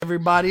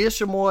everybody? It's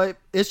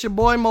your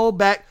boy Mo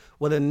back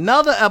with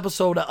another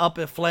episode of Up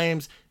in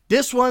Flames.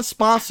 This one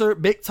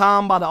sponsored big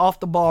time by the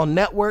Off the Ball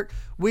Network.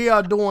 We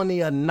are doing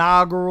the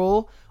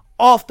inaugural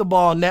Off the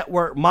Ball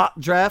Network mock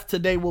draft.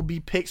 Today will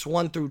be picks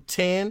 1 through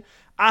 10.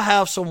 I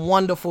have some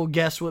wonderful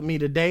guests with me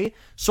today.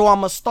 So I'm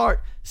going to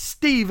start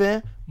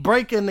Steven,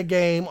 breaking the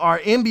game, our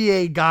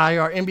NBA guy,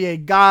 our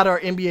NBA god, our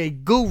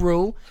NBA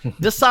guru,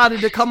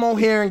 decided to come on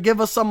here and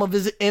give us some of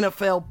his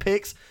NFL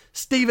picks.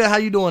 Steven, how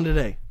you doing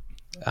today?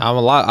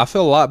 I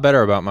feel a lot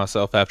better about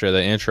myself after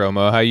the intro,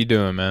 Mo. How you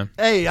doing, man?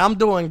 Hey, I'm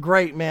doing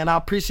great, man. I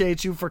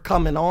appreciate you for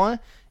coming on.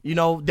 You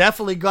know,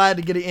 definitely glad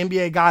to get an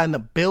NBA guy in the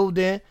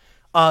building.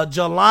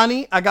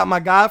 Jelani, I got my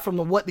guy from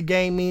the What the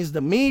Game Means to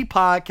Me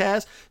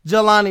podcast.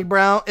 Jelani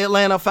Brown,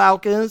 Atlanta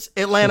Falcons,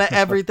 Atlanta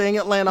everything,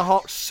 Atlanta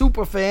Hawks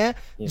super fan.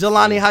 Yes,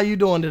 Jelani, how you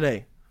doing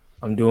today?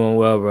 I'm doing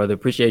well, brother.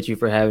 Appreciate you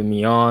for having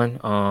me on.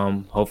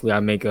 Hopefully I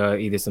make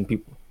some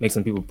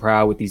people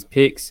proud with these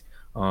picks.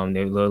 They're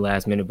a little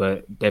last minute,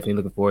 but definitely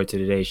looking forward to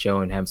today's show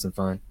and having some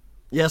fun.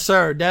 Yes,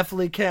 sir.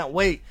 Definitely can't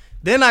wait.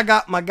 Then I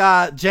got my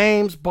guy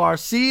James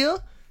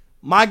Barcia.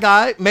 My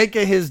guy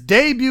making his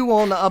debut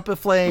on the Up in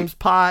Flames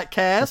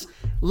podcast,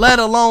 let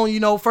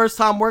alone, first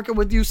time working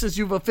with you since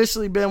you've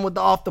officially been with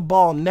the Off the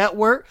Ball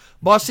Network.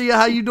 Barcia,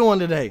 how you doing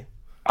today?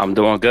 I'm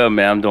doing good,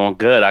 man. I'm doing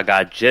good. I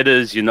got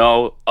jitters,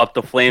 Up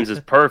the Flames is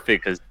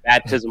perfect because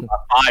baptism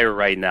by fire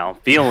right now. I'm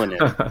feeling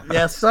it.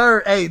 Yes,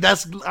 sir. Hey,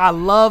 I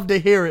love to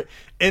hear it.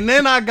 And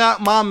then I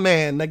got my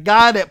man, the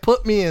guy that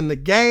put me in the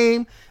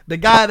game, the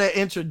guy that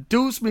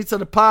introduced me to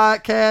the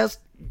podcast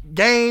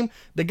game,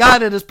 the guy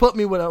that has put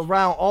me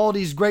around all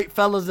these great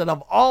fellas that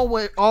I've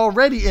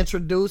already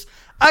introduced.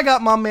 I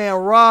got my man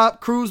Rob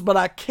Cruz, but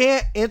I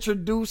can't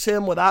introduce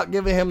him without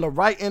giving him the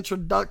right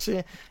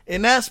introduction,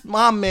 and that's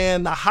my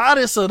man, the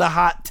hottest of the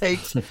hot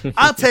takes.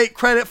 I take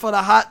credit for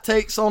the hot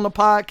takes on the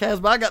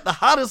podcast, but I got the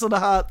hottest of the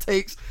hot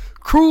takes,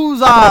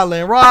 Cruz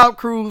Island, Rob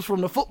Cruz from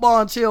the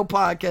Football and Chill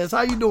podcast.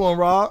 How you doing,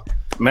 Rob?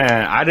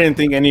 Man, I didn't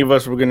think any of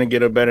us were going to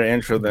get a better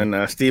intro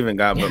than Steven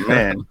got, but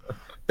man,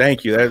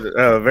 thank you. That's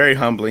very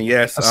humbling.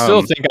 Yes. I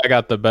still think I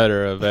got the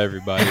better of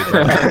everybody.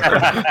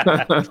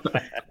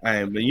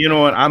 But you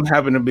know what? I'm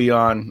happy to be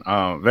on.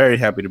 Very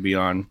happy to be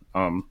on.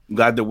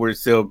 Glad that we're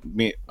still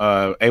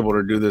able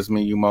to do this,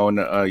 me, you, Mo,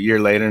 a year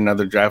later,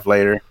 another draft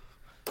later.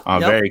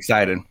 Yep. Very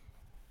excited.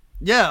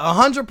 Yeah,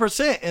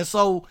 100%. And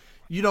so,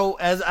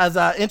 as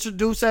I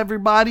introduce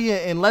everybody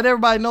and let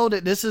everybody know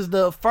that this is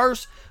the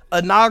first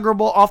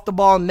inaugural Off the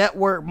Ball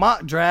Network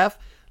mock draft,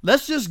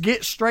 let's just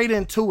get straight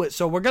into it.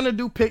 So we're going to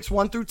do picks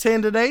 1 through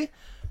 10 today.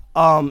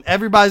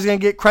 Everybody's going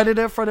to get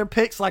credited for their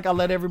picks like I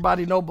let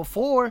everybody know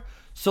before.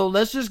 So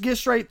let's just get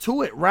straight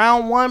to it.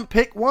 Round 1,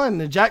 pick 1,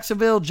 the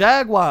Jacksonville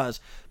Jaguars.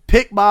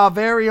 Picked by our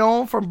very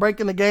own from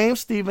Breaking the Game,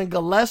 Stephen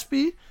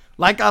Gillespie.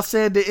 Like I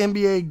said, the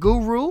NBA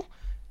guru.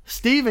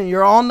 Steven,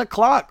 you're on the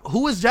clock.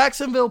 Who is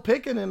Jacksonville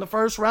picking in the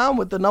first round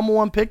with the number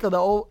 1 pick of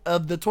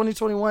the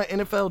 2021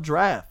 NFL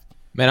Draft?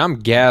 Man, I'm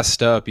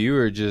gassed up. You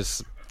were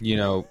just,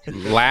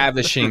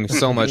 lavishing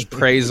so much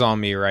praise on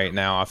me right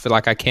now. I feel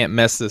like I can't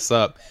mess this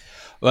up.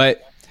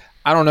 But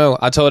I don't know.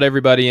 I told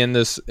everybody in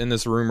this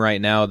room right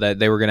now that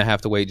they were going to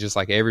have to wait just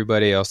like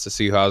everybody else to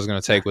see who I was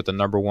going to take with the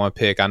number 1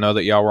 pick. I know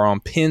that y'all were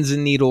on pins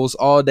and needles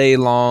all day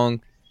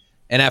long.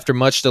 And after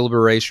much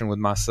deliberation with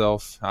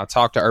myself, I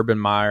talked to Urban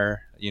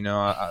Meyer.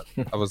 I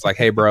was like,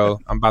 hey, bro,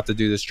 I'm about to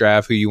do this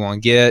draft. Who you want to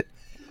get?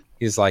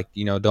 He's like,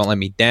 don't let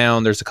me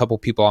down. There's a couple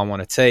people I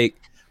want to take.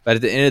 But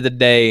at the end of the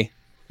day,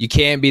 you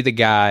can't be the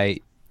guy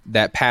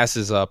that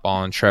passes up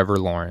on Trevor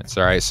Lawrence.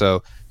 All right.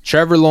 So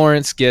Trevor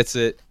Lawrence gets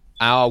it.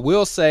 I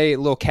will say a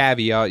little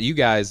caveat. You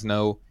guys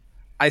know,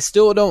 I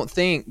still don't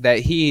think that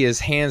he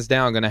is hands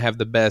down going to have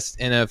the best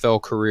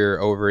NFL career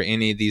over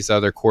any of these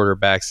other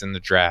quarterbacks in the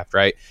draft.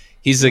 Right.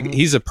 He's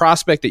a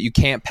prospect that you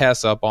can't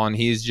pass up on.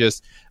 He's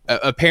just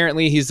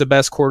apparently he's the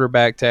best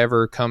quarterback to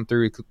ever come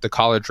through the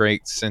college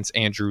ranks since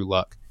Andrew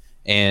Luck.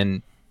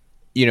 And,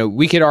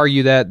 we could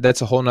argue that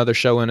that's a whole nother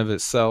show in of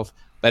itself.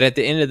 But at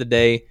the end of the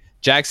day,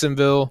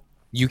 Jacksonville,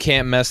 you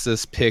can't mess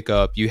this pick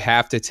up. You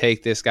have to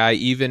take this guy.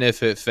 Even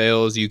if it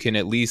fails, you can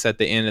at least at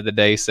the end of the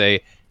day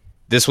say,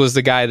 this was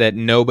the guy that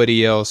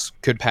nobody else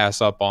could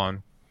pass up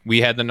on.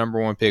 We had the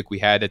number 1 pick. We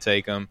had to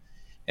take him.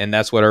 And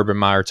that's what Urban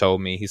Meyer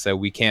told me. He said,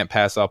 we can't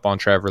pass up on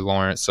Trevor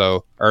Lawrence.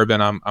 So,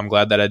 Urban, I'm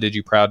glad that I did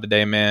you proud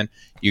today, man.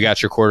 You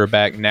got your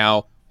quarterback.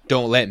 Now,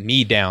 don't let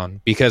me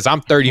down because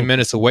I'm 30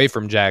 minutes away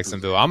from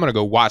Jacksonville. I'm going to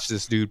go watch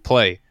this dude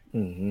play.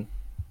 Mm-hmm.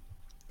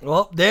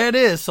 Well, there it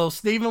is. So,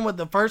 Steven with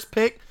the first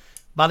pick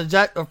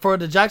for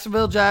the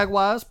Jacksonville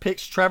Jaguars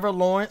picks Trevor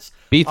Lawrence.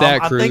 Beat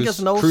that, Cruz. I think it's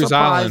no Cruz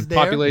surprise Island, there.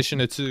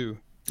 Population of 2.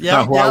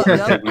 Yeah.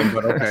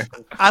 Okay.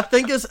 I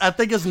think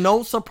it's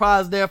no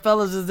surprise there,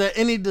 fellas. Is there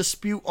any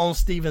dispute on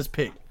Steven's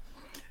pick?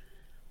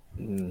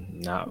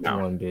 Not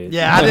one bit.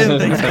 Yeah, I didn't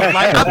think so.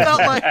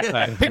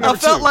 I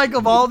felt like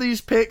of all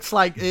these picks,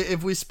 like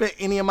if we spent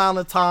any amount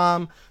of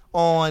time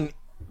on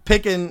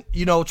picking,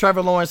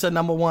 Trevor Lawrence at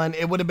number 1,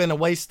 it would have been a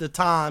waste of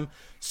time.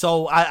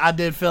 So I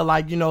did feel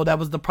like, that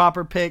was the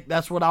proper pick.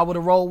 That's what I would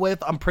have rolled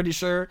with. I'm pretty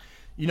sure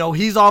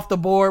he's off the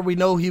board. We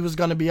know he was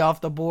going to be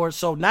off the board.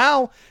 So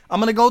now I'm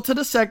going to go to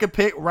the second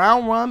pick,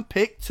 round 1,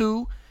 pick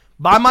 2,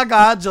 by my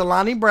guy,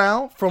 Jelani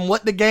Brown, from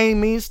What the Game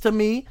Means to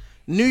Me.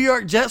 New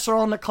York Jets are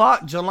on the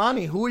clock.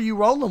 Jelani, who are you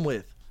rolling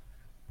with?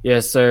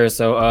 Yes, sir.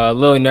 So a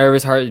little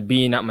nervous, heart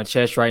beating out my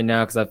chest right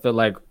now because I feel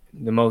like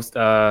the most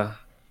I'm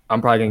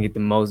probably going to get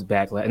the most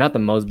backlash. Not the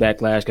most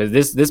backlash because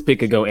this pick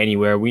could go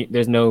anywhere.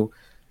 There's no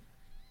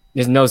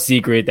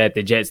secret that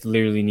the Jets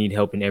literally need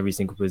help in every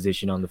single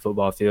position on the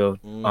football field.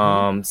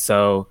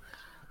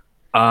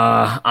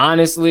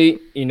 Honestly,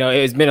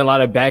 it's been a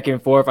lot of back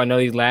and forth. I know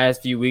these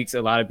last few weeks,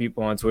 a lot of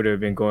people on Twitter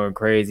have been going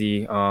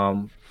crazy.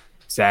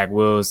 Zach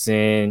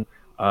Wilson,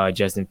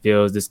 Justin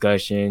Fields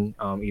discussion,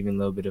 even a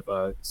little bit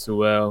of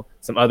Sewell,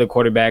 some other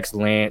quarterbacks,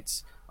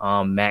 Lance,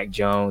 Mac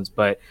Jones.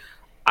 But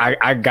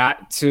I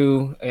got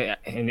to,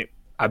 and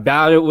I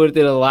battled with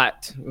it a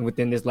lot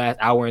within this last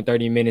hour and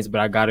 30 minutes, but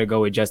I got to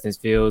go with Justin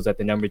Fields at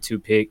the number 2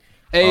 pick.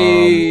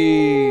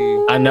 Hey,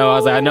 I know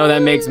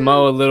that makes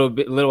Mo a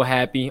little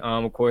happy.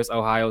 Of course,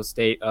 Ohio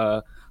State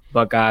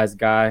Buckeyes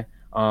guy.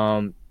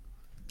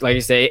 Like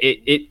you say,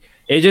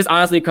 it just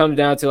honestly comes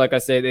down to, like I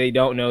said, they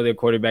don't know their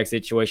quarterback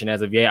situation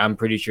as of yet. I'm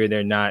pretty sure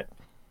they're not,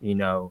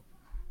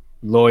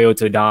 loyal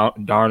to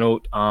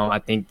Darnold. I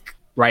think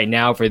right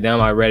now for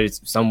them, I read it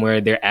somewhere,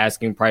 their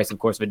asking price, of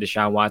course, for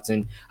Deshaun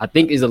Watson, I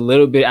think is a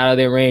little bit out of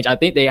their range. I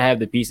think they have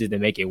the pieces to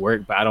make it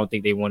work, but I don't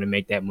think they want to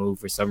make that move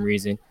for some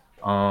reason.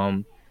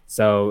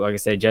 So, like I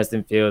said,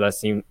 Justin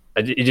Fields,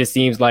 it just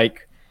seems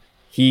like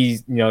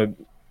he's,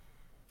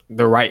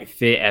 the right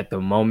fit at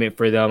the moment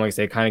for them. Like I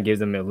said, it kind of gives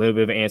them a little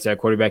bit of an answer at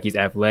quarterback. He's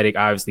athletic.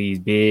 Obviously, he's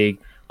big.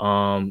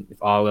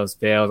 If all else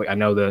fails, like I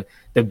know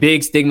the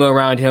big stigma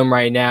around him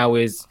right now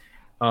is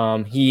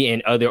he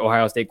and other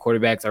Ohio State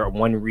quarterbacks are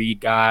one-read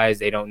guys.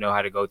 They don't know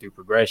how to go through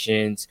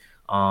progressions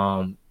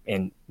and,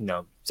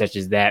 such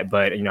as that.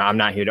 But, I'm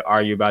not here to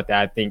argue about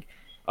that. I think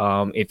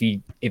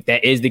if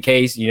that is the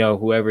case,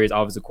 whoever is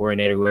offensive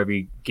coordinator, whoever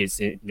he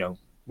gets in,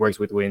 works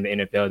with in the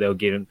NFL, they'll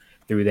get him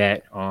through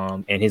that.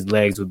 And his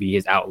legs would be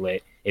his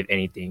outlet, if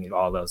anything, if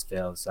all else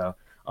fails. So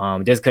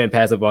just couldn't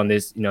pass up on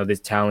this, this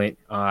talent.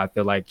 I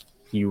feel like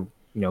he,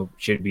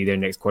 should be their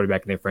next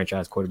quarterback and their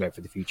franchise quarterback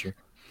for the future.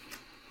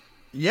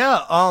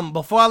 Yeah.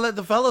 Before I let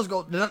the fellas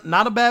go,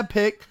 not a bad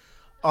pick.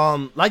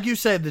 Like you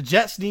said, the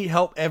Jets need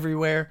help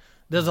everywhere.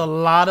 There's a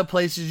lot of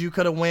places you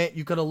could have went.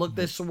 You could have looked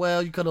at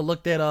Sewell. You could have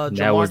looked at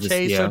Jamar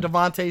Chase or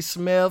Devontae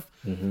Smith.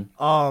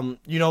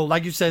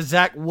 Like you said,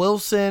 Zach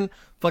Wilson,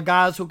 for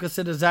guys who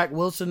consider Zach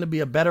Wilson to be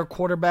a better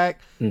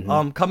quarterback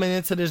coming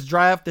into this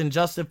draft than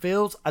Justin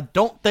Fields. I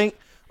don't think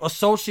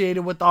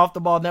associated with the Off the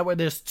Ball Network,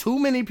 there's too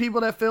many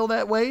people that feel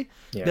that way.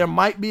 Yeah. There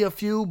might be a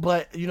few,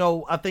 but,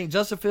 I think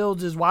Justin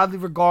Fields is widely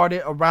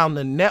regarded around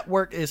the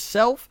network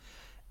itself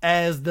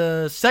as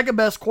the second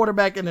best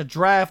quarterback in the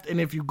draft.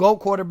 And if you go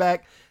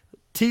quarterback,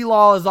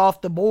 T-Law is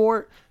off the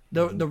board.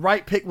 The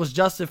right pick was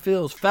Justin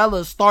Fields.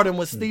 Fellas, starting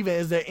with Steven,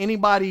 is there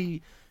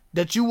anybody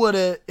that you would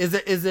have –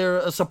 is there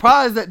a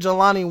surprise that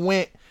Jelani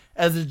went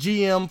as a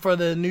GM for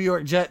the New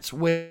York Jets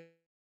with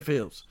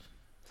Fields?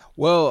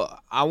 Well,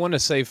 I want to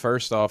say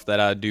first off that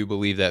I do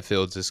believe that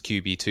Fields is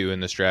QB2 in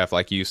this draft.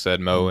 Like you said,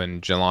 Mo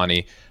and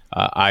Jelani,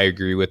 I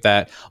agree with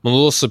that. I'm a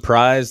little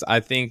surprised.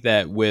 I think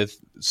that with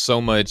so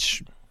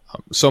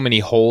many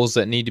holes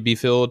that need to be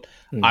filled,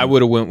 I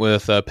would have went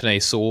with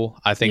Penei Sewell.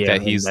 I think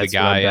that he's the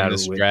guy in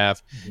this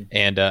draft.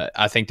 And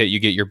I think that you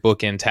get your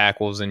bookend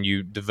tackles and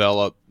you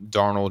develop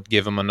Darnold,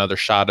 give him another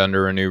shot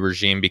under a new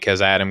regime,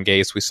 because Adam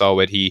Gase, we saw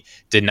what he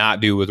did not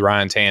do with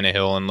Ryan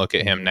Tannehill, and look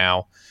at him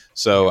now.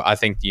 So I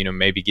think,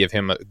 maybe give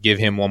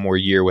him one more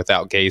year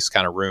without Gase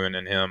kind of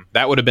ruining him.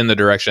 That would have been the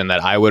direction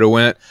that I would have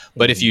went.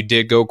 But if you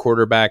did go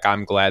quarterback,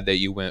 I'm glad that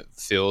you went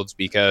Fields,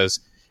 because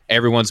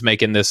everyone's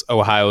making this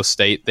Ohio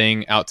State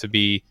thing out to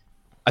be,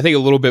 I think, a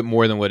little bit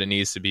more than what it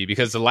needs to be,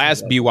 because the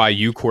last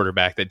BYU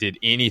quarterback that did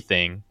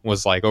anything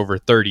was like over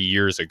 30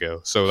 years ago.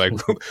 So like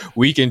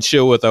we can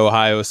chill with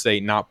Ohio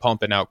State not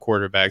pumping out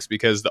quarterbacks,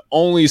 because the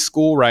only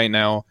school right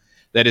now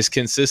that is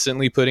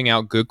consistently putting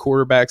out good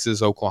quarterbacks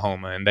is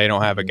Oklahoma, and they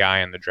don't have a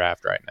guy in the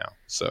draft right now.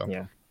 So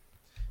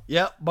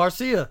yeah.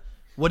 Barcia,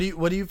 what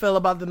do you feel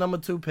about the number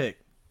 2 pick?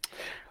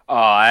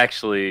 I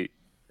actually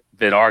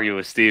been arguing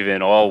with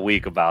Steven all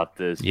week about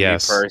this.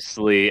 Yes. Me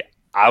personally,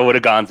 I would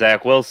have gone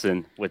Zach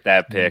Wilson with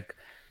that pick.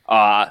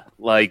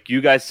 Like you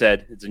guys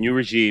said, it's a new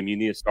regime. You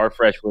need to start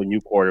fresh with a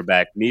new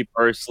quarterback. Me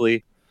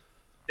personally,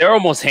 they're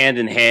almost hand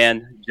in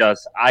hand.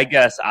 I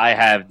guess I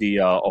have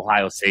the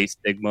Ohio State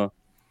stigma,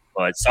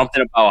 but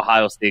something about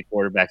Ohio State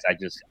quarterbacks, I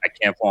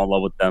can't fall in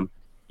love with them.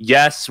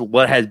 Yes,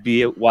 what has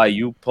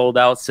BYU pulled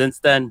out since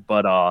then,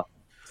 but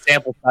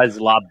sample size is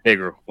a lot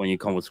bigger when you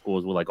come with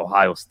schools with like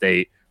Ohio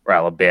State or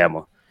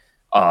Alabama.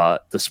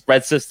 The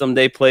spread system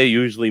they play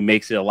usually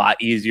makes it a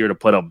lot easier to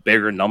put up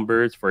bigger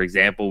numbers. For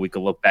example, we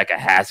could look back at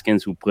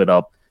Haskins, who put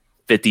up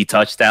 50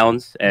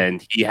 touchdowns,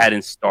 and he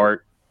hadn't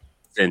started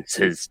since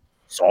his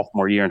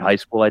sophomore year in high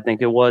school, I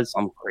think it was.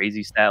 Some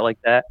crazy stat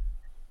like that.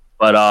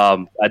 But I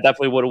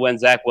definitely would have went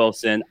Zach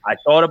Wilson. I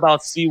thought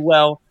about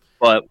Sewell,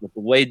 But with the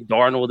way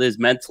Darnold is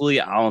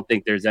mentally, I don't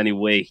think there's any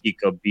way he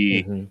could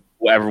be who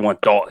everyone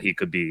thought he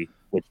could be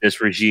with this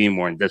regime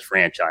or in this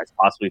franchise,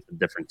 possibly for a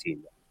different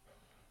team.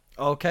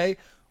 Okay.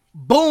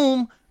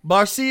 Boom.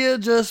 Barcia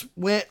just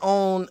went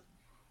on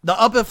the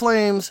Up in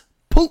Flames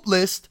poop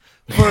list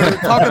for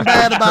talking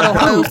bad about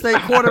Ohio State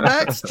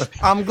quarterbacks.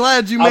 I'm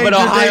glad you made your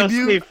Ohio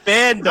debut. State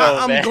fan, though,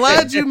 I'm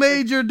glad you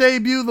made your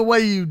debut the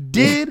way you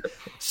did.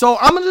 So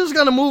I'm just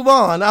going to move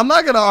on. I'm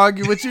not going to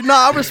argue with you. No,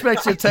 I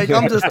respect your take.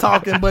 I'm just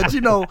talking. But,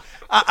 you know,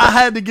 I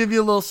had to give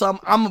you a little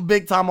something. I'm a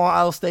big-time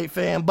Ohio State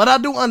fan. But I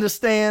do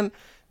understand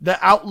the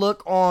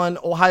outlook on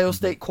Ohio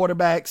State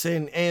quarterbacks.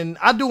 And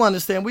I do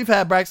understand. We've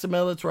had Braxton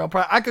Miller, Terrell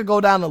Pryor. I could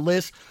go down the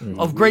list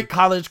of great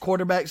college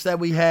quarterbacks that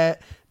we had,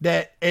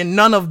 and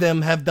none of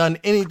them have done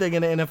anything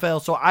in the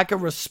NFL. So I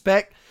can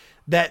respect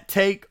that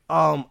take.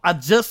 I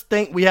just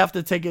think we have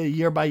to take a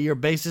year-by-year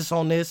basis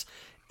on this.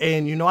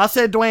 And, you know, I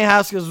said Dwayne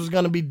Haskins was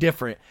going to be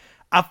different.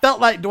 I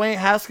felt like Dwayne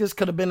Haskins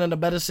could have been in a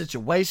better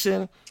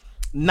situation.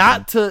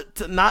 Not to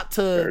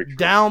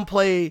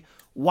downplay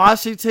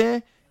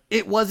Washington.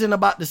 It wasn't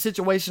about the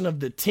situation of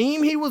the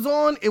team he was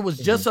on. It was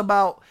just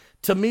about,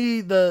 to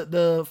me,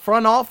 the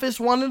front office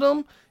wanted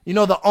him. You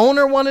know, the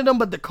owner wanted him,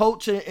 but the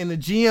coach and the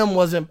GM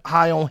wasn't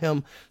high on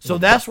him. So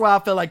that's why I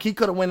felt like he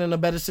could have went in a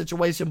better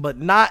situation, but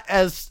not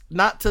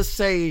to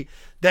say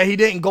that he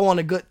didn't go on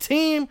a good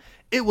team.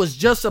 It was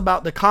just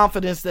about the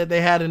confidence that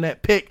they had in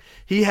that pick.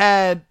 He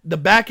had the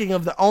backing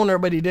of the owner,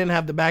 but he didn't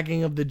have the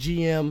backing of the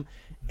GM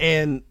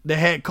and the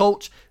head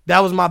coach. That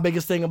was my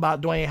biggest thing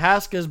about Dwayne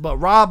Haskins. But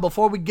Rob,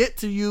 before we get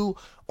to you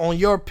on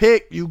your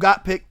pick, you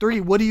got pick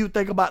 3. What do you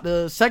think about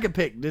the second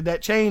pick? Did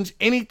that change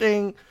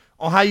anything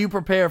on how you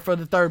prepare for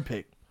the third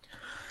pick?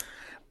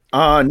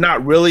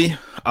 Not really.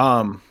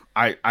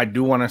 I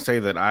do want to say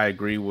that I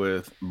agree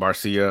with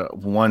Barcia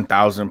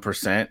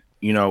 1,000%.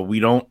 You know,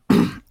 you don't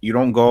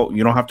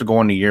have to go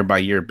on a year by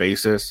year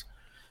basis.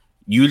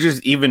 You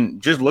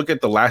just look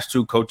at the last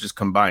 2 coaches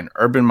combined,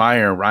 Urban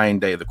Meyer and Ryan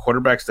Day, the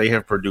quarterbacks they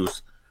have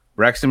produced.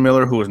 Braxton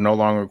Miller, who is no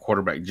longer a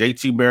quarterback,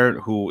 JT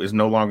Barrett, who is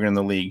no longer in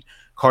the league,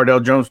 Cardell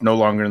Jones, no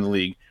longer in the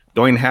league.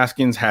 Dwayne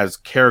Haskins has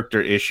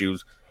character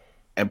issues.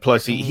 And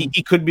plus,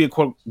 he could be a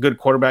good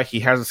quarterback.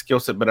 He has a skill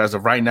set, but as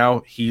of right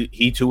now,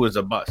 he too is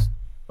a bust.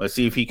 Let's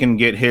see if he can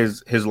get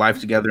his life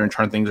together and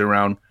turn things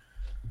around.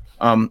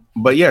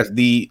 But yes,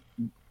 the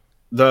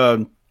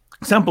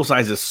sample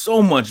size is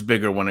so much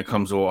bigger when it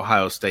comes to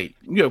Ohio State.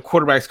 You have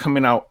quarterbacks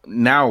coming out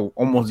now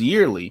almost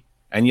yearly,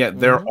 and yet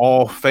they're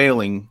all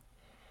failing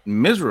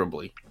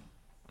miserably.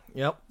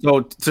 Yep.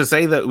 So to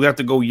say that we have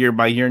to go year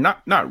by year,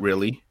 not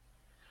really.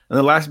 And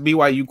the last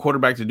BYU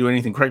quarterback to do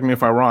anything, correct me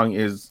if I'm wrong,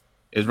 is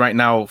right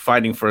now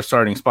fighting for a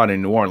starting spot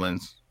in New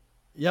Orleans.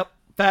 Yep.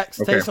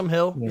 Facts. Okay. Taysom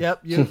Hill. Yep.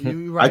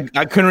 You right.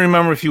 I couldn't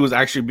remember if he was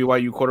actually a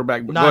BYU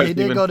quarterback. But no, he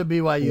did go to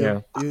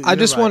BYU. Yeah. I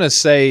just want to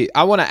say,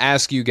 I want to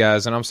ask you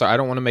guys, and I'm sorry, I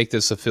don't want to make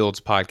this a Fields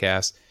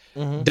podcast.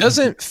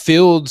 Doesn't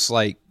Fields,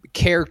 like,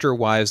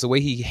 character-wise, the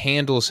way he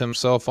handles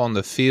himself on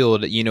the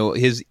field, you know,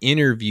 his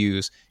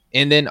interviews,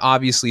 and then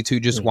obviously, too,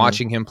 just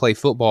watching him play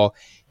football,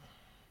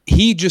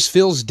 he just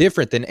feels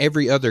different than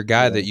every other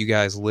guy that you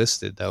guys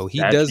listed, though. He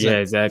doesn't. Yeah,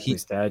 exactly.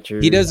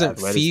 Stature. He doesn't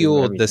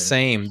feel the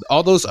same.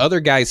 All those other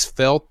guys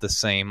felt the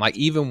same. Like,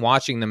 even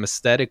watching them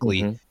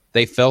aesthetically,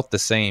 they felt the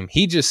same.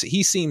 He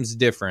seems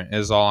different.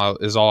 Is all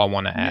I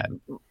want to add.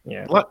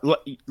 Yeah.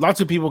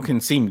 Lots of people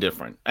can seem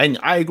different, and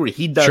I agree.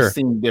 He does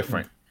seem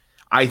different.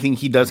 I think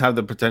he does have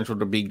the potential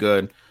to be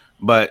good,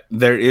 but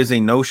there is a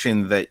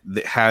notion that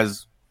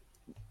has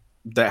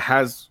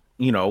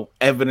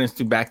evidence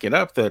to back it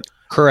up that.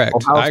 Correct.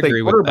 Ohio State I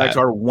agree quarterbacks with that.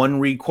 are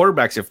one-read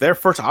quarterbacks. If their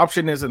first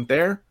option isn't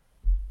there,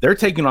 they're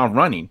taking off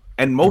running.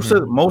 And most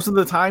of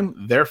the time,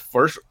 their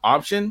first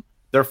option,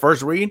 their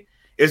first read,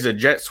 is a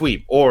jet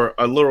sweep or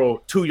a little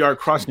 2-yard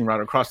crossing route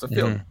across the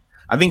field.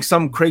 I think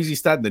some crazy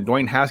stat that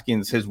Dwayne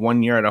Haskins, his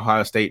 1 year at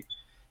Ohio State,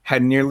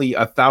 had nearly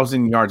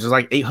 1,000 yards. It's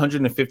like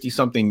 850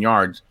 something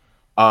yards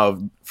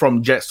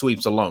from jet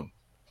sweeps alone.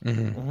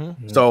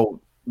 So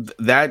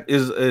that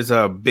is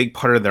a big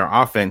part of their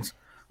offense.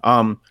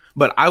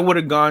 But I would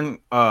have gone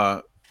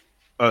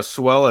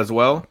Sewell as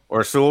well,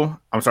 or Sewell.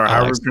 I'm sorry,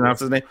 however you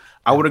pronounce his name.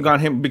 I would have gone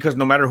him because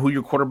no matter who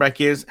your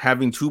quarterback is,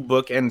 having 2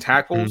 bookend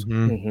tackles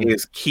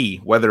is key.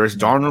 Whether it's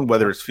Darnold,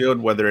 whether it's Field,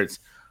 whether it's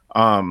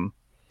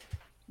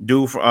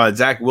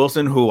Zach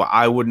Wilson, who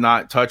I would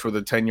not touch with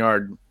a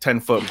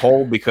 10-foot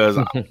pole because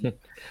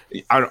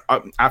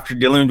after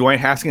dealing with Dwayne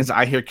Haskins,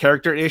 I hear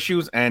character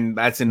issues, and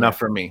that's enough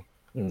for me.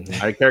 I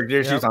hear character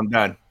issues, I'm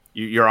done.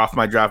 You're off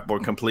my draft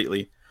board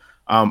completely.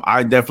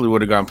 I definitely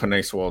would have gone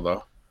Penei Sewell,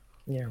 though.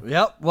 Yeah.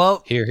 Yep.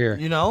 Well, here.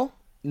 You know,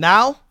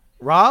 now,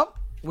 Rob,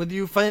 with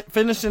you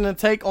finishing the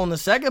take on the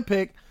second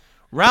pick,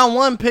 round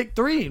 1, pick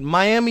 3,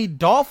 Miami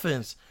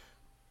Dolphins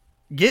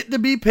get to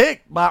be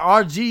picked by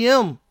our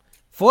GM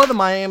for the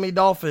Miami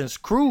Dolphins.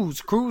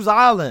 Cruise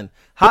Island,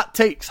 hot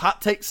takes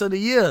of the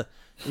year.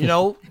 You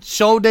know,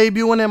 show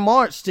debuting in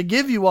March to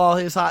give you all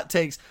his hot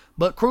takes.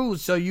 But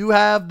Cruz, so you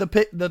have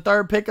the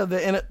third pick of the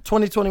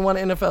 2021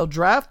 NFL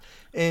draft,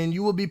 and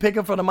you will be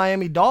picking for the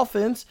Miami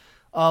Dolphins.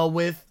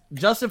 with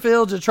Justin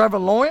Fields and Trevor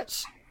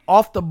Lawrence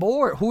off the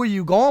board. Who are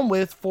you going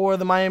with for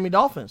the Miami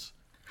Dolphins?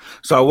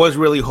 So I was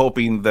really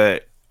hoping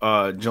that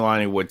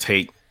Jelani would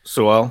take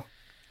Sewell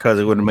because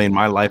it would have made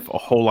my life a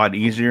whole lot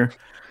easier.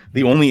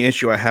 The only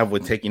issue I have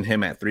with taking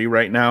him at 3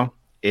 right now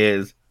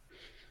is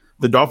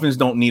the Dolphins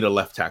don't need a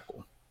left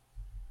tackle.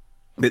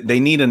 They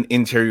need an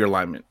interior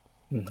lineman.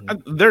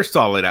 Mm-hmm. They're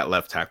solid at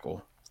left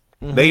tackle.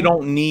 Mm-hmm. They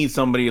don't need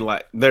somebody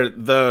like their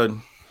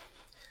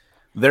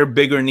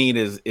bigger need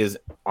is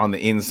on the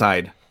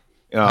inside.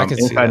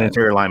 Inside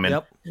interior lineman.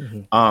 Yep.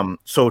 Mm-hmm.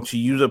 So to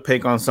use a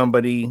pick on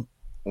somebody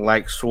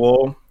like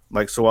Sewell,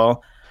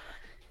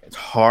 it's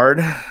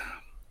hard.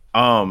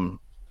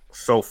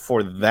 So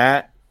for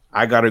that,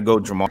 I gotta go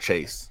Jamar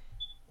Chase.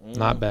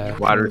 Not bad.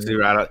 Wide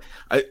receiver.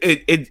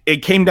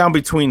 It came down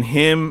between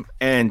him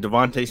and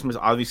Devontae Smith.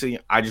 Obviously,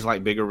 I just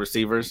like bigger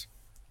receivers.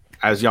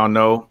 As y'all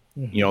know,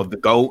 the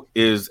GOAT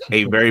is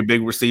a very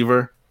big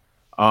receiver.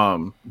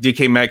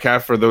 DK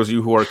Metcalf, for those of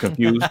you who are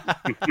confused,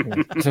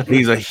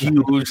 he's a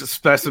huge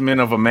specimen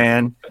of a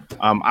man.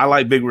 I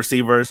like big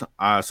receivers,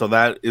 so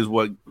that is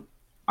what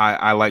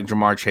I like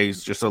Jamar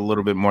Chase just a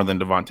little bit more than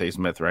Devontae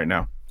Smith right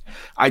now.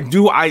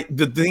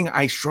 The thing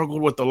I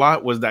struggled with a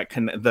lot was that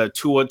the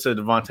Tua to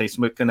Devontae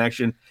Smith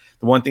connection.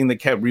 The one thing that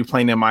kept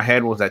replaying in my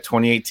head was that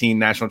 2018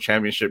 national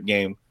championship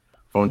game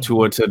from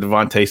Tua to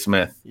Devontae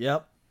Smith.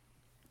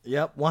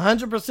 Yep,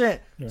 100%.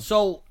 Yeah.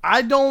 So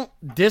I don't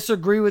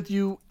disagree with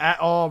you at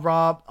all,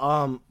 Rob.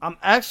 I'm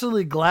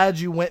actually glad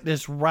you went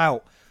this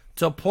route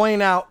to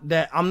point out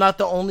that I'm not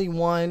the only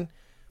one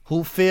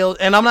who feels,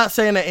 and I'm not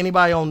saying that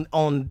anybody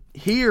on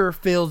here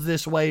feels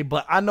this way,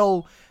 but I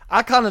know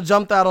I kind of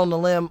jumped out on the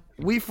limb.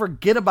 We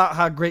forget about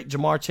how great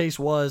Jamar Chase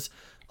was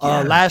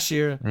last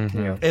year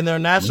in their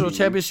national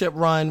championship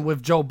run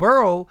with Joe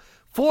Burrow,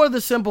 for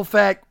the simple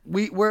fact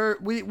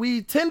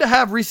we tend to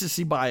have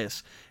recency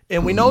bias.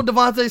 And we know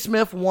Devontae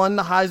Smith won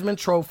the Heisman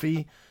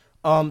Trophy.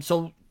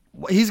 So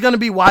he's going to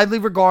be widely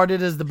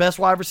regarded as the best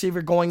wide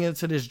receiver going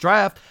into this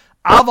draft.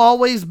 I've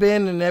always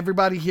been, and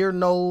everybody here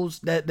knows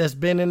that's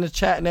been in the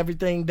chat and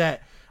everything,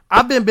 that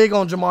I've been big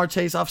on Jamar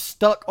Chase. I've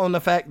stuck on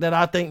the fact that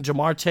I think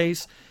Jamar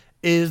Chase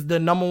is the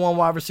number 1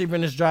 wide receiver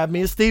in this draft.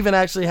 Me and Steven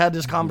actually had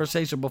this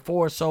conversation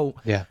before. So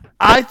yeah,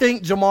 I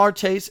think Jamar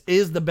Chase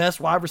is the best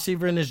wide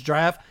receiver in this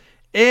draft.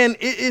 And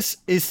his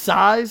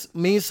size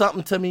means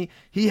something to me.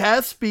 He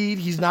has speed.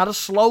 He's not a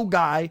slow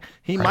guy.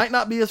 He might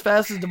not be as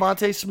fast as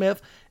Devontae Smith.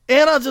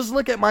 And I just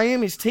look at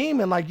Miami's team,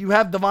 and like, you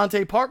have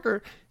Devontae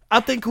Parker, I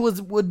think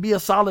would be a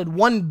solid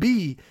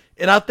 1B.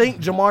 And I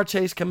think Jamar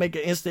Chase can make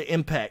an instant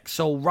impact.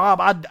 So, Rob,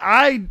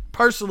 I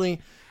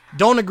personally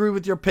don't agree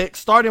with your pick.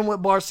 Starting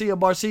with Barcia.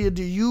 Barcia,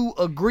 do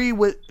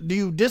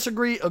you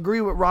disagree,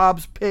 agree with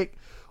Rob's pick,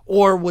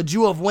 or would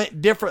you have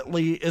went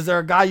differently? Is there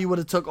a guy you would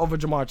have took over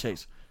Jamar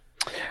Chase?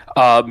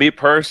 Me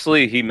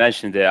personally, he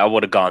mentioned it. I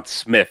would have gone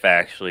Smith,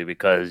 actually,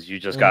 because you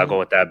just got to go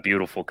with that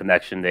beautiful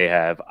connection they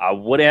have. I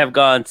wouldn't have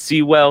gone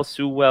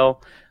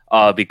Sewell,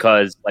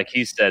 because, like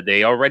he said,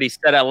 they already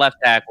set at left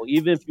tackle.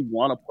 Even if you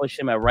want to push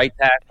him at right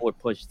tackle or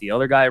push the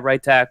other guy at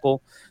right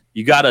tackle,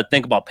 you got to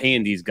think about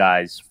paying these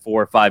guys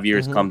 4 or 5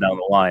 years come down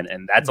the line.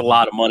 And that's a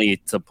lot of money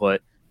to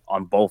put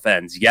on both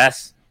ends.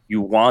 Yes,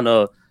 you want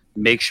to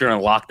make sure in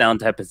lockdown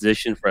type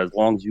position for as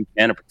long as you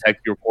can to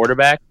protect your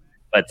quarterback.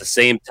 But at the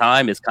same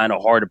time, it's kind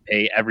of hard to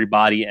pay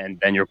everybody and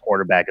then your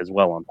quarterback as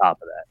well on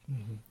top of that.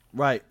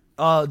 Right.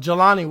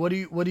 Jelani,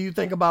 what do you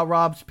think about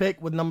Rob's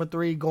pick with number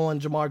 3 going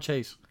Jamar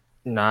Chase?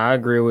 Nah, I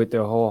agree with it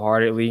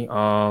wholeheartedly.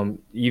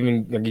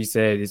 Even like you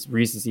said, it's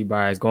recency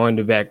bias. Going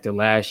back to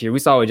last year, we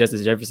saw what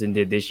Justice Jefferson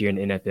did this year in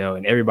the NFL,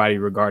 and everybody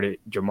regarded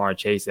Jamar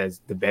Chase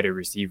as the better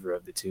receiver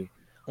of the two.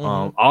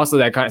 Also,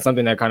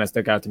 something that kind of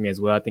stuck out to me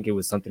as well. I think it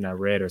was something I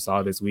read or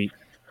saw this week.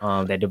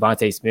 That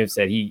Devontae Smith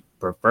said he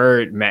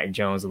preferred Mac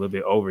Jones a little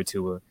bit over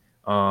Tua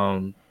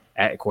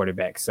at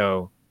quarterback.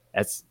 So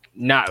that's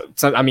not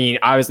 –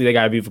 obviously they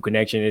got a beautiful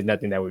connection. There's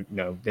nothing that would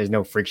 – there's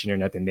no friction or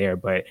nothing there.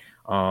 But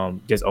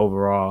just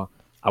overall,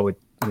 I would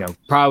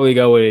probably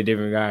go with a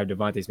different guy.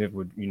 Devontae Smith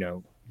would,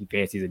 he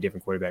fancies a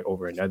different quarterback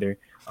over another.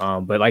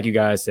 But like you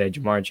guys said,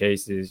 Jamar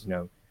Chase is,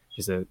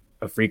 just a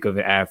freak of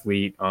an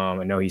athlete.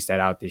 I know he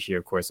sat out this year,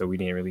 of course, so we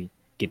didn't really –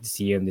 get to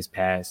see him this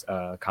past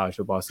college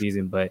football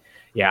season, but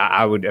yeah,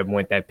 I would have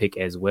went that pick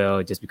as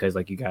well, just because,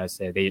 like you guys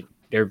said,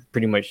 they're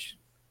pretty much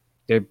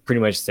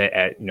set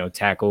at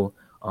tackle,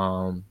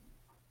 so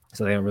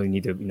they don't really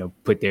need to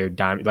put their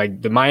dime.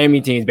 Like the Miami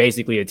team is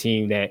basically a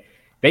team that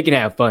they can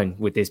have fun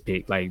with this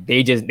pick. Like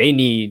they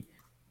need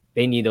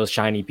those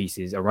shiny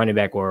pieces, a running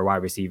back or a wide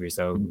receiver.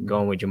 So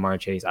going with Jamar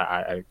Chase,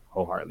 I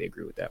wholeheartedly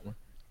agree with that one.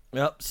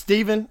 Yep.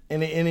 Steven,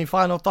 any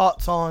final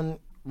thoughts on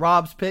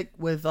Rob's pick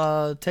with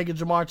taking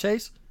Jamar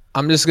Chase?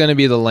 I'm just going to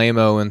be the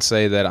lame-o and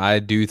say that I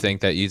do think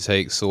that you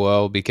take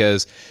Sewell,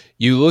 because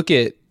you look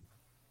at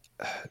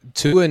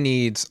Tua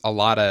needs a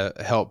lot of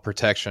help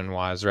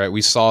protection-wise, right?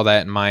 We saw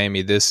that in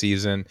Miami this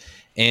season,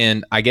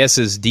 and I guess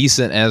as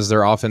decent as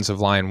their offensive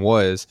line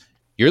was,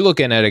 you're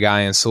looking at a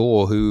guy in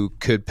Sewell who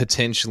could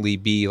potentially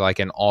be like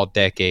an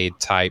all-decade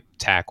type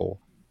tackle.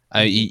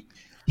 He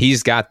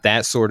He's got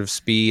that sort of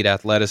speed,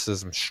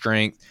 athleticism,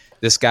 strength.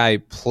 This guy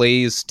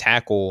plays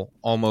tackle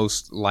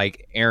almost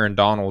like Aaron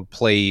Donald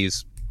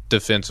plays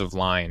defensive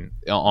line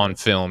on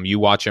film. You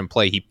watch him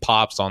play, he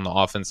pops on the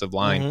offensive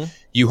line. Mm-hmm.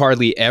 You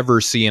hardly ever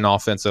see an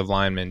offensive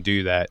lineman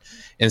do that.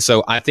 And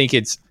so I think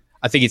it's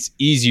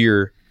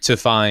easier to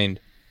find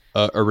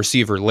a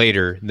receiver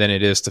later than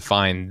it is to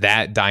find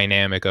that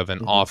dynamic of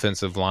an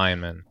offensive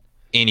lineman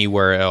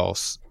anywhere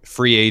else.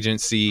 Free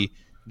agency,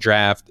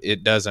 draft,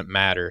 it doesn't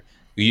matter.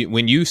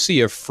 When you see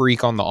a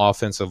freak on the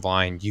offensive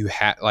line, you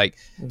have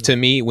to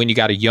me, when you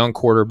got a young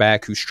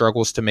quarterback who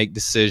struggles to make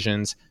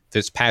decisions,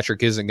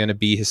 Fitzpatrick isn't going to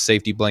be his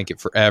safety blanket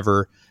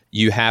forever.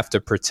 You have to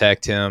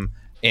protect him,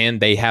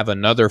 and they have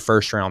another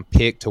first round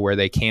pick to where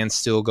they can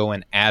still go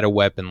and add a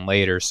weapon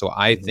later. So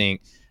I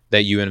think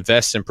that you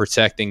invest in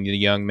protecting the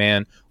young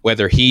man,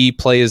 whether he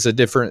plays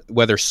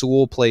whether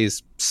Sewell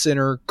plays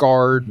center,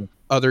 guard,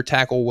 other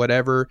tackle,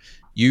 whatever.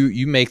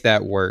 You make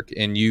that work,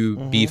 and you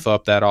beef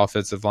up that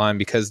offensive line,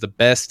 because the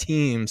best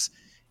teams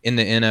in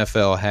the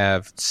NFL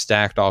have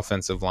stacked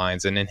offensive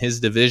lines. And in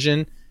his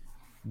division,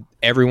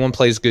 everyone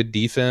plays good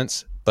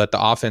defense, but the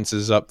offense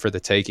is up for the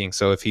taking.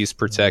 So if he's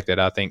protected,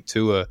 I think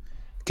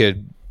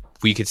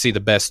we could see the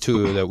best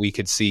Tua that we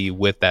could see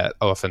with that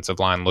offensive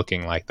line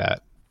looking like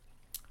that.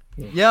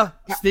 Yeah,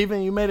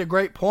 Steven, you made a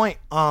great point.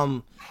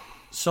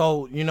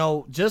 So,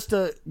 just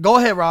to go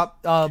ahead,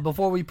 Rob,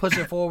 before we push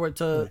it forward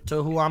to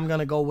who I'm going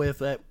to go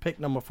with at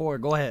pick number 4,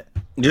 go ahead.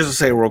 Just to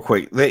say real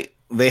quick,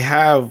 they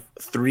have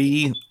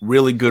 3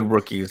 really good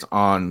rookies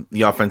on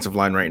the offensive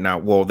line right now.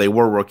 Well, they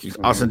were rookies.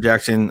 Austin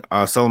Jackson,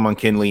 Solomon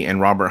Kinley,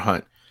 and Robert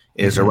Hunt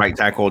is a right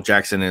tackle.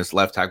 Jackson is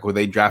left tackle.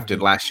 They drafted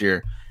last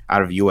year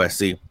out of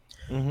USC.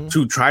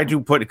 To try to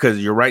put,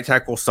 because your right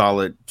tackle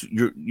solid,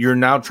 you're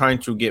now trying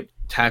to get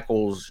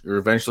tackles. Or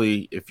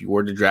eventually, if you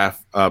were to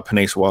draft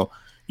Penei Sewell,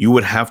 you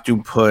would have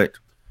to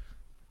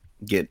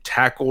get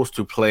tackles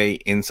to play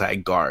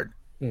inside guard,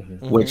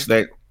 which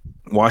that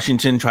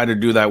Washington tried to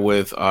do that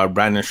with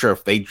Brandon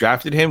Scherf. They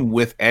drafted him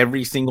with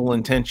every single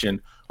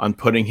intention on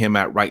putting him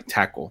at right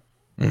tackle.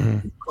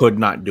 Could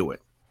not do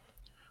it.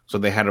 So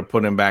they had to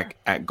put him back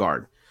at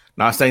guard.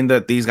 Not saying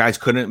that these guys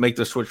couldn't make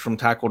the switch from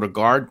tackle to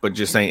guard, but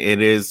just saying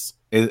it is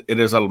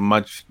a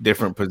much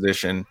different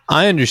position.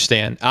 I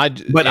understand. I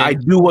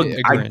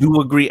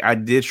do agree. I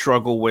did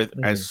struggle with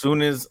as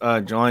soon as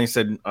Jelani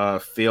said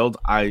field,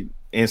 I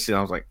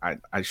instantly was like,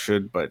 I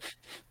should, but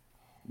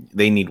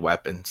they need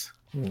weapons.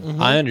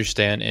 I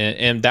understand,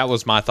 and that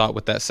was my thought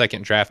with that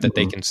second draft that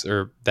they can,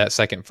 or that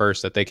second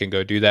first, that they can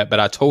go do that.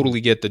 But I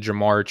totally get the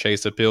Jamar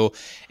Chase appeal.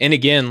 And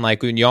again,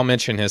 like when y'all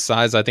mention his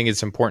size, I think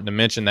it's important to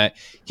mention that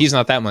he's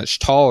not that much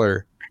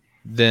taller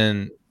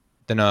than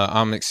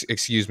Devontae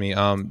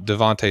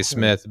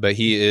Smith, but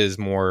he is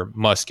more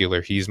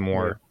muscular. He's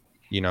more,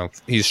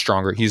 he's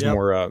stronger. He's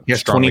more. He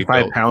has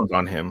 25 pounds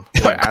on him.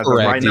 As of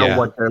right now,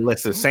 what they're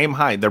listed, same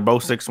height. They're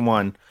both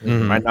 6'1".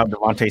 Right now,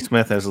 Devontae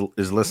Smith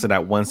is listed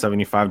at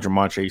 175.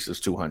 Jamar Chase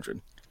is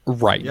 200.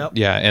 Right. Yep.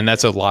 Yeah, and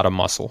that's a lot of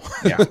muscle.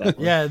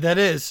 Yeah, that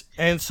is.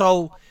 And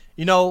so,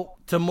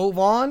 to move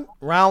on,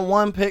 round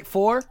 1, pick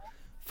 4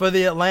 for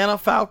the Atlanta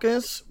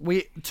Falcons.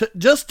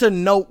 Just to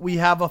note, we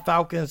have a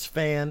Falcons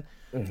fan.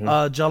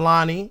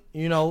 Jelani,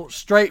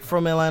 straight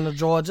from Atlanta,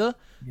 Georgia.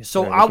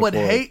 So I would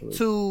hate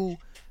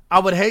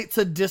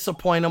to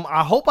disappoint him.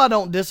 I hope I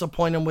don't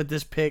disappoint him with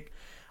this pick.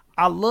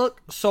 I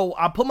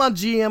put my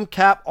GM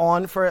cap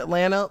on for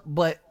Atlanta,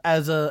 but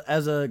as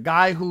a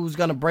guy who's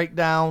gonna break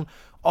down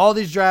all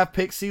these draft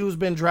picks, see who's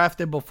been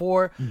drafted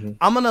before,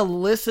 I'm gonna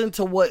listen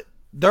to what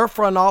their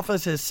front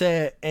office has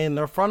said, and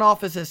their front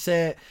office has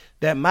said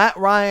that Matt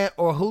Ryan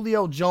or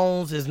Julio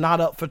Jones is not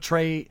up for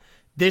trade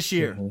this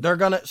year.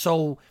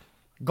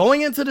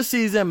 Going into the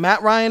season,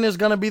 Matt Ryan is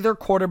going to be their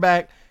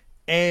quarterback,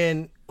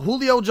 and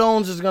Julio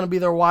Jones is going to be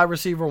their wide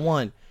receiver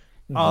 1.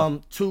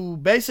 To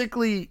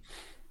basically,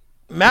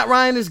 Matt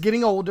Ryan is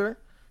getting older,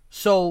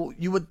 so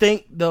you would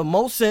think the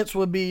most sense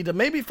would be to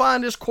maybe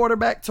find this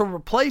quarterback to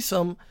replace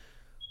him.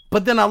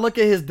 But then I look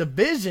at his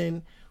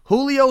division,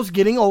 Julio's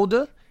getting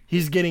older,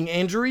 he's getting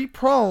injury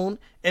prone,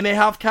 and they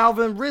have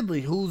Calvin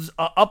Ridley, who's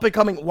an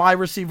up-and-coming wide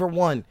receiver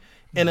 1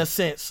 in a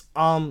sense.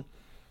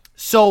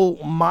 So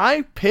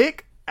my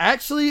pick,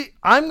 actually,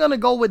 I'm going to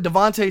go with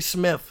Devontae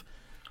Smith,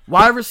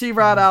 wide receiver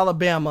out of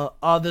Alabama.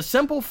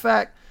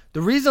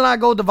 The reason I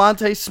go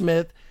Devontae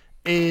Smith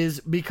is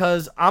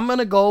because I'm going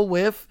to go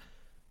with,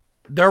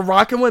 they're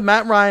rocking with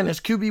Matt Ryan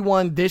as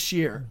QB1 this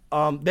year.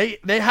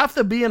 They have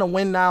to be in a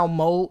win-now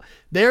mode.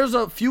 There's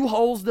a few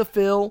holes to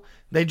fill.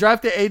 They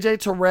drafted A.J.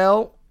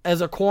 Terrell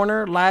as a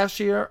corner last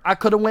year. I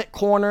could have went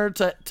corner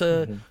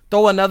to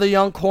throw another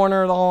young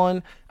corner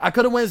on. I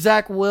could have went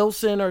Zach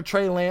Wilson or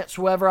Trey Lance,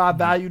 whoever I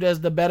valued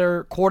as the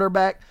better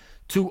quarterback,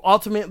 to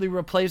ultimately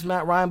replace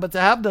Matt Ryan. But to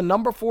have the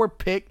number 4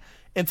 pick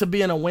and to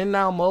be in a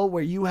win-now mode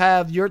where you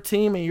have your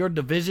team and your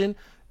division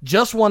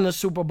just won the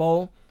Super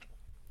Bowl.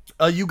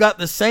 You got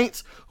the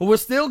Saints, who are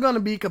still going to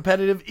be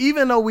competitive,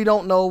 even though we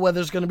don't know whether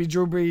it's going to be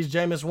Drew Brees,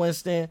 Jameis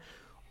Winston,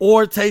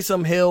 or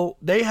Taysom Hill.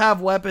 They have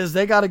weapons.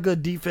 They got a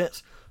good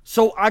defense.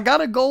 So I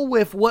gotta go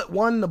with what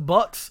won the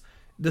Bucks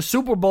the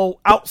Super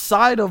Bowl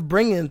outside of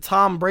bringing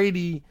Tom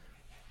Brady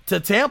to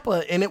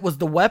Tampa, and it was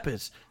the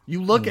weapons.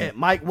 You look at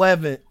Mike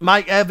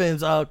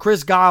Evans,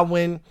 Chris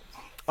Godwin,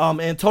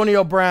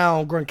 Antonio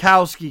Brown,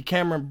 Gronkowski,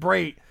 Cameron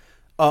Brate,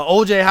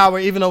 OJ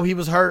Howard, even though he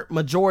was hurt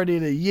majority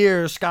of the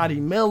year,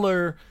 Scotty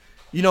Miller,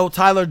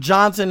 Tyler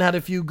Johnson had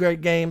a few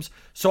great games.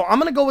 So I'm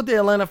going to go with the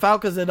Atlanta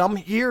Falcons, and I'm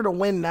here to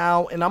win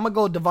now, and I'm going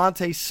to go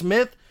Devontae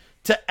Smith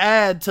to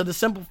add to the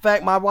simple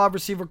fact my wide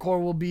receiver core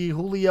will be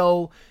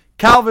Julio,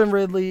 Calvin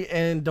Ridley,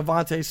 and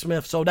Devontae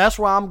Smith. So that's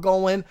where I'm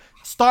going.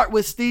 Start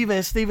with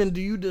Steven. Steven,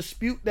 do you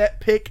dispute that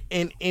pick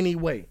in any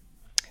way?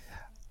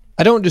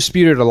 I don't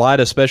dispute it a lot,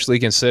 especially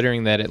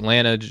considering that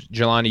Atlanta,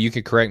 Jelani, you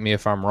could correct me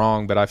if I'm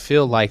wrong, but I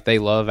feel like they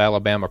love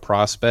Alabama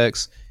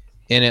prospects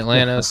in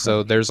Atlanta,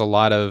 so there's a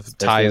lot of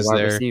ties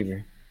there.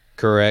 Receiver.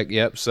 Correct.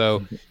 Yep.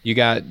 So you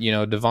got,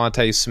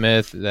 Devontae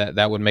Smith.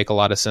 That would make a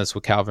lot of sense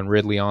with Calvin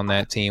Ridley on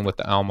that team with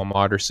the alma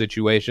mater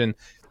situation.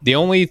 The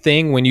only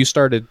thing when you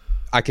started,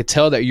 I could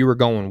tell that you were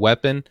going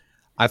weapon.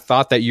 I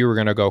thought that you were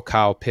going to go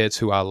Kyle Pitts,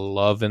 who I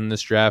love in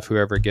this draft.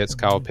 Whoever gets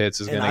Kyle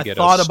Pitts is going to get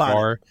a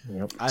star.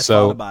 I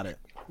thought about it.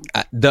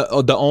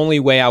 The only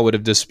way I would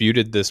have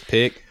disputed this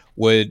pick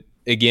would,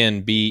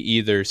 again, be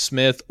either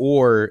Smith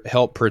or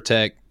help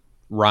protect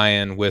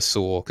Ryan with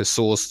Sewell, because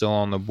Sewell's still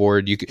on the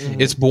board.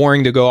 It's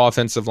boring to go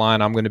offensive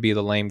line. I'm going to be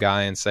the lame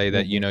guy and say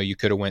that, you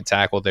could have went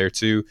tackle there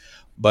too.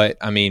 But,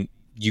 I mean,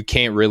 you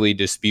can't really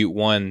dispute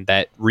one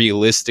that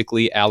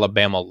realistically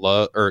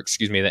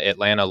that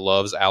Atlanta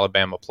loves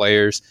Alabama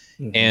players,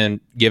 and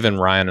giving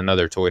Ryan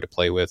another toy to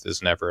play with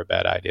is never a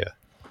bad idea.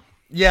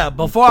 Yeah,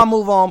 before I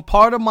move on,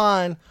 part of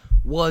mine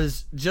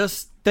was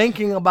just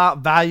thinking about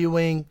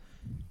valuing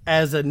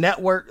as a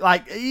network.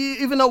 Like,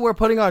 even though we're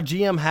putting our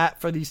GM hat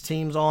for these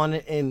teams on,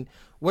 and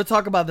we're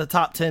talking about the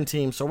top 10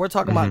 teams, so we're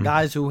talking about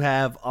guys who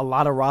have a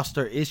lot of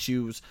roster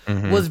issues,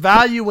 was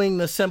valuing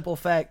the simple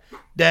fact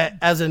that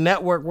as a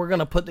network, we're going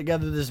to put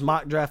together this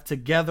mock draft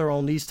together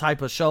on these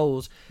type of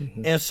shows.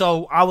 And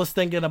so I was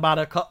thinking about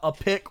a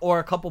pick or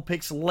a couple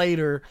picks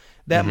later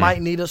that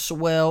might need a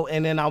swell.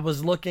 And then I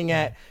was looking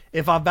at,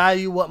 if I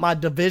value what my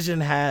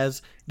division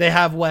has, they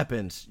have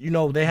weapons.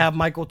 They have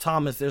Michael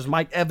Thomas. There's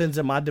Mike Evans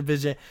in my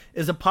division.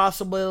 Is a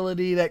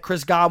possibility that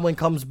Chris Godwin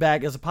comes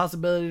back. Is a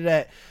possibility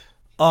that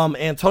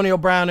Antonio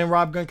Brown and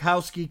Rob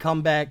Gronkowski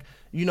come back.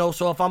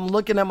 So if I'm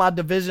looking at my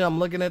division, I'm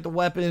looking at the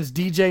weapons.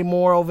 DJ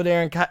Moore over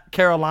there in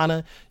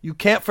Carolina. You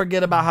can't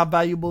forget about how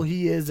valuable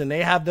he is, and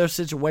they have their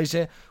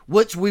situation,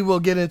 which we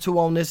will get into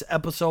on this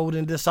episode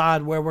and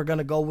decide where we're going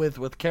to go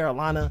with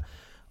Carolina.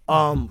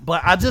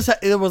 But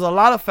there was a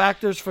lot of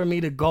factors for me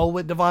to go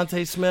with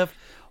Devontae Smith,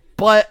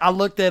 but I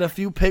looked at a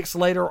few picks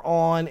later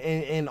on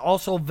and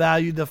also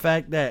valued the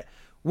fact that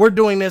we're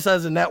doing this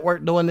as a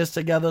network, doing this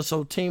together,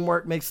 so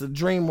teamwork makes the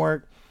dream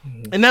work.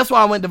 And that's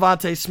why I went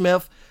Devontae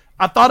Smith.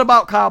 I thought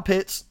about Kyle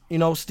Pitts,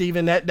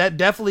 Steven. That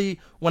definitely,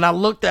 when I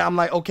looked at, I'm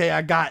like, okay,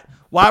 I got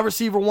wide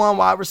receiver 1,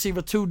 wide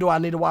receiver 2. Do I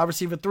need a wide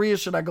receiver 3, or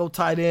should I go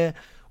tight end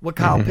with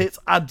Kyle Pitts?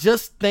 I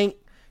just think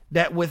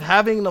that with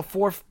having the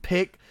 4th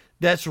pick,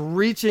 that's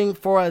reaching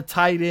for a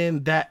tight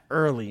end that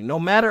early. No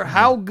matter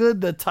how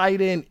good the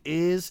tight end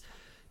is,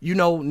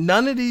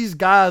 none of these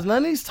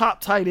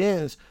top tight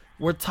ends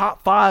were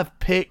top 5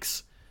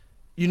 picks.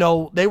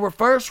 They were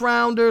first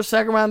rounder,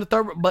 second rounder,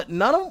 third, but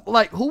none of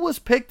them, who was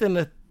picked in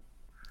the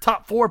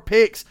top 4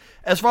 picks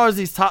as far as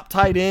these top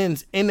tight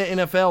ends in the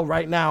NFL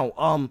right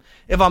now.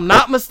 If I'm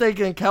not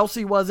mistaken,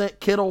 Kelsey wasn't,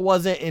 Kittle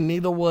wasn't, and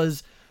neither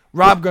was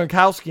Rob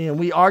Gronkowski, and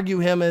we argue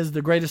him as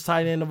the greatest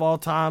tight end of all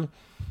time.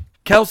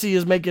 Kelsey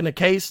is making a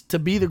case to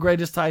be the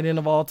greatest tight end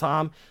of all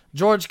time.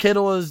 George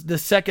Kittle is the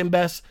second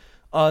best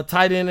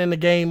tight end in the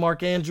game.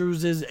 Mark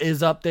Andrews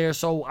is up there.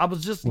 So I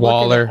was just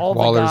looking at all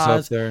the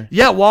guys. Up there.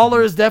 Yeah,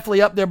 Waller is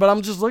definitely up there, but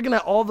I'm just looking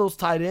at all those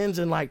tight ends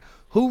and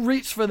who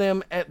reached for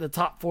them at the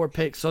top 4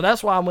 picks. So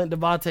that's why I went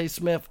Devontae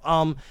Smith.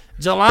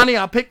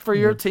 Jelani, I picked for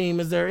your team.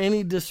 Is there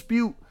any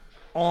dispute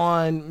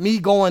on me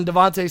going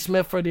Devontae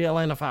Smith for the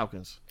Atlanta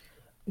Falcons?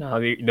 No,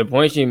 the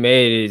point you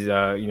made is,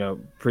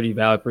 pretty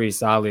valid, pretty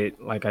solid.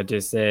 Like I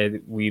just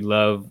said, we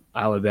love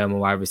Alabama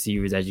wide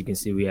receivers. As you can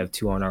see, we have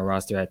 2 on our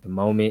roster at the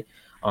moment.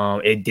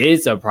 It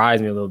did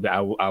surprise me a little bit.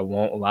 I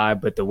won't lie,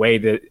 but the way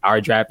that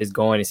our draft is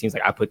going, it seems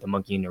like I put the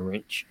monkey in the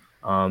wrench,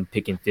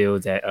 picking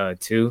Fields at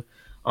 2.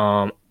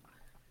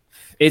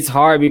 It's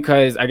hard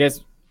because I guess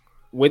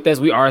with us,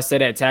 we are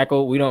set at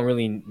tackle. We don't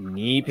really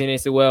need Penei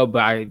Sewell,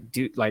 but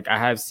I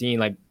have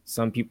seen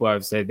some people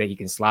have said that he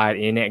can slide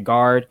in at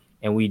guard,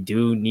 and we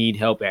do need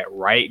help at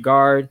right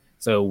guard.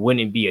 So it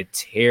wouldn't be a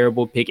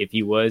terrible pick if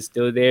he was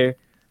still there.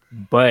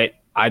 But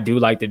I do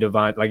like the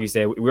Devon, like you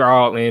said, we're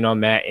all in on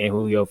Matt and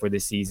Julio for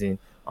this season.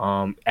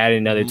 Adding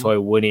another toy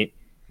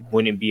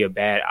wouldn't be a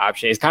bad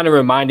option. It's kind of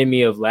reminding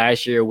me of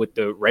last year with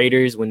the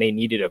Raiders when they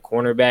needed a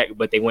cornerback,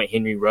 but they went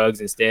Henry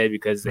Ruggs instead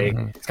because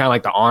it's kind of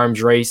like the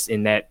arms race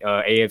in that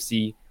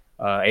AFC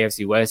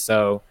West.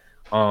 So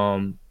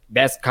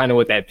that's kind of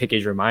what that pick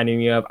is reminding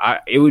me of.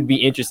 It would be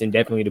interesting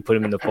definitely to put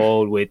him in the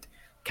fold with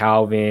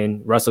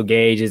Calvin, Russell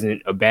Gage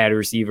isn't a bad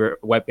receiver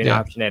weapon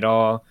option at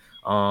all.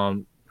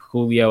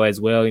 Julio as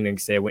well. You know, like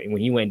I said, when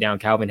he went down,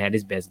 Calvin had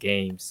his best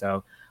game.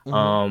 So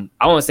I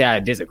won't say I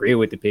disagree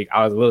with the pick.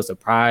 I was a little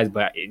surprised,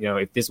 but you know,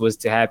 if this was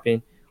to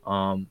happen,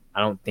 I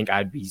don't think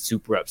I'd be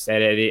super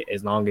upset at it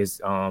as long as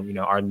you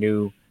know, our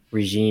new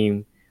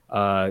regime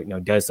you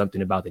know, does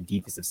something about the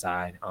defensive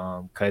side.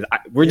 Because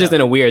we're just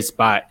in a weird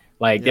spot.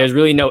 Like there's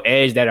really no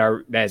edge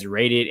that's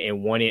rated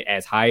and wanted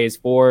as high as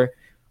 4.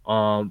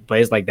 But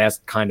it's like that's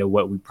kind of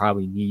what we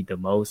probably need the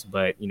most.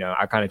 But you know,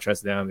 I kind of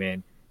trust them,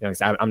 and you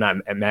know, I'm not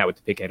mad with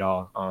the pick at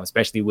all,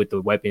 especially with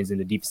the weapons and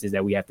the defenses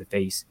that we have to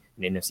face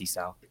in the NFC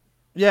South.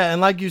 Yeah,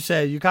 and like you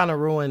said, you kind of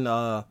ruined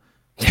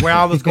where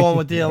I was going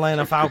with the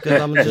Atlanta Falcons.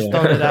 I'm just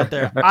throwing it out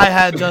there. I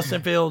had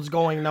Justin Fields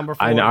going number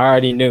 4. I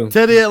already knew.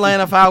 To the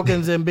Atlanta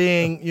Falcons and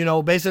being, you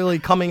know, basically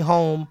coming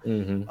home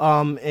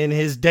in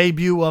his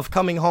debut of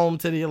coming home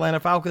to the Atlanta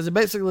Falcons and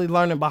basically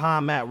learning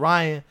behind Matt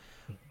Ryan.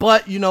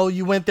 But, you know,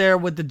 you went there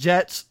with the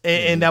Jets,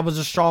 and that was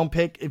a strong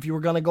pick. If you were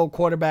going to go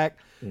quarterback,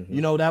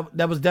 you know,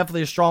 that was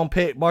definitely a strong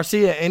pick.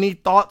 Marcia, any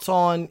thoughts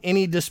on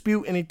any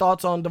dispute, any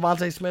thoughts on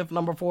Devontae Smith,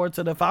 number 4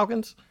 to the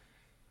Falcons?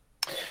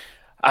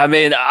 I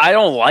mean, I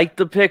don't like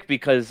the pick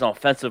because it's an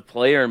offensive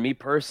player. And me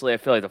personally, I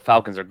feel like the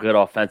Falcons are good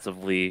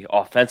offensively.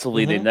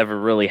 Offensively, they never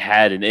really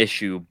had an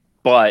issue.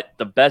 But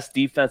the best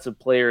defensive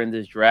player in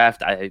this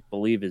draft, I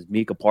believe, is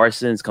Micah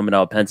Parsons coming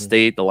out of Penn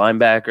State, the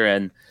linebacker.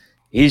 And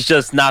he's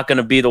just not going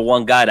to be the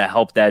one guy to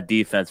help that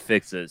defense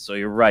fix it. So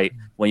you're right.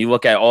 When you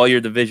look at all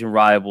your division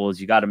rivals,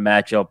 you got to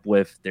match up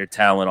with their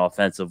talent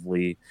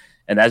offensively.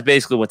 And that's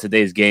basically what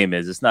today's game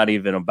is. It's not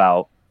even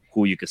about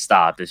who you can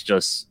stop. It's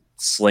just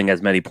sling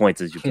as many points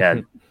as you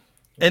can.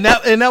 And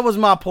that was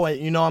my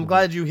point. You know, I'm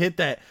glad you hit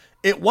that.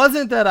 It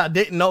wasn't that I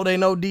didn't know they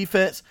know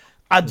defense.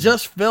 I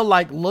just feel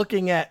like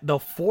looking at the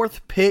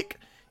 4th pick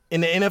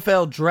in the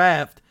NFL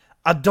draft,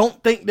 I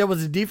don't think there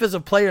was a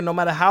defensive player, no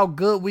matter how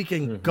good we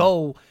can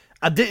go.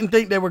 I didn't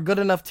think they were good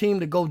enough team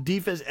to go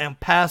defense and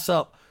pass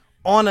up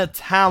on a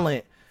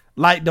talent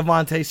like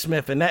Devontae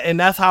Smith. And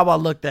that's how I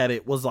looked at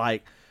it, was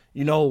like,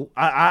 you know,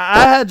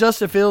 I had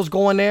Justin Fields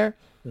going there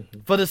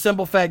for the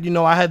simple fact, you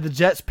know, I had the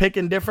Jets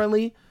picking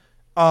differently.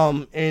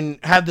 And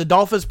had the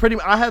Dolphins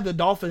I had the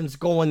Dolphins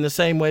going the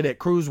same way that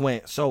Cruz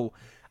went. So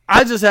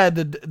I just had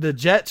the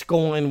Jets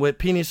going with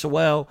Penei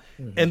Sewell.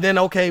 And then,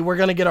 okay, we're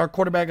going to get our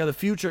quarterback of the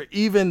future,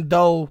 even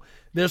though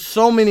there's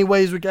so many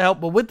ways we can help.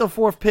 But with the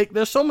 4th pick,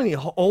 there's so many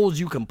holes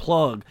you can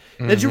plug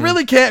that you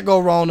really can't go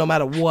wrong no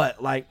matter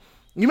what. Like,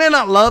 you may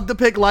not love the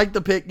pick, like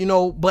the pick, you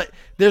know, but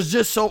there's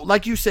just so,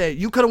 like you said,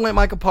 you could have went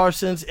Micah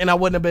Parsons and I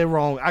wouldn't have been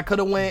wrong. I could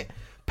have went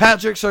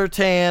Patrick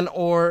Surtain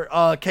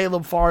or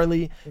Caleb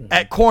Farley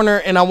at corner,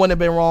 and I wouldn't have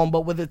been wrong.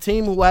 But with a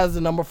team who has the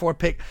number 4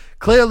 pick,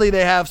 clearly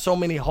they have so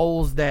many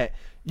holes that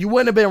you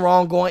wouldn't have been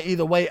wrong going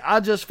either way. I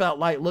just felt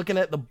like looking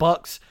at the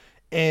Bucs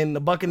and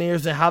the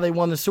Buccaneers and how they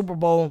won the Super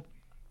Bowl,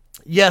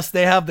 yes,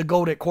 they have the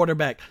GOAT at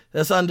quarterback.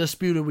 That's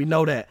undisputed. We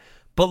know that.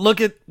 But look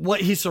at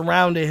what he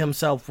surrounded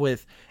himself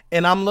with.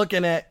 And I'm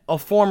looking at a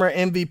former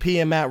MVP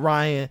in Matt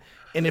Ryan,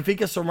 and if he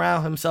could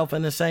surround himself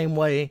in the same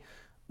way,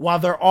 while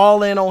they're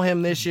all in on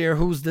him this year,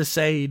 who's to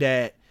say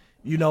that,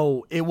 you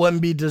know, it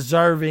wouldn't be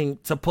deserving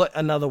to put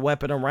another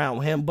weapon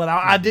around him? But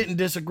I didn't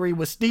disagree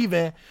with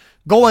Steven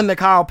going the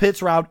Kyle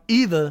Pitts route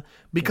either,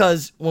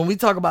 because when we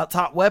talk about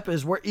top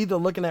weapons, we're either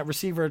looking at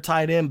receiver or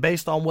tight end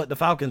based on what the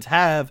Falcons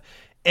have.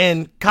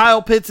 And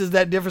Kyle Pitts is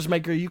that difference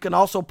maker. You can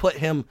also put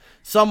him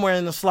somewhere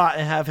in the slot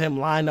and have him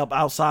line up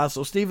outside.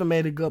 So Steven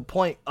made a good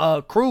point.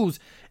 Cruz,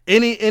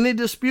 any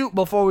dispute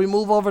before we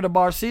move over to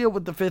Barcia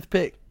with the 5th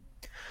pick?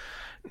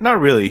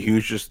 Not really a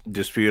huge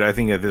dispute. I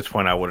think at this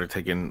point I would have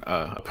taken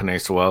Penei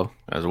Sewell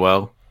as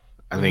well.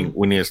 I think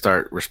we need to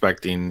start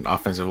respecting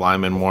offensive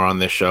linemen more on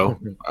this show.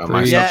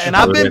 And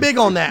I've been big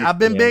on that. I've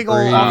been big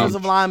on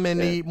offensive linemen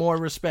need more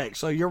respect.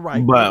 So you're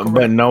right.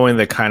 But knowing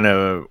the kind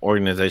of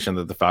organization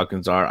that the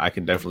Falcons are, I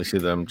can definitely see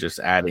them just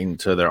adding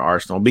to their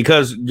arsenal.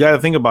 Because you got to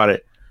think about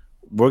it.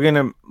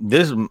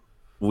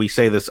 We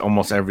say this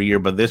almost every year,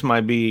 but this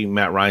might be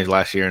Matt Ryan's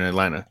last year in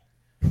Atlanta.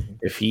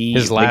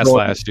 His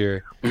last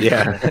year.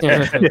 Yeah.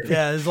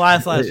 His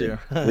last year.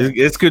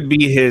 This could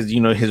be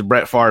his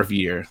Brett Favre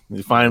year.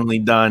 He's finally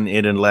done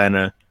in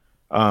Atlanta.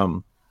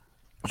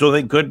 So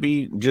they could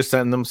be just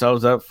setting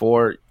themselves up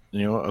for,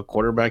 a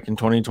quarterback in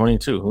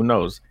 2022. Who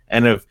knows?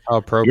 And if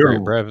you're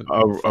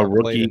a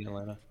rookie,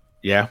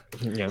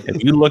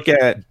 if you look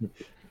at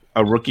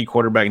a rookie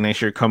quarterback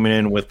next year coming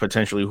in with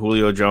potentially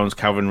Julio Jones,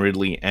 Calvin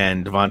Ridley,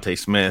 and Devontae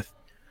Smith,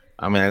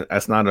 I mean,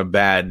 that's not a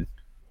bad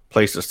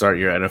place to start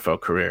your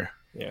NFL career.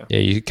 Yeah,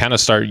 you kind of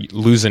start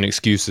losing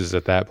excuses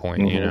at that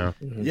point,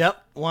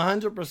 Yep,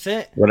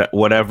 100%.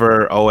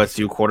 Whatever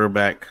OSU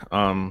quarterback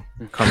comes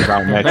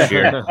out next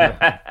year.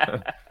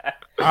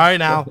 All right,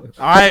 now. All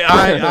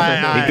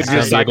right. He could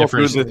just cycle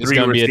through the 3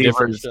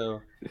 receivers.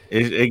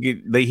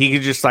 He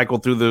could just cycle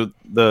through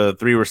the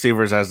 3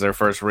 receivers as their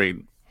first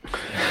read.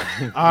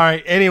 All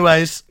right.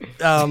 Anyways,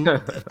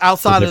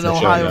 outside of the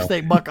Ohio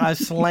State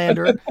Buckeyes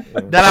slander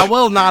that I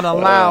will not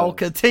allow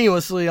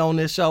continuously on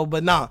this show,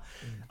 but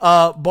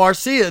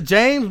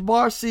James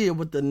Barcia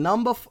with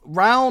the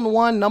round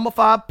 1, number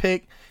 5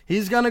 pick.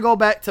 He's going to go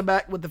back to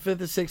back with the 5th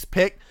and 6th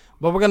pick,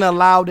 but we're going to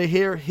allow to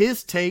hear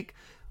his take.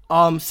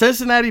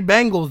 Cincinnati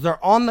Bengals,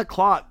 they're on the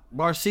clock.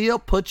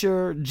 Barcia, put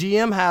your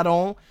GM hat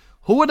on.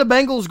 Who are the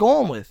Bengals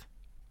going with?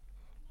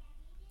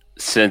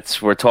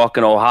 Since we're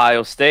talking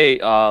Ohio State,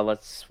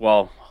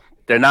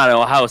 they're not an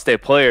Ohio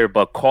State player,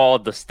 but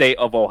called the state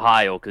of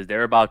Ohio because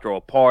they're about to throw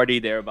a party.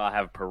 They're about to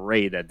have a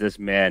parade that this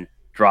man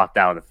dropped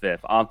down to 5th.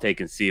 I'm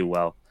taking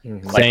Sewell.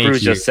 Like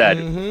Cruz just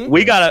said,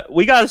 we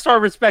gotta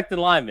start respecting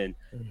linemen.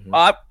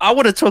 I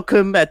would have took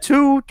him at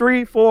 2,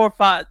 3, 4,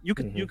 5. You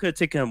could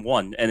take him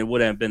 1, and it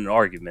wouldn't have been an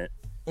argument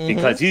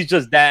because he's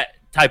just that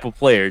type of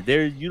player.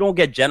 You don't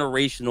get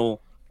generational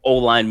O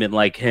linemen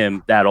like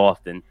him that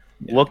often.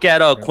 Yeah. Look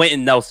at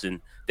Quentin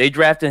Nelson. They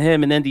drafted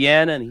him in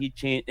Indiana, and he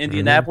changed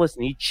Indianapolis,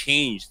 and he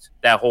changed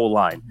that whole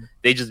line.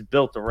 They just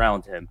built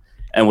around him.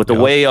 And with the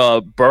way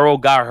Burrow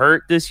got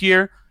hurt this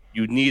year,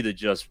 you need to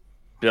just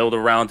build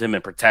around him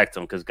and protect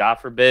him because God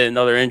forbid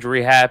another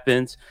injury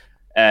happens.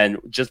 And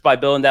just by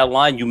building that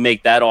line, you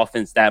make that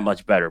offense that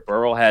much better.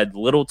 Burrow had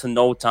little to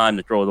no time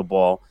to throw the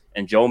ball,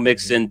 and Joe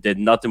Mixon did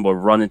nothing but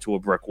run into a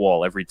brick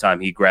wall every time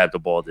he grabbed the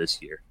ball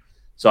this year.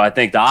 So I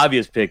think the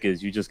obvious pick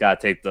is you just got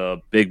to take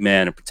the big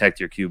man and protect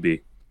your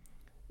QB.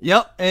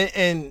 Yep,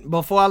 and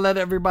before I let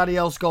everybody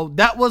else go,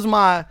 that was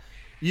my,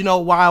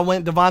 why I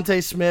went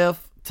Devontae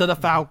Smith to the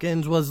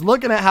Falcons, was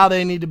looking at how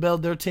they need to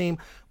build their team,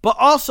 but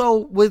also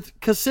with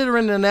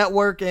considering the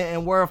network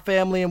and we're a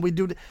family and we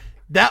do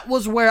that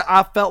was where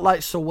I felt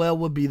like Sewell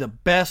would be the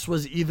best,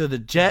 was either the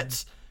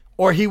Jets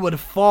or he would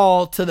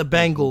fall to the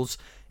Bengals.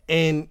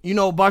 And,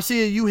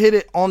 Barcia, you hit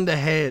it on the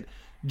head.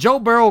 Joe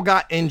Burrow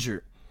got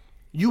injured.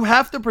 You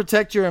have to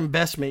protect your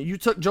investment. You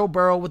took Joe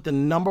Burrow with the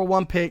number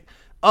 1 pick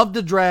of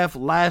the draft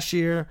last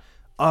year.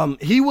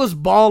 He was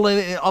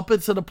balling up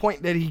until the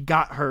point that he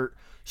got hurt.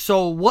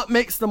 So what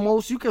makes the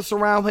most? You can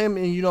surround him.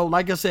 And,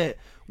 like I said,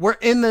 we're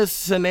in this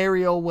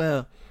scenario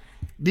where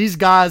these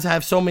guys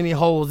have so many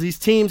holes. These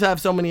teams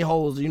have so many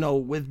holes,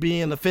 with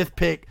being the 5th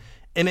pick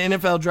in the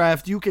NFL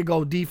draft. You could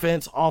go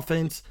defense,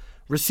 offense,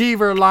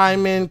 receiver,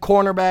 lineman,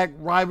 cornerback,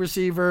 wide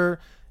receiver,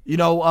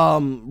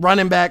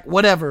 running back,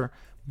 whatever.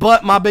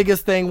 But my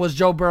biggest thing was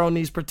Joe Burrow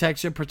needs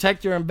protection.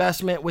 Protect your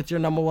investment with your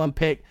number 1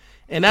 pick.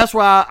 And that's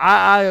why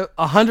I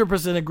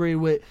 100% agree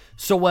with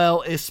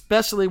Sewell,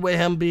 especially with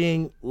him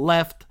being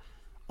left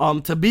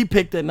to be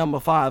picked at number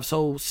 5.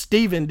 So,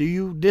 Steven, do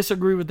you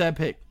disagree with that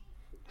pick?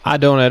 I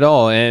don't at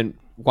all. And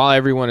while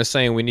everyone is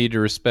saying we need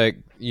to respect,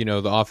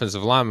 the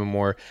offensive lineman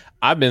more,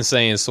 I've been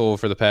saying Sewell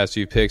for the past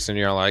few picks, and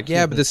you're like,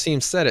 yeah, but this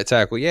team's set at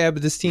tackle. Yeah,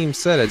 but this team's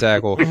set at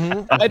tackle.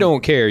 I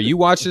don't care. You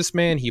watch this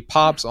man; he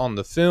pops on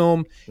the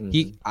film.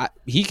 He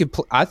could.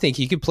 I think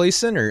he could play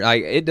center.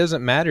 Like, it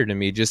doesn't matter to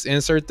me. Just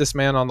insert this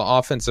man on the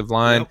offensive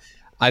line. Yep.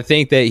 I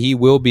think that he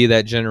will be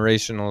that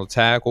generational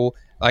tackle.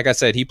 Like I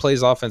said, he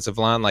plays offensive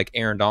line like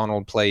Aaron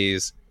Donald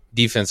plays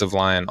defensive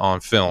line on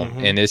film,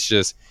 and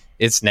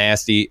it's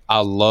nasty.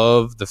 I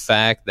love the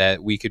fact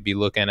that we could be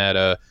looking at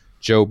a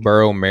Joe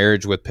Burrow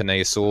marriage with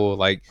Penei Sewell.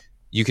 Like,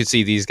 you could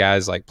see these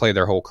guys like play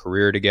their whole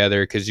career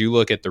together, because you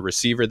look at the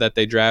receiver that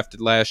they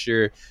drafted last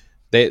year,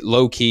 they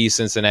low key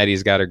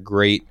Cincinnati's got a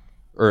great,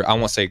 or I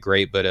won't say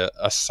great, but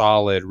a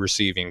solid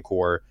receiving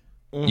core,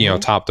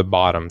 top to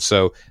bottom.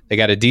 So they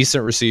got a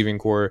decent receiving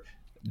core.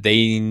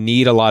 They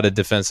need a lot of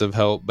defensive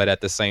help, but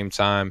at the same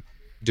time,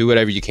 do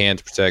whatever you can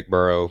to protect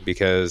Burrow,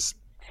 because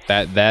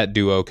that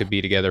duo could be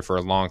together for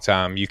a long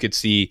time. You could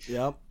see,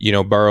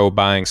 Burrow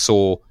buying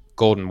Sewell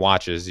golden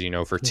watches,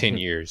 for 10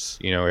 years,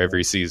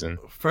 every season.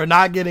 For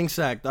not getting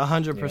sacked,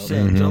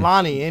 100%.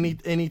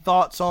 Jelani, any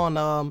thoughts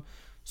on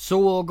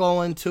Sewell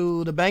going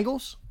to the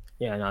Bengals?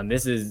 Yeah, no,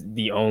 this is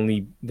the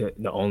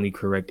only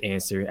correct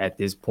answer at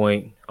this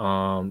point.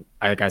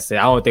 Like I said,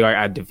 I don't think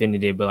I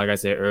defended it, but like I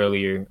said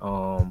earlier,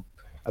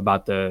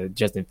 about the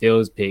Justin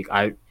Fields pick,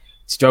 I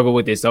struggle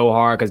with it so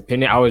hard because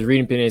I was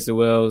reading Penei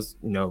Sewell's,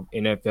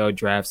 NFL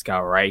draft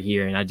scout right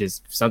here, and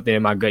something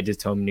in my gut just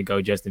told me to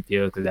go Justin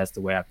Fields because that's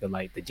the way I feel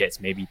like the Jets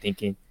may be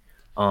thinking.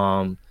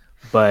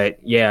 But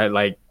yeah,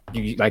 like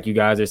you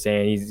guys are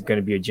saying, he's going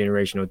to be a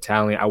generational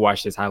talent. I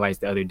watched his highlights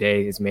the other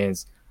day. This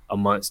man's a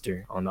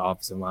monster on the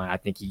offensive line. I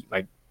think he,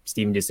 like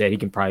Steven just said, he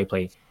can probably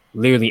play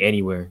literally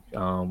anywhere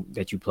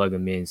that you plug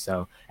him in.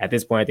 So at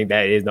this point, I think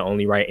that is the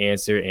only right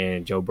answer,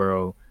 and Joe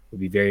Burrow will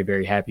be very,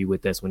 very happy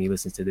with us when he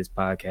listens to this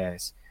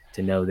podcast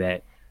to know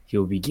that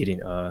he'll be getting,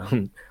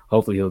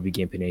 hopefully he'll be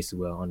getting Penei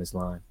Sewell on this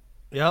line.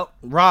 Yep.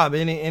 Rob,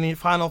 any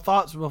final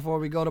thoughts before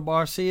we go to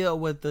Barcia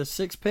with the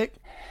 6th pick?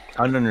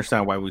 I don't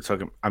understand why we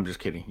took him. I'm just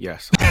kidding.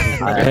 Yes.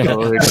 I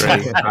totally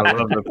agree. I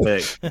love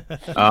the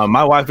pick.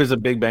 My wife is a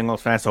big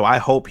Bengals fan, so I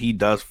hope he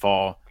does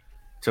fall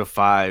to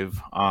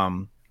 5.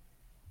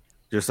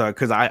 Just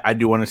because I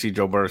do want to see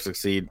Joe Burrow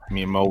succeed.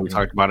 Me and Mo, we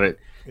talked about it.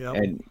 Yep.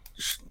 And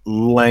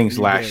lengths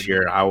last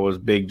year, I was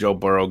big Joe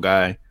Burrow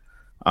guy.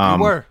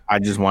 I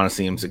just want to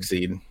see him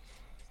succeed.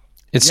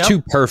 It's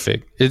too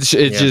perfect.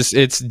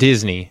 It's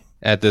Disney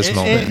at this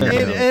moment.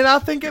 And I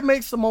think it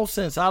makes the most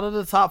sense out of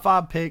the top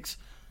 5 picks.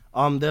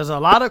 There's a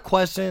lot of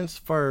questions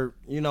for,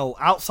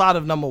 outside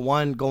of number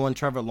one going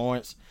Trevor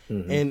Lawrence.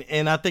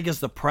 And I think it's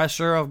the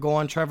pressure of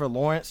going Trevor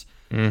Lawrence.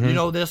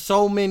 There's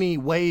so many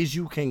ways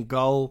you can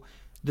go.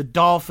 The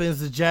Dolphins,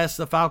 the Jets,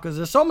 the Falcons,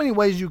 there's so many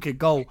ways you could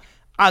go.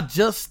 I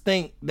just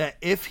think that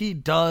if he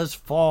does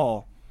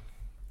fall,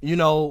 the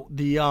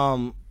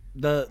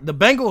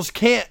Bengals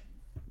can't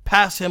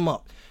pass him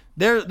up.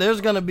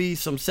 There's going to be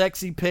some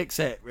sexy picks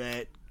at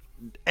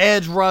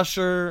edge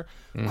rusher,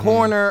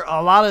 corner,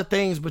 a lot of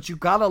things, but you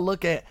got to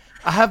look at,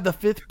 I have the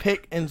 5th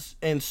pick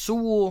and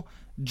Sewell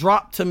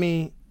dropped to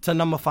me to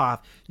number 5.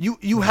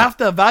 You have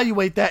to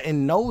evaluate that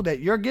and know that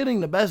you're getting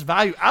the best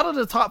value out of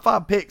the top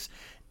 5 picks,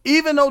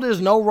 even though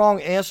there's no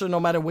wrong answer no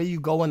matter where you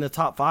go in the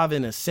top 5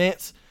 in a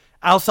sense,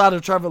 outside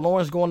of Trevor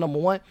Lawrence going number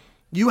 1.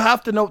 You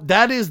have to know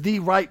that is the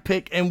right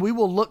pick, and we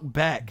will look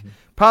back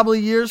probably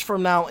years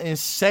from now and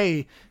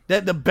say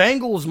that the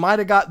Bengals might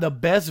have got the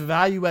best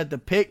value at the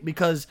pick,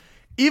 because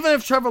even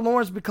if Trevor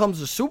Lawrence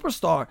becomes a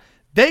superstar,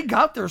 they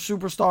got their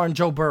superstar in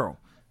Joe Burrow.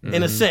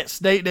 In a sense,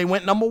 they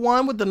went number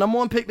 1 with the number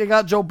 1 pick. They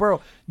got Joe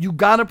Burrow. You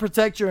got to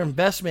protect your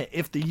investment.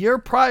 If the year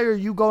prior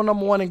you go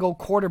number 1 and go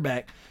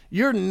quarterback,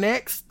 your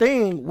next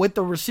thing with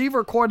the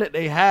receiver core that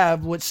they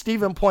have, which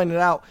Steven pointed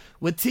out,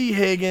 with T.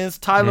 Higgins,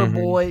 Tyler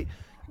Boyd,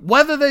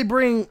 whether they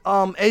bring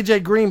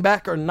AJ Green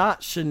back or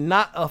not should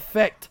not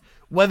affect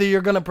whether you're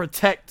going to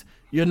protect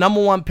your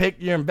number 1 pick,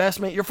 your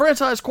investment, your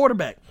franchise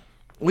quarterback.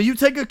 When you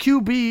take a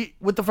QB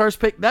with the first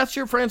pick, that's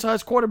your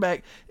franchise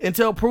quarterback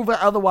until proven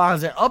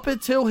otherwise. And up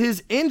until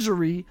his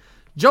injury,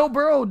 Joe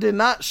Burrow did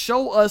not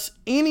show us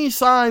any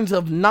signs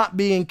of not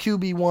being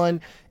QB1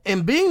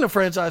 and being the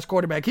franchise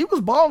quarterback. He was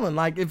balling.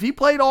 Like, if he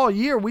played all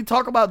year, we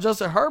talk about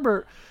Justin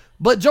Herbert,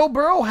 but Joe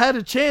Burrow had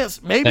a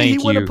chance. Maybe he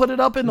would have put it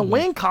up in the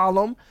win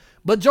column,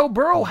 but Joe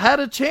Burrow had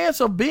a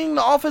chance of being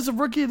the offensive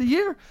rookie of the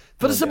year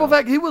for the simple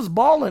fact he was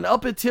balling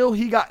up until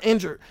he got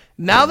injured.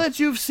 Now that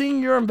you've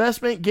seen your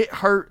investment get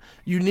hurt,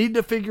 you need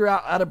to figure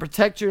out how to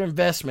protect your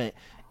investment.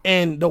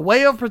 And the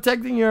way of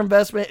protecting your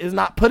investment is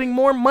not putting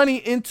more money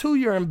into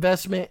your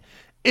investment.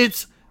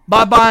 It's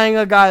by buying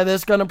a guy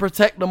that's going to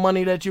protect the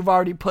money that you've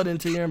already put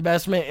into your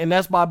investment, and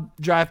that's by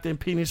drafting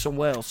Penny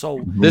Sewell.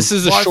 So this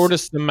is the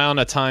shortest amount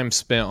of time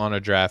spent on a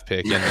draft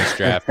pick in this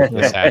draft.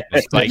 This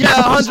happens. Like, yeah,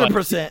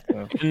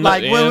 100%.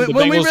 Like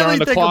when we really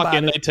think about it,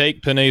 and they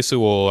take Penny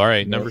Sewell. All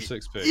right, number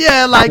 6 pick.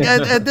 Yeah, like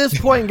at this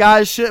point,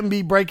 guys shouldn't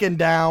be breaking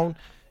down,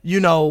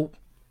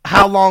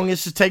 how long it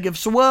should take. If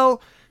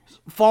Sewell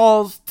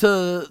falls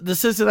to the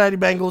Cincinnati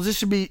Bengals, it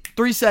should be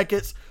 3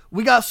 seconds.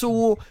 We got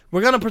Sewell.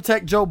 We're going to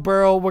protect Joe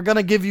Burrow. We're going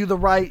to give you the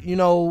right,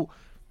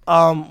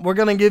 we're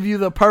going to give you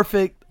the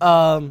perfect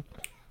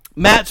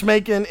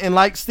matchmaking. And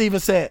like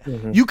Steven said,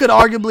 you could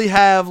arguably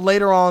have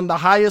later on the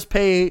highest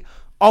paid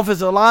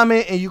offensive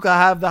lineman, and you could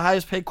have the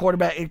highest paid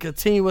quarterback in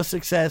continuous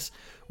success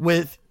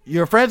with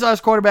your franchise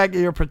quarterback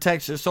and your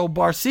protection. So,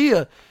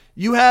 Barcia,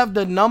 you have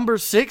the number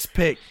 6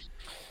 pick,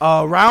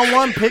 round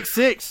 1, pick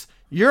 6.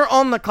 You're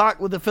on the clock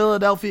with the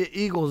Philadelphia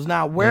Eagles.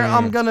 Now, where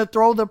I'm going to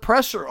throw the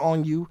pressure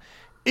on you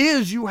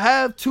is you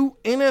have 2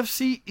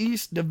 NFC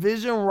East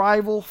division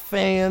rival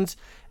fans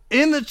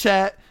in the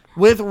chat,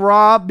 with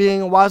Rob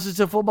being a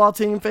Washington football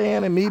team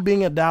fan and me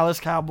being a Dallas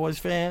Cowboys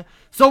fan.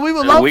 So we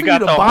would love for you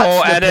to botch the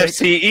whole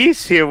NFC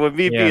East here with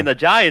me being a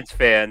Giants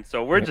fan.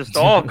 So we're just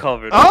all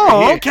covered.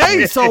 Oh,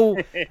 okay. So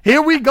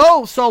here we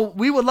go. So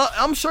we would love,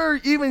 I'm sure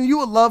even you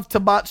would love to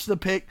botch the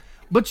pick,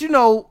 but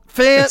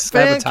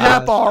fan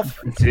cap off,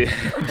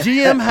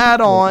 GM hat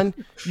on.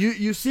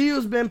 You see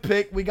who's been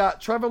picked. We got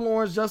Trevor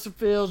Lawrence, Justin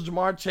Fields,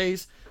 Jamar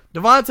Chase,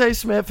 Devontae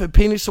Smith, and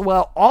Penny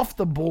Sewell off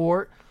the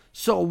board.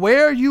 So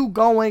where are you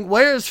going?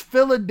 Where is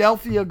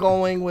Philadelphia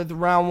going with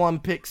round 1,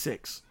 pick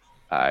 6?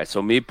 All right,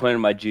 so me putting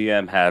my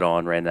GM hat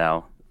on right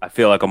now, I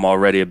feel like I'm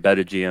already a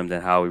better GM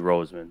than Howie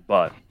Roseman.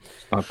 But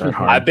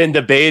I've been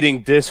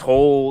debating this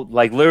whole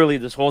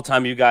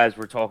time you guys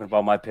were talking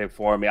about my pick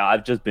for me.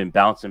 I've just been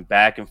bouncing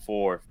back and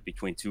forth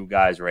between 2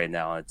 guys right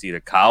now. It's either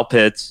Kyle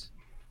Pitts,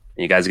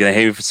 and you guys are going to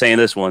hate me for saying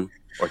this one,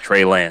 or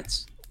Trey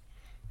Lance.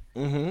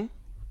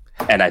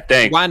 And I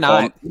think, why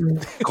not?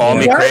 Call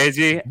me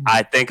crazy.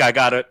 I think I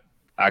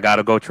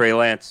gotta go Trey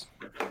Lance.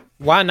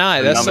 Why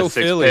not? That's so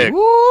Philly.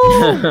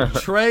 Woo,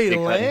 Trey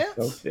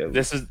Lance.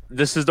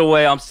 This is the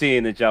way I'm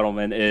seeing it,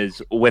 gentlemen.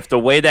 Is with the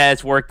way that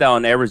it's worked out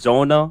in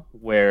Arizona,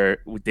 where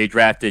they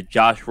drafted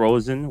Josh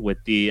Rosen with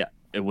it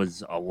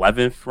was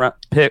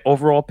 11th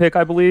overall pick,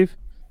 I believe.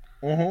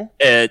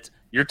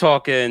 You're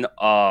talking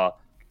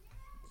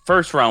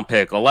first round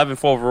pick,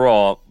 11th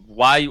overall.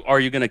 Why are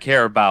you going to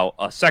care about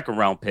a second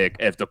round pick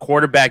if the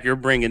quarterback you're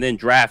bringing in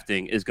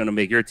drafting is going to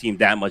make your team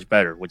that much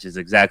better, which is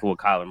exactly what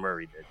Kyler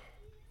Murray did?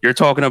 You're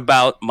talking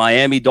about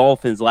Miami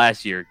Dolphins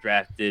last year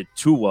drafted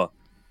Tua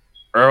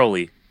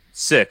early,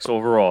 6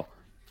 overall,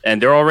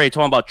 and they're already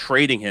talking about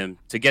trading him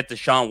to get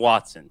Deshaun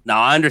Watson.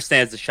 Now, I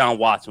understand Deshaun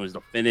Watson was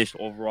the finished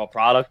overall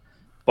product,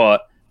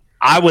 but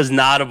I was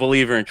not a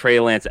believer in Trey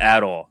Lance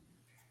at all.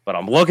 But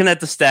I'm looking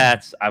at the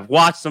stats. I've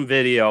watched some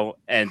video,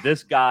 and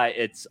this guy,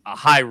 it's a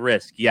high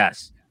risk,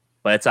 yes.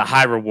 but it's a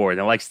high reward.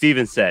 And like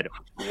Steven said,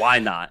 why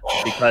not?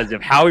 Because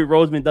if Howie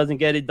Roseman doesn't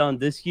get it done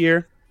this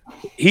year,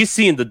 he's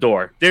seeing the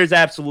door. There's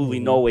absolutely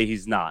no way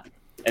he's not.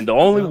 And the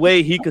only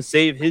way he could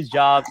save his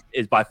job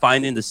is by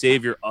finding the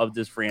savior of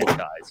this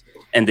franchise.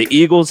 And the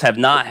Eagles have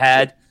not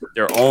had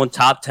their own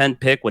top 10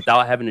 pick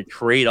without having to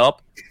trade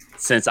up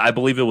since I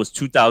believe it was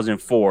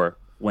 2004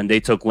 when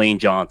they took Lane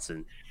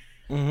Johnson.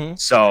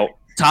 So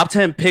top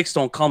 10 picks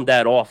don't come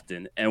that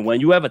often. And when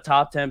you have a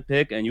top 10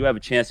 pick and you have a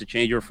chance to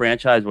change your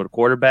franchise with a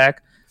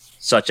quarterback,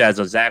 such as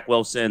a Zach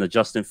Wilson, a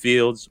Justin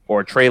Fields,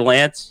 or a Trey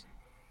Lance,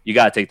 you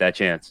got to take that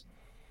chance.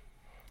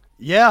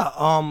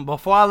 Yeah.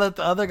 Before I let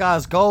the other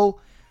guys go,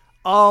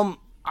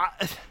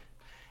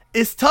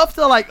 it's tough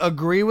to like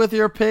agree with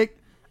your pick.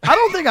 I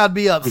don't think I'd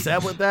be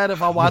upset with that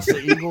if I watched the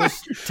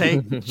Eagles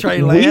take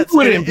Trey Lance. We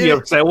wouldn't be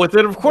upset with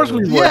it. Of course we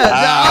would. Yeah,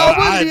 I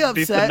wouldn't be I'd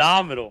be upset.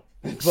 phenomenal.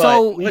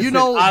 So But listen,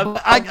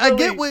 I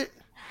get what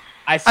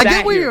I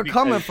get where you're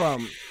coming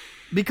from,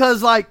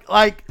 because like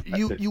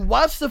you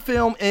watch the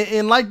film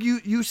and like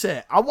you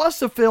said, I watched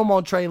the film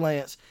on Trey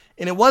Lance,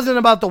 and it wasn't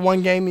about the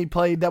one game he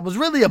played that was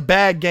really a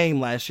bad game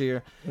last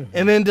year,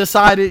 and then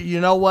decided, you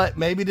know what,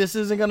 maybe this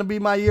isn't going to be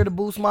my year to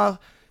boost my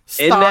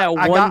stock. In that I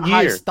one got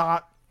high year.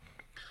 stock.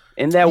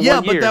 In that Yeah,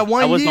 one but year, that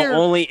one was year- the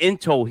only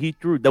into he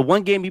threw. The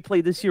one game he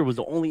played this year was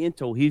the only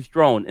into he's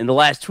thrown in the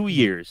last 2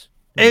 years.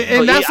 And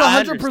So, that's yeah,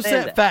 I 100%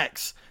 understand that.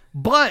 facts.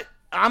 But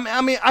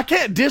I mean, I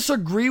can't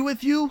disagree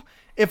with you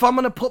if I'm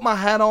gonna put my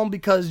hat on,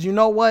 because you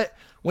know what?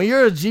 When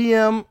you're a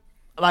GM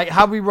like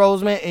Howie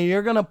Roseman and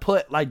you're gonna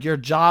put like your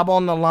job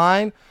on the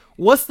line,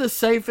 what's the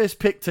safest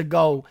pick to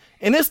go?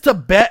 And it's to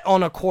bet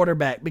on a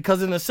quarterback,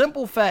 because in the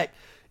simple fact,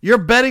 you're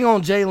betting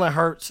on Jalen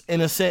Hurts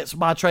in a sense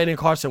by trading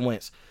Carson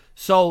Wentz.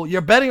 So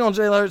you're betting on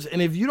Jalen Hurts,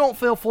 and if you don't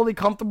feel fully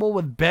comfortable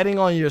with betting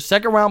on your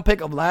second round pick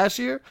of last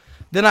year,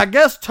 then I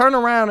guess turn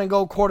around and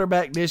go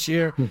quarterback this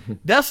year.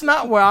 That's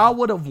not where I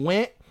would have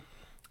went.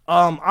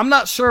 I'm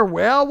not sure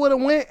where I would have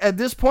went at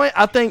this point.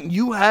 I think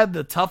you had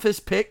the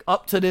toughest pick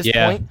up to this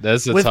point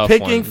that's a with tough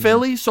picking one.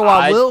 Philly. So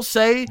I will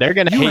say They're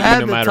gonna hate you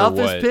had no the matter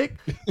toughest what. pick,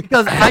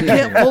 because I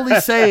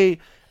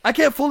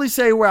can't fully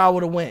say where I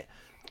would have went.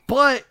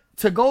 But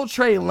to go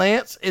Trey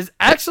Lance is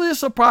actually a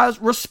surprise,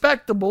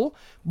 respectable,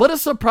 but a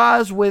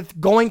surprise with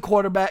going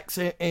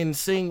quarterbacks and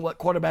seeing what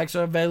quarterbacks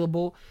are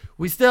available.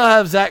 We still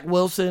have Zach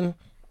Wilson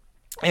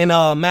and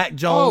Mac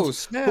Jones. Oh,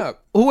 snap.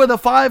 Who are the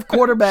 5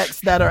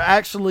 quarterbacks that are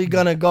actually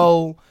going to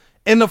go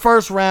in the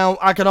first round?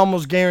 I can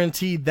almost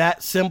guarantee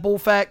that simple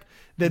fact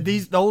that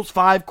those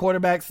 5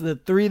 quarterbacks, the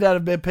 3 that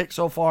have been picked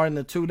so far and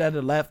the 2 that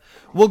are left,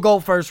 will go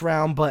first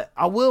round. But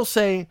I will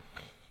say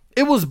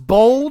it was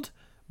bold,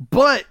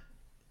 but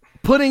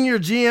putting your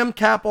GM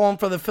cap on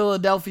for the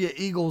Philadelphia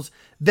Eagles,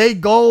 they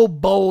go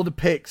bold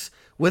picks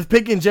with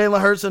picking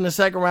Jalen Hurts in the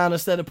second round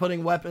instead of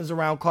putting weapons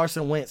around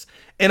Carson Wentz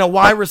in a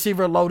wide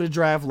receiver loaded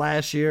draft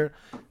last year,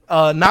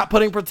 not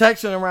putting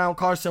protection around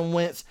Carson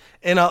Wentz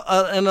in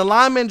an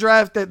alignment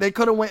draft that they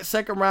could have went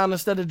second round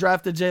instead of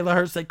drafted Jalen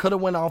Hurts. They could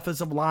have went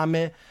offensive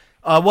lineman.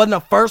 Wasn't a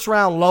first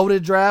round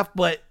loaded draft,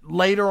 but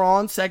later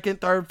on,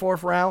 second, third,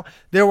 fourth round,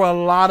 there were a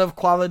lot of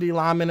quality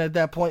linemen at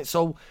that point.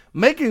 So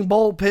making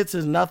bold picks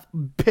is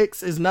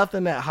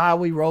nothing that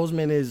Howie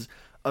Roseman is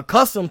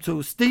accustomed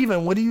to.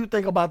 Steven, what do you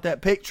think about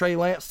that pick, Trey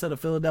Lance to the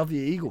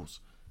Philadelphia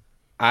Eagles?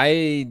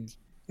 I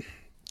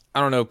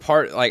don't know.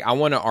 I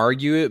want to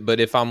argue it, but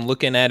if I'm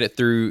looking at it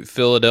through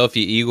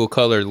Philadelphia Eagle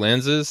colored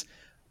lenses,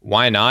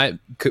 why not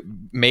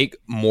make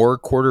more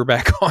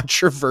quarterback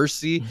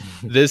controversy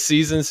this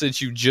season, since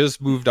you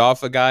just moved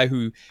off a guy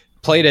who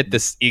played at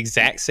this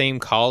exact same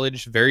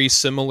college, very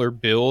similar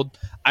build?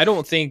 I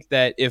don't think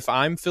that if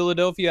I'm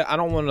Philadelphia, I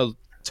don't want to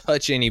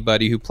touch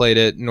anybody who played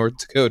at North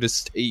Dakota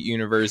State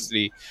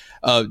University,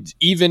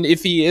 even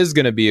if he is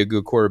going to be a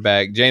good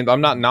quarterback. James,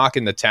 I'm not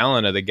knocking the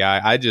talent of the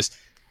guy.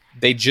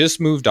 They just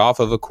moved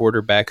off of a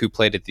quarterback who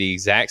played at the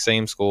exact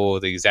same school,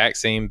 the exact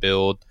same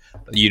build,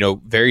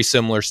 very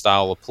similar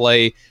style of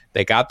play.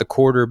 They got the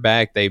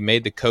quarterback. They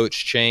made the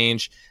coach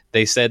change.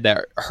 They said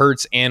that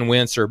Hurts and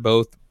Wentz are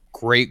both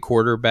great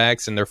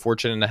quarterbacks, and they're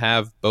fortunate to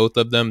have both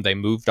of them. They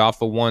moved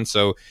off of one,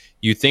 so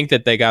you think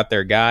that they got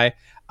their guy.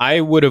 I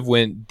would have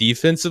went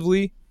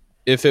defensively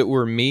if it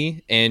were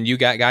me, and you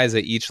got guys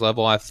at each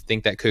level I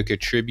think that could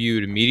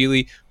contribute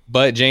immediately.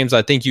 But, James,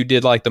 I think you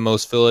did like the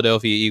most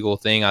Philadelphia Eagle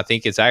thing. I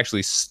think it's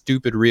actually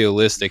stupid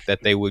realistic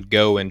that they would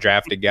go and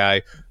draft a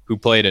guy who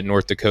played at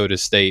North Dakota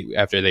State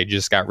after they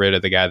just got rid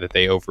of the guy that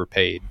they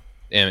overpaid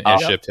and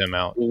shipped him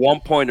out. One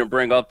point to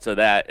bring up to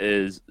that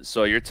is,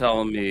 so you're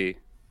telling me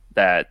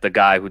that the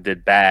guy who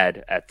did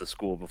bad at the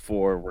school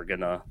before, we're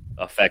going to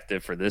affect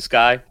it for this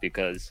guy?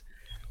 Because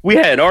we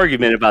had an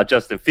argument about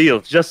Justin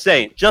Fields. Just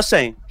saying.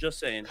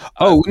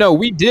 Oh, no,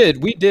 we did.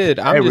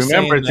 I'm just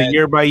remember, saying it's a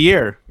year by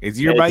year. It's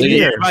year by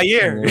year.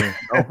 year.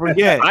 Don't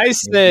forget. I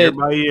said year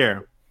by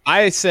year.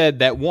 I said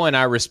that, one,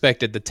 I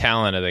respected the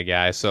talent of the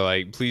guy.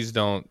 So, please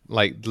don't,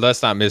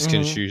 let's not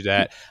misconstrue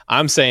that.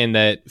 I'm saying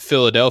that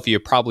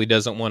Philadelphia probably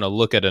doesn't want to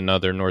look at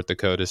another North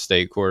Dakota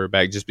State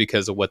quarterback just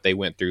because of what they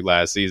went through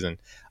last season.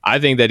 I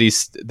think that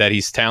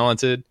he's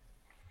talented.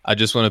 I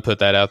just want to put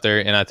that out there,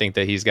 and I think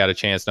that he's got a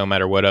chance no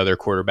matter what other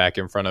quarterback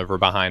in front of or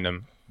behind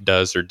him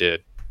does or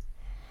did.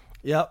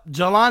 Yep.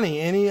 Jelani,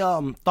 any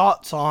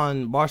thoughts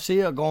on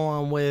Barcia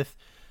going with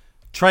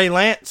Trey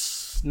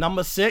Lance,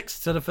 number 6,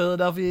 to the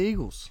Philadelphia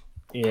Eagles?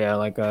 Yeah,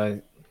 like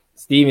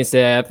Steven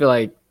said, I feel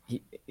like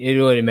it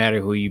wouldn't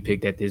matter who you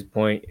picked at this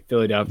point.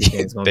 Philadelphia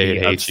fans going to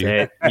be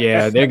upset.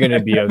 Yeah, they're going to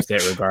be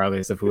upset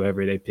regardless of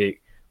whoever they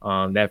pick.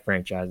 That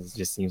franchise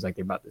just seems like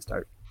they're about to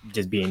start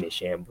just being in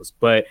shambles.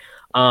 But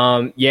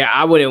yeah,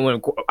 I wouldn't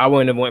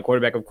have went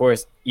quarterback, of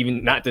course.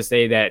 Even not to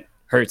say that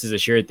Hurts is a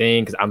sure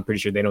thing, because I'm pretty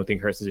sure they don't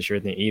think Hurts is a sure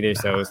thing either.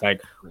 So it's like,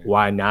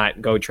 why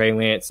not go Trey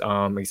Lance?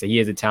 Like I said, he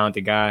is a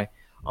talented guy.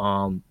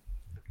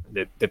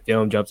 The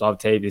film jumps off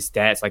tape. His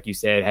stats, like you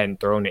said, hadn't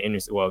thrown the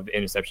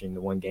interception in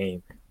the one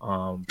game.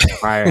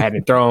 Prior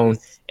hadn't thrown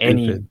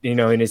any,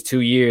 in his 2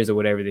 years or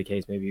whatever the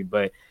case may be.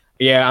 But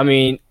yeah, I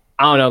mean,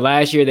 I don't know.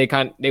 Last year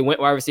they went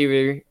wide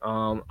receiver.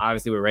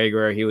 Obviously with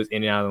Rager, he was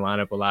in and out of the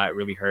lineup a lot.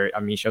 Really hurt. I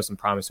mean, he showed some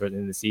promise towards the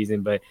end of the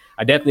season, but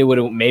I definitely would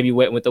have maybe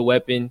went with a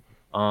weapon.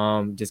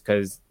 Just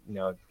because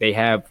they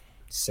have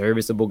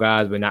serviceable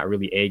guys, but not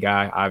really a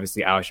guy.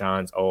 Obviously,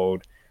 Alshon's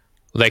old.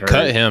 They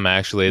cut him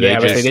actually. They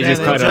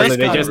just cut him.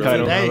 They just cut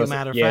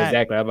him. Yeah,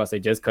 exactly. I was about to say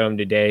just cut him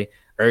today.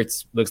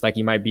 Ertz looks like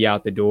he might be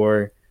out the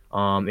door.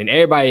 And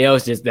everybody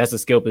else that's a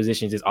skill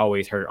position, just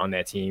always hurt on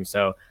that team.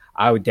 So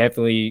I would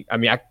definitely. I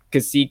mean, I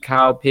could see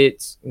Kyle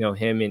Pitts.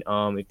 Him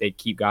and if they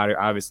keep Goddard,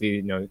 obviously,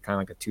 kind of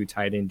like a 2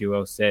 tight end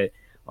duo set.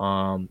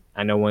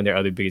 I know one of their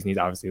other biggest needs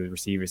obviously was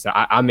receivers. So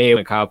I may have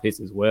went Kyle Pitts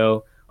as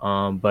well.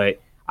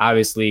 But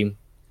obviously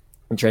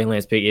Trey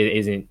Lance pick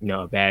isn't,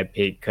 a bad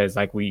pick, because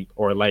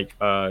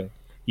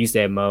you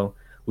said, Mo,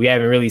 we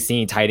haven't really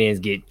seen tight ends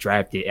get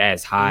drafted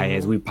as high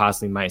as we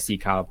possibly might see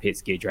Kyle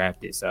Pitts get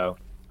drafted. So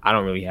I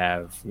don't really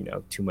have,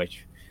 too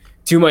much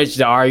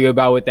to argue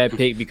about with that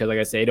pick, because like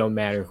I said, it don't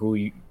matter who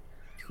you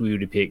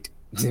depict.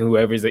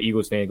 Whoever's the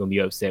Eagles fan gonna be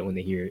upset when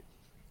they hear it.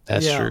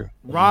 That's true.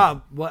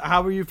 Rob,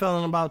 how were you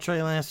feeling about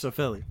Trey Lance to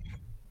Philly?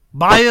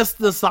 Bias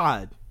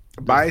aside.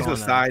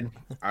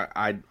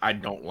 I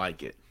don't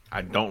like it.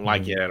 I don't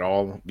like it at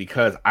all,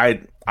 because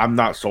I'm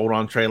not sold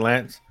on Trey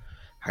Lance.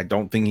 I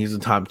don't think he's a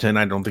top 10.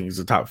 I don't think he's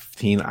a top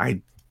 15.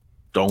 I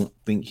don't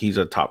think he's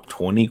a top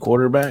 20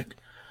 quarterback.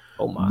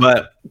 Oh my!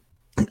 But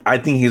I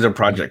think he's a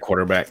project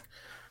quarterback.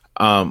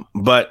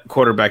 But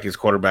quarterback is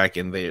quarterback,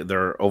 and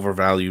they're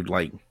overvalued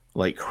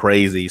like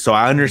crazy. So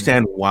I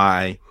understand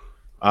why.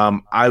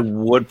 I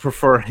would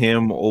prefer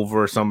him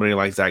over somebody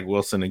like Zach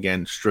Wilson,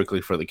 again,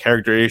 strictly for the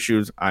character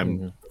issues.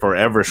 I'm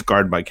forever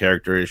scarred by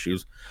character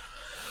issues.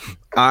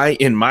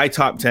 In my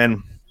top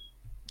 10,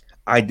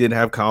 I did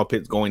have Kyle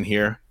Pitts going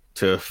here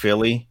to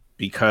Philly,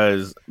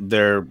 because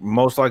they're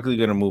most likely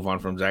going to move on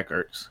from Zach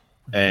Ertz.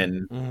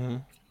 And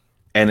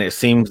it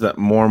seems that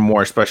more and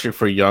more, especially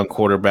for young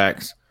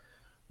quarterbacks,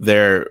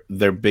 their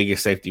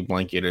biggest safety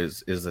blanket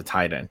is the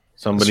tight end.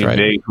 Somebody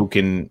big who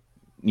can,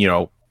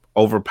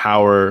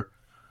 overpower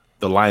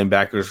the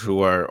linebackers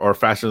or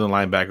faster than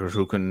linebackers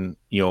who can,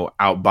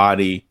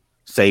 outbody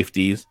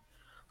safeties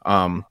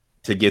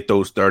to get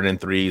those 3rd and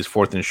 3s,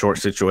 4th and short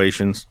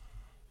situations.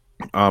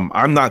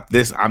 I'm not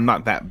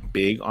that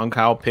big on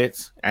Kyle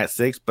Pitts at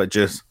 6, but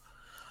just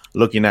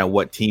looking at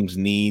what teams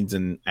needs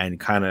and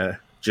kind of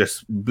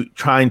just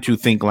trying to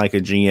think like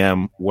a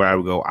GM, where I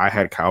would go, I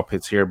had Kyle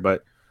Pitts here,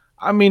 but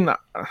I mean,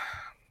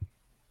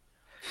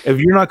 if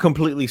you're not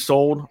completely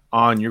sold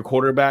on your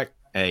quarterback,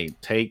 hey,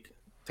 take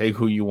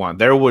who you want.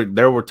 There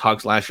were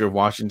talks last year of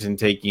Washington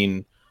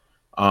taking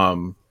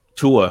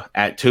Tua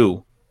at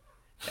 2,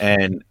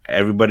 and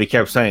everybody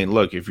kept saying,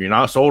 look, if you're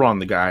not sold on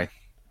the guy,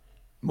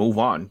 move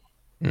on.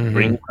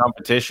 Bring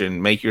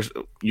competition.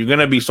 You're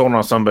gonna be sold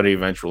on somebody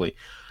eventually.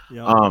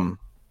 Yep.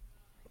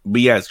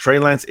 But yes, Trey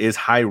Lance is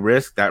high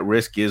risk. That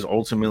risk is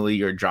ultimately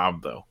your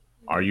job, though.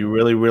 Are you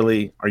really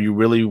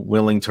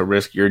willing to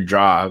risk your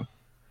job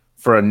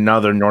for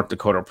another North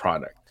Dakota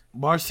product?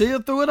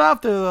 Barcia threw it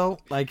out there, though.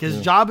 Like, his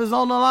job is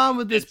on the line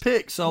with this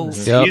pick. So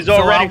he's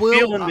already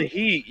feeling the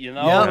heat, Yeah,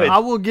 I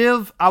will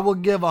give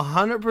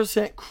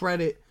 100%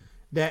 credit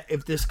that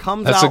if this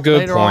comes out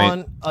later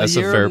on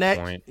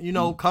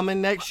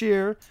coming next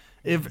year,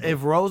 if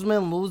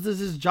Roseman loses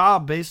his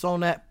job based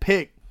on that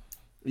pick,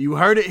 you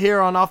heard it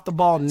here on Off the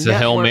Ball it's Network a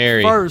Hail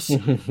Mary. First.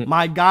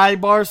 My guy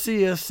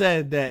Barcia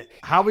said that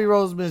Howie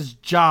Roseman's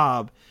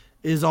job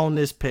is on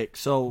this pick.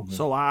 So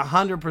I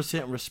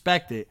 100%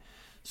 respect it.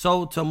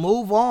 So to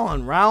move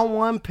on, round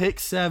 1, pick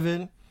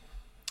 7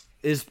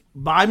 is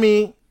by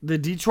me. The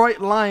Detroit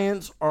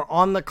Lions are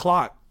on the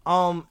clock.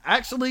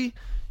 Actually,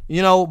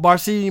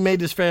 Barcia, you made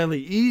this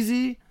fairly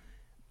easy.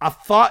 I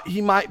thought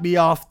he might be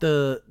off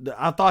the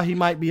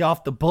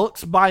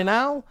books by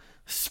now,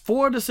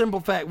 for the simple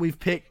fact we've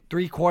picked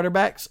 3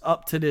 quarterbacks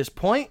up to this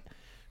point.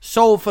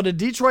 So for the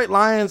Detroit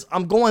Lions,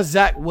 I'm going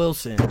Zach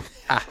Wilson.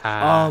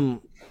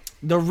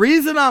 The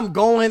reason I'm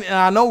going, and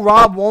I know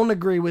Rob won't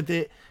agree with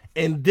it,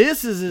 and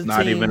this is a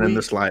not team even in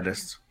the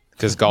slightest,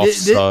 because golf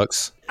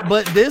sucks.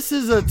 But this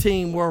is a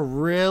team we're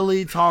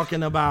really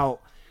talking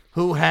about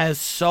who has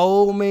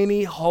so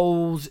many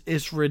holes,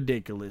 it's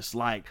ridiculous.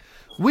 Like,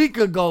 we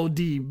could go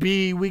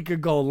DB, we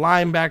could go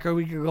linebacker,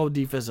 we could go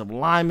defensive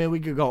lineman, we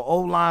could go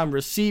O-line,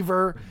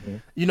 receiver.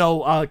 You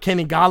know,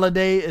 Kenny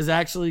Galladay is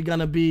actually going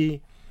to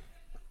be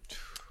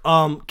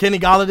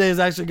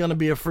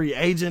a free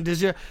agent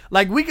this year.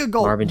 Like, we could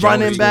go Marvin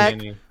running Jones,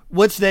 back,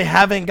 which they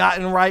haven't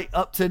gotten right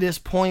up to this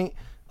point.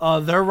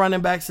 Their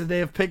running backs that they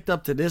have picked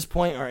up to this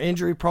point are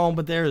injury prone,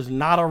 but there is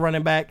not a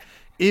running back,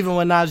 even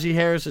with Najee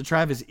Harris or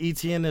Travis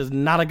Etienne, there's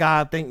not a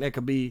guy I think that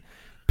could be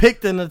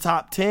picked in the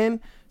top 10.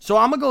 So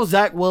I'm going to go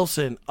Zach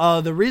Wilson.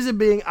 The reason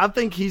being, I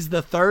think he's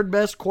the third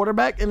best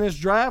quarterback in this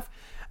draft.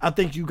 I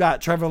think you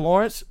got Trevor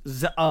Lawrence,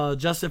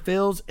 Justin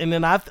Fields, and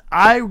then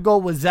I go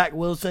with Zach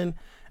Wilson.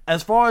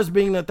 As far as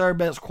being the third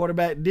best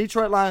quarterback,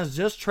 Detroit Lions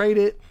just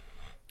traded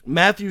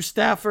Matthew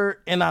Stafford,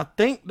 and I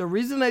think the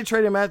reason they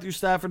traded Matthew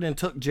Stafford and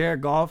took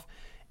Jared Goff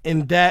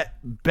in that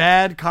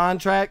bad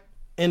contract,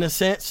 in a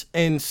sense,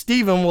 and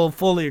Steven will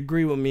fully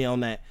agree with me on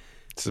that.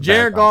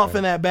 Jared Goff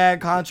in that bad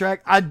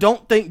contract, I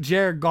don't think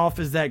Jared Goff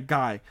is that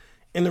guy.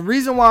 And the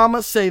reason why I'm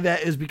going to say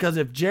that is because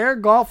if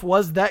Jared Goff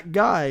was that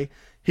guy,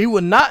 he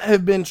would not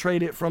have been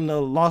traded from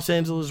the Los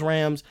Angeles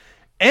Rams,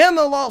 and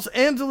the Los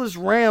Angeles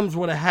Rams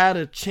would have had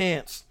a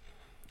chance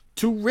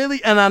to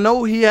really, and I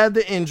know he had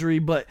the injury,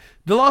 but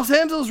the Los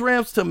Angeles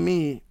Rams, to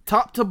me,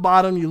 top to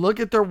bottom, you look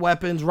at their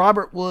weapons,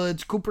 Robert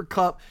Woods, Cooper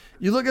Kupp,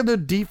 you look at their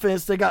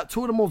defense, they got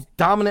two of the most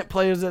dominant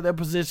players at their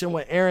position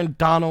with Aaron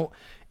Donald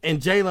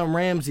and Jalen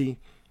Ramsey.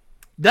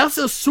 That's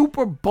a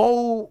Super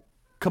Bowl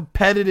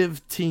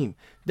competitive team.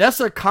 That's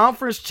a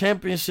conference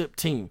championship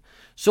team.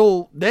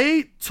 So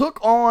they took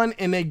on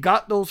and they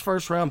got those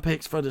first round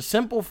picks for the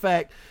simple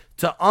fact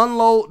to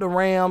unload the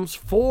Rams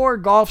for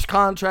Goff's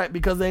contract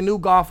because they knew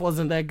Goff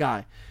wasn't that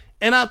guy.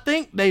 And I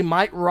think they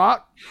might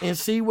rock and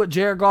see what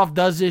Jared Goff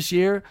does this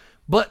year,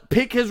 but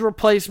pick his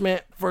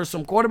replacement for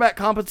some quarterback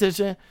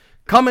competition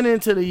coming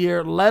into the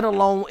year, let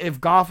alone if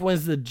Goff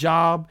wins the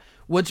job,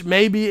 which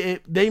maybe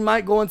they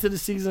might go into the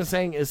season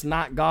saying it's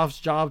not Goff's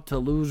job to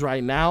lose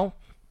right now.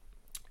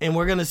 And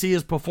we're going to see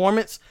his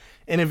performance.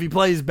 And if he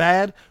plays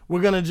bad,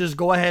 we're going to just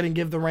go ahead and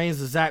give the reins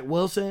to Zach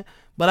Wilson.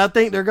 But I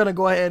think they're going to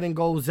go ahead and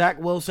go Zach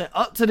Wilson.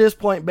 Up to this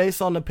point,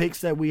 based on the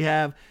picks that we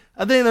have,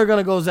 I think they're going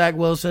to go Zach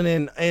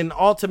Wilson and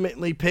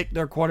ultimately pick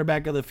their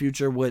quarterback of the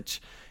future,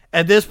 which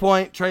at this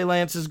point, Trey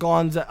Lance is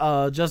gone.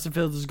 Justin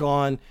Fields is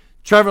gone.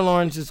 Trevor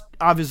Lawrence is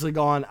obviously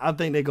gone. I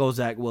think they go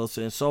Zach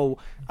Wilson. So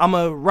I'm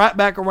going to wrap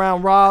back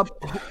around. Rob,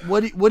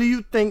 what do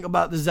you think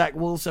about the Zach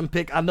Wilson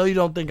pick? I know you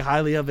don't think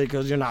highly of it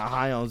because you're not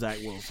high on Zach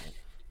Wilson.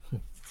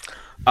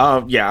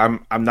 Yeah,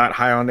 I'm not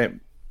high on it.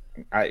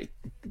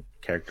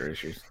 Character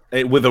issues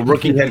with a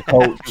rookie head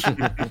coach.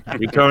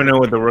 You're coming in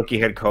with a rookie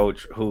head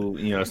coach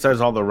who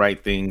says all the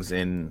right things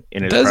in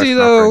his. Does he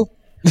though?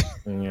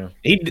 Yeah,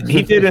 he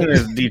did in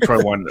his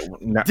Detroit one.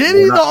 Did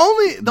he?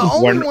 The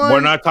only one. We're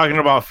not talking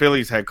about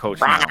Philly's head coach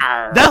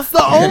now. That's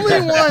the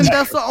only one.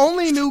 That's the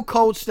only new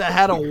coach that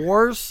had a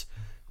worse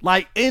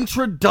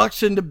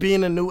introduction to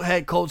being a new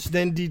head coach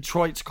than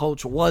Detroit's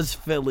coach was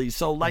Philly.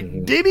 So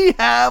did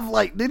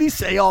he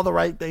say all the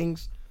right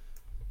things?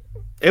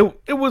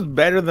 It was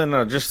better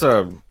than just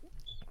a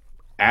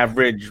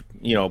average,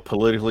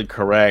 politically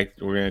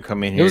correct. We're gonna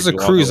come in here. It was a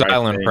Cruise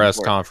Island press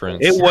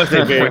conference. It was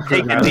a very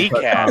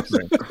kneecaps.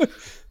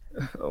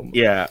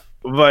 Yeah,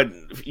 but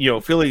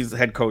Philly's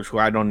head coach, who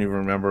I don't even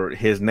remember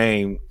his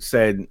name,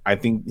 said, I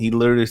think he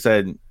literally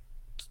said,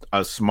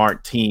 a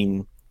smart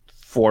team.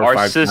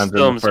 Our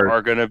systems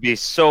are going to be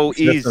so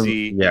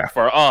easy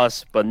for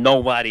us, but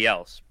nobody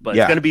else. But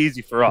it's going to be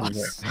easy for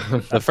us.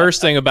 The first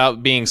thing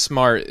about being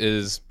smart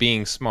is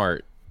being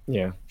smart.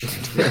 Yeah.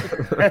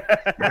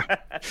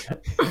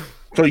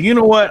 So you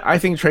know what? I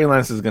think Trey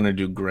Lance is going to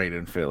do great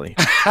in Philly.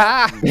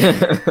 Yeah,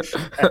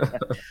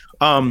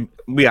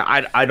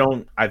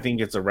 I think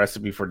it's a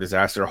recipe for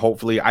disaster.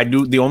 Hopefully, I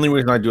do. The only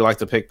reason I do like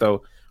to pick though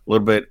a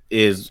little bit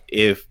is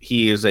if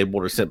he is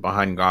able to sit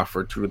behind Goff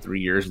for 2 to 3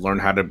 years, learn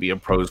how to be a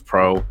pro's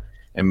pro,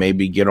 and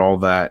maybe get all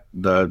that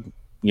the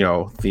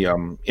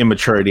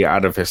immaturity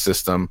out of his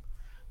system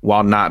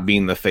while not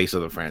being the face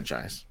of the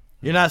franchise.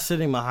 You're not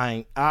sitting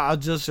behind.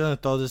 I'm just gonna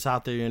throw this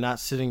out there. You're not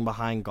sitting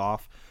behind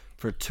Goff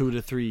for 2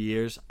 to 3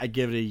 years. I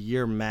give it a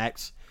year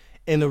max.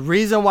 And the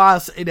reason why I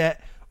say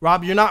that,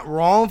 Rob, you're not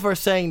wrong for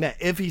saying that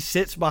if he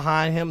sits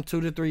behind him 2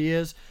 to 3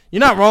 years,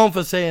 you're not wrong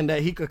for saying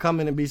that he could come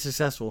in and be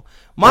successful.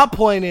 My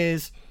point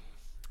is,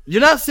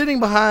 you're not sitting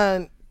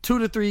behind 2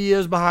 to 3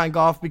 years behind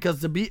Goff because,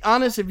 to be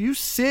honest, if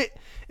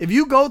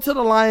you go to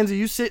the Lions and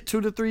you sit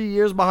 2 to 3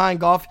 years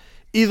behind Goff,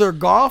 either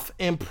Goff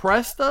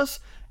impressed us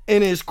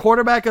and is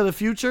quarterback of the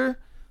future,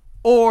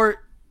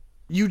 or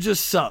you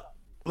just suck.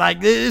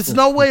 It's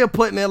no way of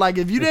putting it.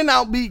 If you didn't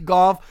outbeat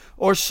Goff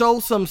or show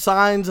some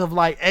signs of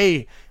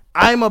hey,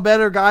 I'm a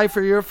better guy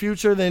for your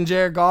future than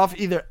Jared Goff,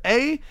 either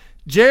A,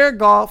 Jared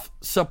Goff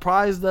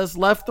surprised us,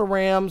 left the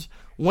Rams,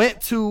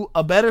 went to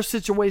a better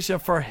situation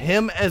for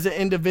him as an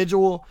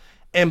individual,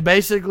 and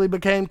basically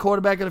became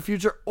quarterback of the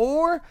future,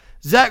 or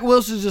Zach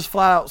Wilson just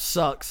flat out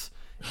sucks,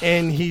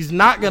 and he's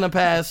not going to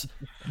pass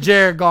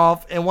Jared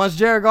Goff. And once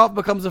Jared Goff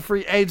becomes a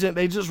free agent,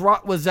 they just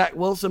rock with Zach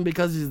Wilson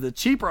because he's the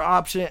cheaper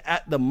option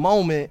at the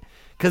moment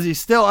because he's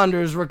still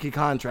under his rookie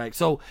contract.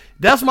 So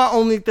that's my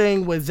only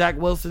thing with Zach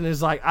Wilson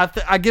is like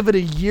I give it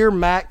a year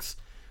max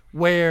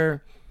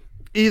where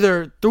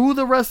either through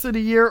the rest of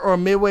the year or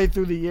midway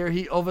through the year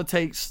he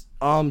overtakes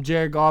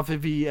Jared Goff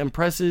if he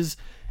impresses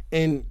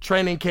in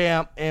training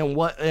camp and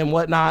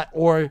whatnot,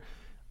 or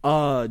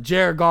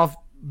Jared Goff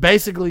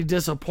basically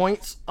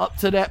disappoints up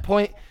to that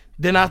point,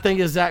 then I think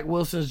it's Zach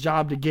Wilson's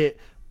job to get.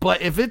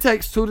 But if it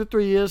takes 2 to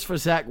 3 years for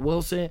Zach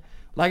Wilson,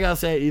 like I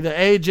said,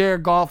 either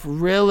Jared Goff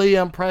really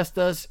impressed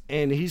us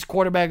and he's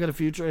quarterback of the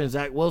future and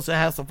Zach Wilson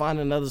has to find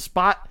another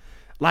spot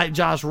like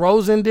Josh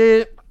Rosen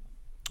did,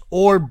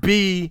 or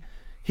B,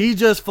 he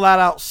just flat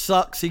out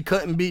sucks. He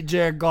couldn't beat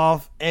Jared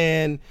Goff,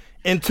 and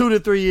in 2 to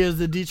 3 years,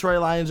 the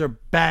Detroit Lions are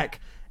back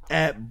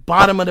at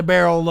bottom of the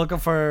barrel looking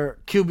for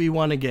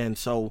QB1 again.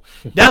 So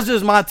that's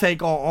just my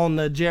take on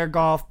the Jared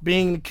Goff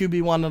being the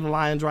QB1 of the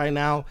Lions right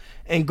now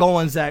and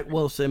going Zach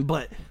Wilson.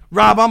 But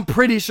Rob, I'm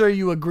pretty sure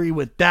you agree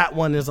with that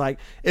one. Is like,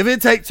 if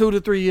it takes 2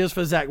 to 3 years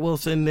for Zach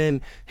Wilson,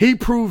 then he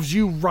proves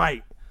you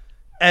right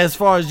as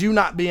far as you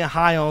not being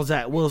high on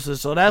Zach Wilson.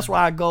 So that's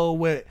why I go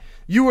with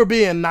you were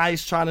being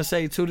nice trying to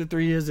say 2 to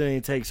 3 years and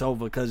he takes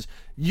over because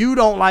you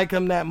don't like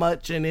him that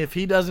much. And if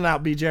he doesn't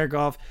outbeat Jared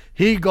Goff,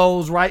 he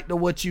goes right to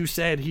what you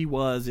said he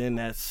was, and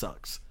that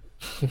sucks.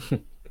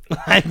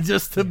 Like,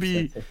 just to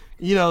be,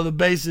 the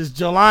basis.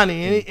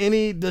 Jelani,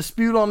 any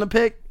dispute on the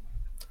pick?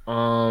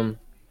 I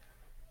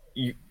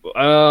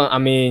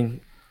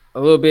mean, a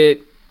little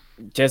bit,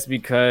 just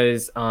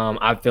because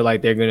I feel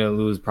like they're gonna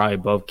lose probably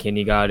both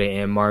Kenny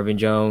Golladay and Marvin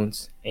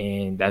Jones,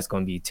 and that's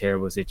gonna be a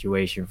terrible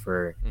situation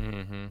for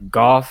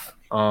Goff.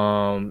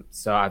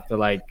 So I feel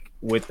like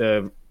with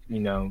the,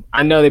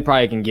 I know they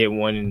probably can get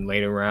one in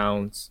later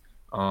rounds,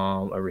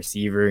 a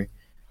receiver,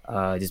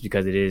 just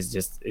because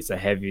it's a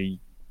heavy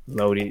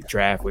loaded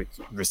draft with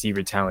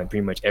receiver talent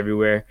pretty much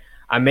everywhere.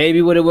 I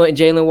maybe would have went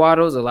Jalen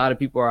Waddles. A lot of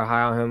people are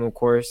high on him, of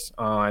course.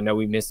 I know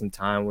we missed some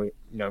time with,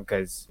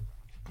 because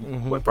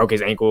broke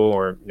his ankle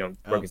or,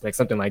 broke his neck,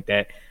 something like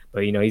that.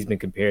 But, he's been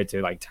compared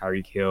to like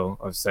Tyreek Hill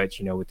of such,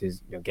 with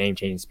his game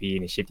changing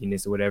speed and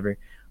shiftiness or whatever.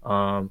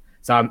 So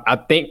I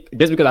think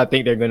just because I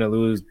think they're going to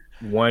lose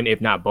one,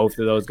 if not both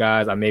of those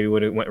guys, I maybe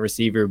would have went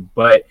receiver.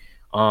 But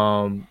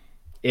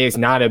it's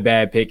not a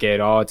bad pick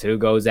at all to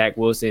go Zach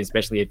Wilson,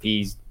 especially if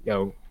he's,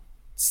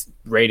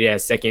 rated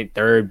as second,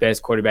 third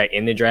best quarterback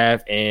in the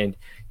draft, and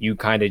you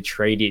kind of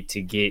trade it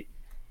to get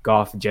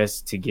Goff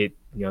just to get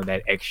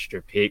that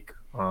extra pick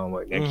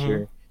next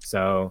year.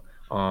 So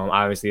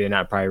obviously they're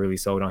not probably really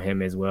sold on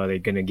him as well. They're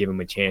gonna give him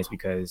a chance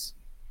because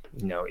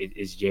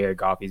it's Jared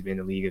Goff. He's been in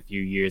the league a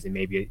few years, and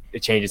maybe a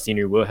change of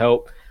scenery will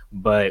help.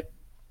 But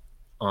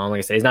like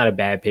I said, it's not a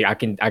bad pick. I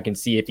can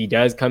see if he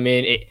does come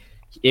in,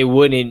 it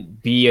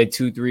wouldn't be a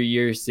 2-3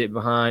 year sit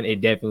behind.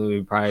 It definitely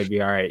would probably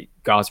be all right.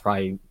 Goff's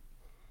probably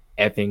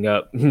effing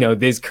up,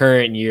 this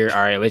current year.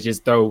 All right, let's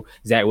just throw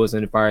Zach Wilson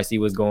in the fire, see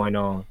what's going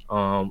on.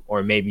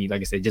 Or maybe,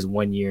 like I said, just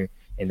 1 year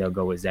and they'll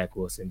go with Zach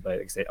Wilson. But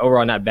like I said,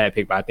 overall, not a bad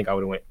pick, but I think I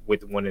would have went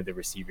with one of the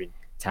receiving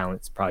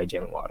talents, probably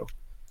Jalen Waddle.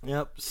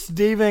 Yep.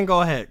 Steven,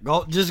 go ahead.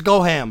 Just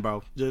go ham,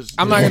 bro.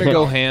 I'm not going to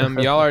go ham.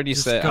 Y'all already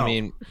said, go. I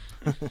mean,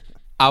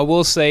 I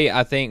will say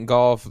I think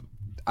Goff,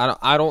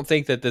 I don't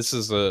think that this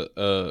is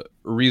a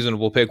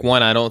reasonable pick.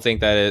 One, I don't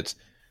think that it's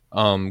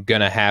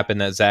gonna happen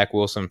that Zach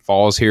Wilson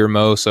falls here,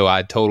 Mo. So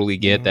I totally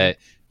get that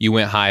you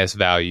went highest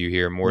value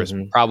here,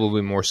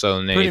 probably more so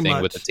than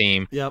anything with the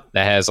team that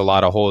has a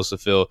lot of holes to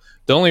fill.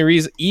 The only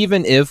reason,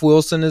 even if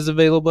Wilson is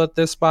available at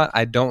this spot,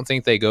 I don't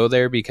think they go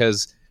there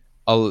because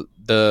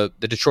the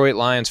Detroit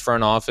Lions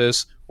front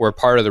office were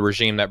part of the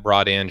regime that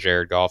brought in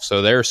Jared Goff,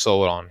 so they're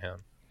sold on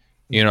him.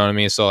 You know what I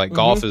mean? So like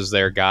Goff is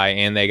their guy,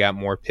 and they got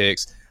more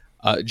picks.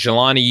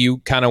 Jelani, you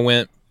kind of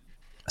went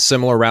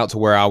similar route to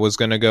where I was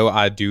going to go.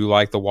 I do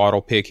like the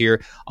Waddle pick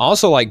here. I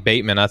also like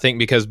Bateman. I think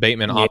because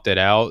Bateman opted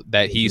out,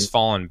 that he's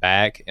fallen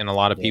back, and a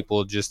lot of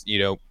people just,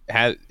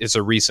 it's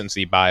a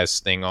recency bias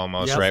thing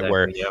almost, right?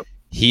 Where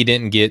he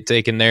didn't get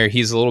taken there.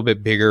 He's a little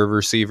bit bigger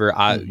receiver.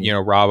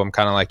 Rob, I'm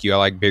kind of like you. I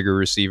like bigger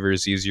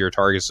receivers, easier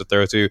targets to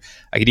throw to.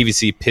 I could even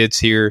see Pitts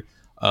here.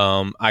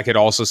 I could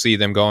also see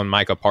them going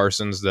Micah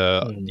Parsons,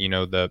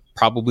 the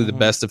probably the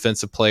best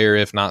defensive player,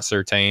 if not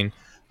Surtain,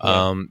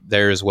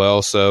 there as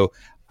well. So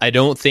I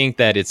don't think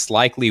that it's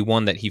likely,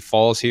 one, that he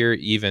falls here,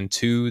 even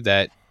two,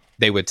 that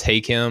they would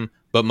take him.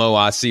 But Mo,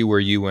 I see where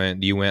you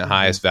went. You went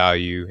highest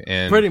value,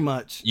 and pretty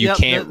much you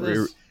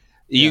can't.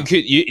 You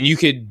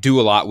could do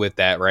a lot with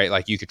that, right?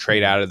 Like you could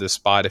trade out of the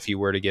spot if you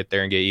were to get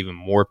there and get even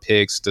more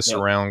picks to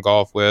surround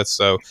Goff with.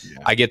 So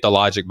I get the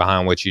logic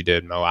behind what you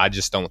did, Mo. I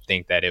just don't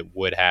think that it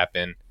would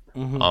happen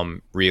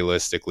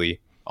realistically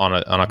on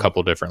a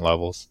couple different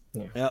levels.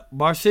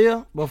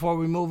 Barcia, before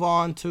we move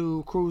on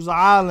to Cruise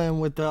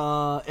Island with the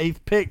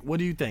 8th pick, what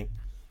do you think?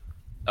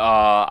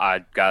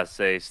 I gotta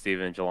say,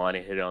 Steven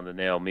Jelani hit it on the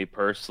nail. Me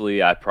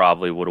personally, I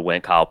probably would have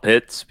went Kyle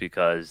Pitts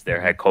because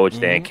their head coach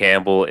Dan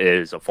Campbell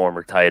is a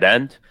former tight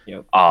end.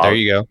 Yep. There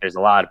you go. There's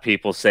a lot of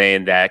people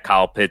saying that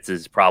Kyle Pitts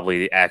is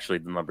probably actually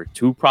the number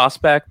 2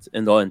 prospect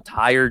in the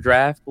entire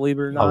draft. Believe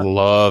it or I not,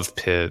 love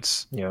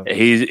Pitts. Yeah.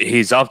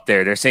 he's up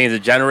there. They're saying he's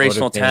a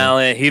generational Thing.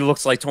 talent. He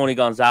looks like Tony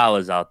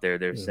Gonzalez out there.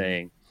 They're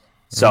saying.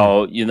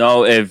 So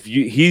if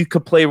he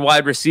could play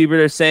wide receiver,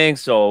 they're saying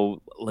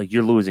so. Like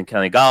you're losing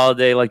Kenny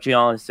Galladay, like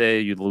Giannis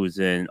said, you're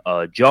losing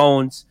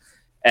Jones,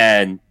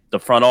 and the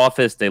front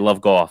office they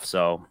love Goff.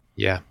 So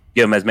Yeah.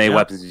 give them as many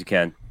weapons as you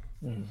can.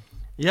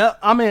 Yeah,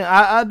 I mean,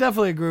 I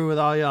definitely agree with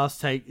all y'all's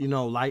take. You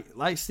know,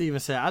 like Steven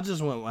said, I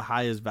just went with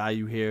highest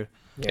value here.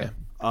 Yeah.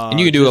 And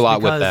you can do a just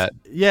lot with because- that.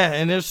 Yeah,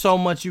 and there's so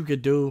much you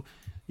could do.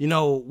 You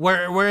know,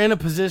 we're in a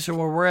position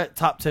where we're at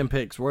top 10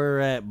 picks. We're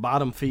at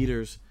bottom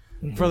feeders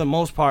for the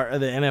most part of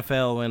the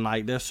NFL, and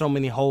like there's so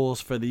many holes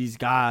for these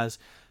guys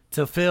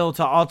to fill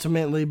to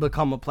ultimately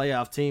become a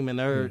playoff team. And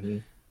they're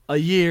a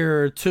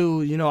year or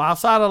two, you know,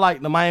 outside of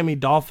like the Miami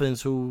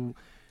Dolphins, who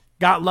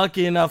got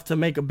lucky enough to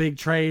make a big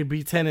trade,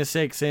 be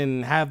 10-6,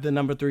 and have the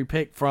number 3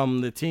 pick from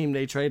the team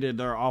they traded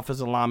their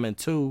offensive lineman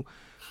to,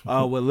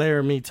 with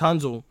Laramie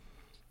Tunzel.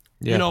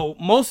 Yeah. You know,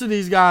 most of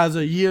these guys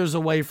are years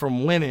away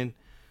from winning.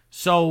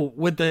 So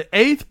with the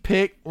 8th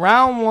pick,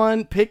 round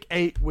 1, pick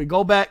 8, we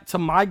go back to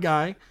my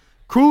guy,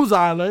 Cruz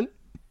Island,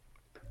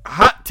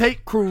 hot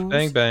take Cruz,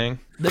 Bang, bang.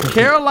 the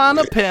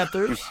Carolina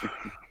Panthers.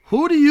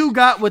 Who do you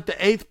got with the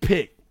 8th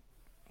pick?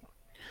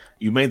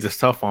 You made this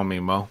tough on me,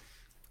 Mo.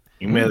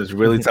 You made this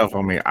really tough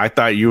on me. I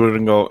thought you were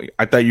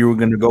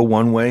gonna go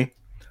one way,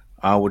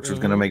 which was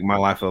gonna make my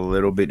life a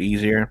little bit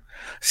easier.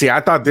 See,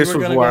 I thought this You were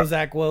was gonna where go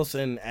Zach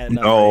Wilson at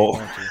No.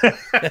 number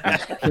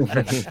 8,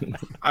 weren't you?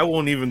 I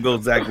won't even go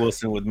Zach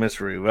Wilson with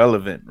Mr.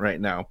 Irrelevant right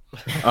now.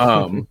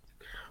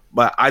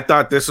 But I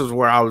thought this was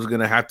where I was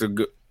gonna have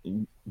to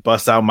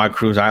bust out my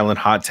Cruz Island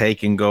hot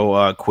take and go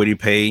Kwity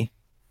Paye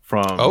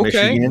from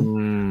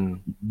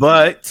Michigan.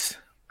 But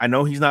I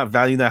know he's not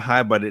valued that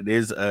high, but it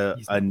is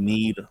a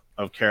need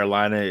of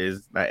Carolina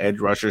is that edge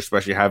rusher,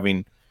 especially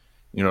having,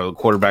 you know, the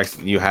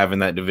quarterbacks you have in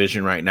that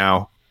division right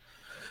now.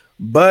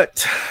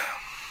 But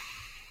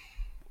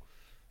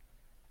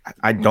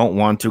I don't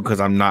want to because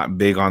I'm not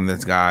big on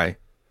this guy.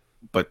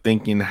 But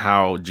thinking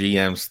how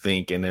GMs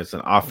think and it's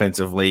an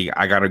offensive league,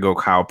 I got to go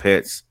Kyle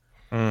Pitts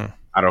out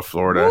of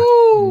Florida.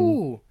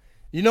 Woo!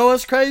 You know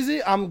what's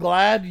crazy? I'm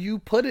glad you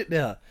put it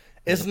there.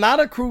 It's not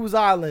a Cruz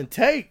Island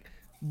take,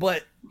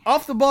 but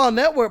Off the Ball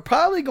Network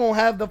probably going to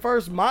have the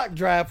first mock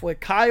draft with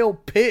Kyle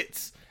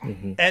Pitts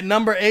at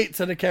number 8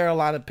 to the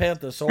Carolina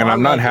Panthers. So And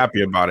I'm not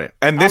happy about it.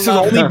 And this is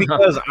only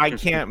because I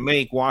can't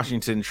make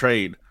Washington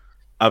trade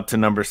up to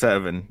number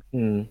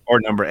 7 or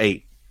number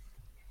 8.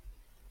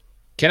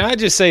 Can I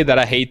just say that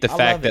I hate the love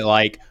fact it. that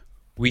like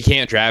we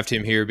can't draft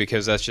him here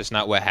because that's just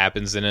not what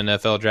happens in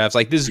NFL drafts.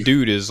 Like this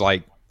dude is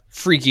like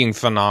freaking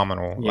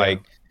phenomenal. Yeah.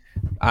 Like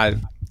I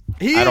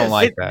He don't is,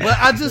 like that.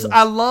 But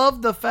I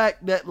love the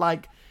fact that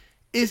like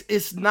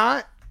it's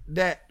not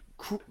that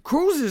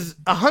Cruz is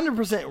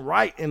 100%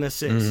 right in a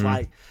sense.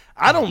 Like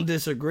I don't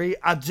disagree.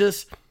 I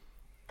just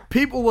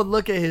people would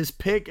look at his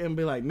pick and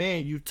be like,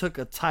 "Man, you took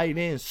a tight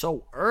end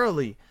so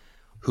early."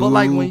 But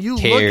like when you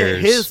look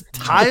at his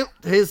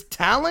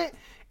talent,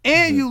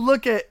 and you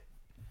look at,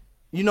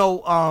 you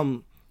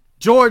know,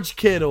 George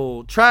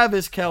Kittle,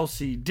 Travis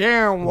Kelce,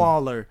 Darren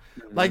Waller,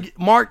 like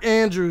Mark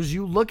Andrews,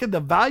 you look at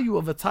the value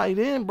of a tight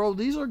end, bro.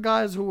 These are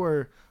guys who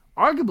are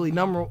arguably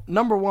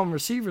number 1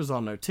 receivers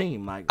on their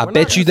team. Like I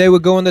bet you they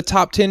would go in the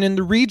top 10 in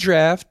the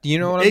redraft. You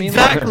know what I mean?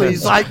 Exactly.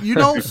 It's like, you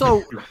know,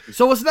 so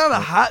it's not a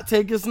hot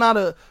take. It's not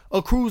a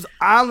Cruz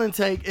Island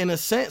take in a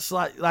sense.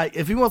 Like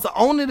if he wants to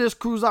own it as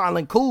Cruz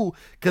Island, cool.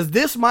 Because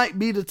this might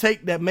be the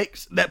take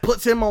that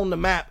puts him on the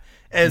map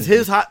as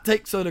his hot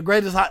takes are the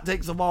greatest hot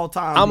takes of all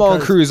time. I'm on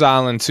Cruz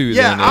Island too.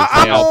 Yeah,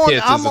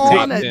 then, I'm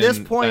on at this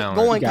point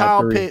going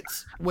Kyle three.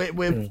 Pitts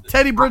with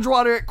Teddy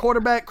Bridgewater at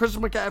quarterback,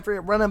 Christian McCaffrey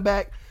at running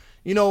back.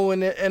 You know,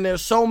 and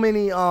there's so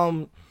many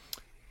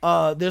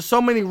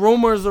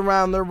rumors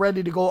around they're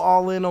ready to go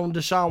all in on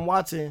Deshaun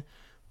Watson,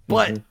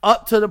 but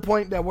up to the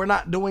point that we're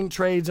not doing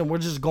trades and we're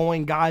just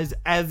going guys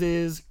as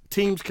is,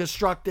 teams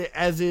constructed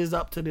as is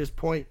up to this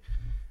point.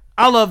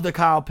 I love the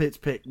Kyle Pitts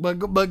pick, but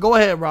go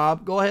ahead,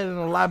 Rob. Go ahead and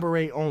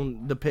elaborate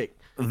on the pick.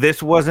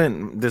 This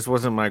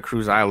wasn't my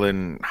Cruz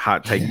Island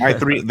hot take.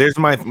 There's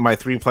my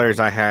 3 players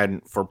I had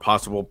for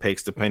possible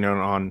picks depending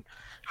on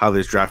how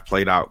this draft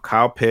played out.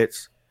 Kyle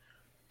Pitts,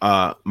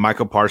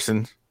 Michael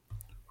Parsons,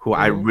 who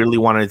I really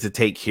wanted to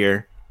take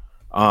here.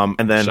 And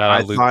then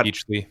Shout out Luke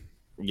Beachley.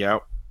 Yeah,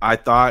 I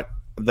thought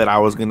that I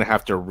was gonna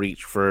have to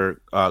reach for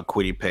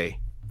Kwity Paye.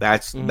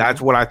 That's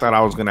what I thought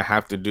I was gonna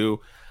have to do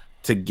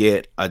to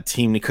get a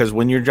team, because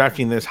when you're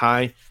drafting this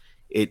high,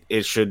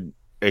 it should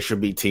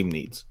be team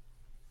needs.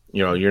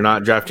 You know, you're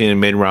not drafting in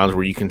mid rounds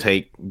where you can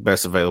take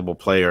best available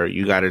player.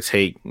 You got to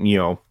take,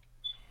 you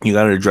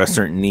got to address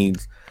certain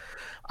needs.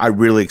 I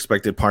really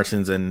expected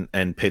Parsons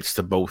and Pitts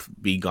to both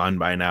be gone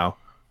by now.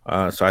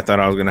 So I thought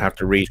I was going to have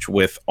to reach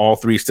with all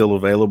three still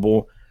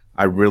available.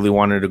 I really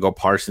wanted to go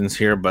Parsons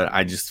here, but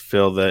I just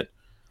feel that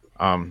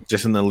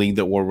just in the league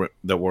that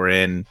we're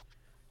in,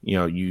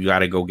 you got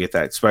to go get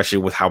that, especially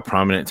with how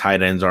prominent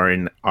tight ends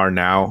are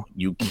now.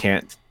 You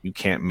can't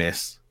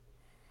miss.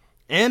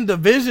 And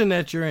division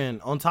that you're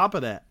in on top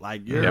of that.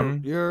 Like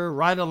you're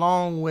right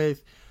along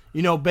with,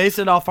 base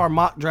it off our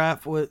mock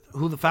draft with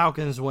who the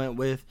Falcons went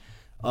with,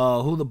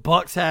 who the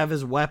Bucks have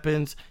as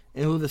weapons,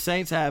 and who the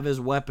Saints have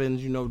as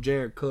weapons.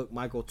 Jared Cook,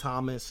 Michael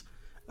Thomas,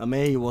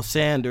 Emmanuel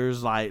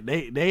Sanders. Like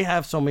they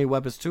have so many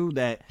weapons too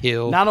that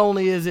not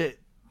only is it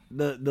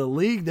the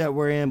league that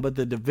we're in, but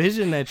the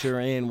division that you're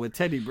in with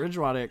Teddy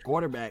Bridgewater at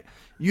quarterback,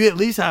 you at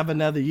least have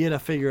another year to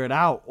figure it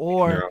out.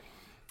 Or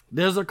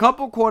there's a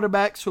couple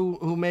quarterbacks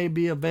who may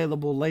be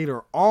available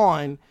later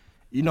on,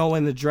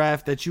 in the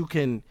draft that you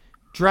can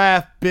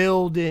draft,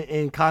 build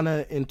in kind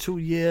of in 2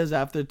 years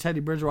after Teddy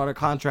Bridgewater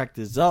contract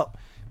is up,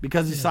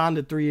 because he signed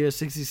a 3-year,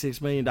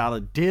 $66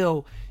 million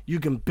deal. You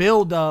can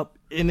build up,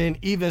 and then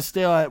even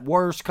still at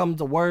worst comes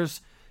to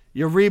worst,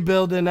 you're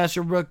rebuilding. That's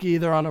your rookie,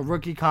 either on a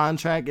rookie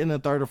contract in the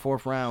 3rd or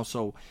 4th round.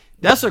 So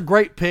that's a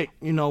great pick.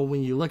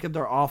 When you look at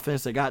their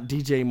offense, they got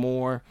DJ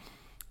Moore.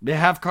 They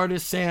have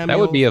Curtis Samuel. That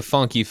would be a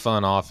funky,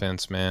 fun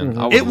offense, man.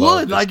 Mm-hmm. It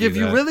would. Like, if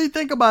you really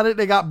think about it,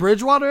 they got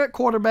Bridgewater at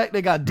quarterback.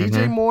 They got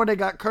DJ Moore. They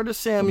got Curtis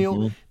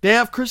Samuel. They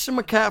have Christian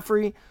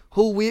McCaffrey,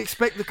 who we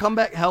expect to come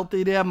back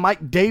healthy. They have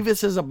Mike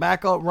Davis as a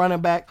backup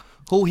running back,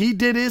 who he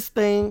did his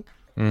thing,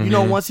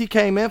 once he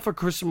came in for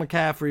Christian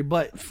McCaffrey.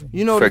 But,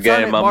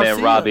 forgetting my man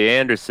Robbie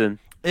Anderson.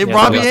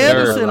 Robbie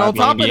Anderson on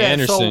top of that.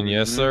 Anderson,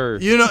 yes, sir.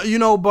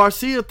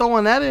 Barcia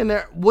throwing that in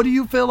there. What do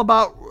you feel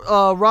about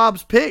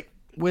Rob's pick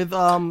with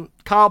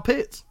Kyle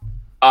Pitts?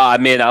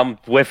 I'm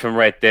with him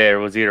right there.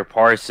 It was either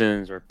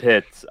Parsons or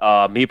Pitts.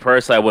 Me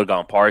personally, I would have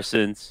gone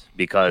Parsons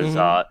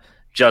because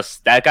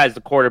just that guy's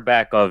the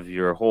quarterback of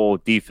your whole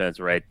defense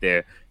right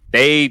there.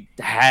 They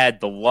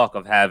had the luck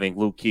of having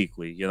Luke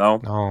Kuechly,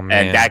 Oh,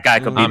 man. And that guy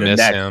could be the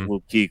next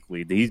Luke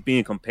Kuechly. He's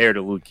being compared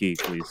to Luke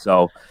Kuechly.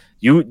 So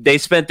they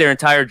spent their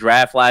entire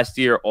draft last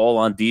year all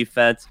on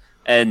defense,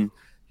 and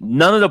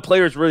none of the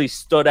players really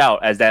stood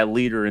out as that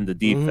leader in the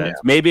defense.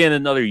 Maybe in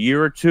another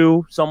year or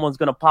two, someone's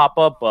going to pop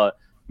up, but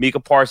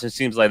Micah Parsons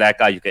seems like that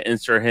guy. You can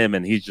insert him,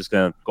 and he's just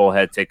going to go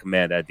ahead and take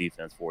command of that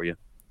defense for you.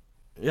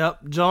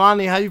 Yep.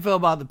 Jelani, how you feel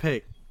about the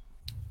pick?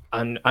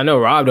 I know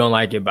Rob don't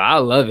like it, but I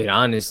love it,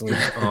 honestly.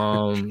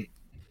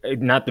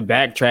 Not to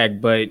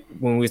backtrack, but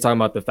when we was talking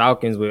about the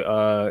Falcons with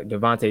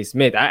Devontae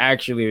Smith, I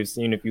actually have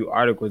seen a few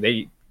articles.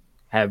 They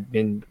have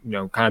been,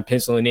 kind of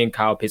penciling in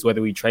Kyle Pitts,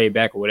 whether we trade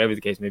back or whatever the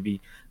case may be,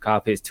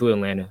 Kyle Pitts to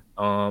Atlanta.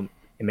 And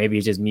maybe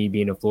it's just me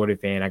being a Florida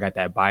fan. I got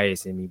that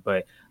bias in me,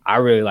 but I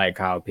really like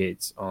Kyle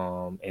Pitts.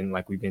 And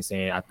like we've been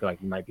saying, I feel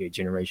like he might be a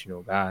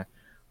generational guy.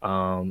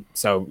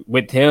 So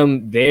with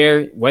him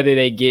there, whether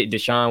they get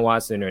Deshaun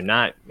Watson or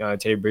not,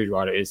 Teddy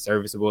Bridgewater is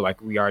serviceable.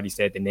 Like we already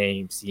said the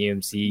name,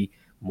 CMC,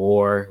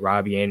 Moore,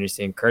 Robbie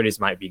Anderson, Curtis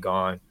might be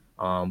gone.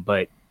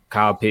 But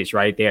Kyle Pitts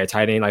right there,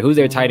 tight end. Like who's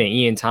their tight end?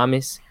 Ian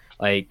Thomas.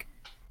 Like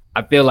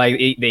I feel like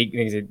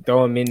they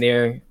throw him in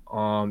there.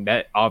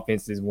 That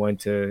offense is one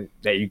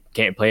that you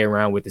can't play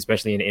around with,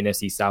 especially in the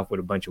NFC South with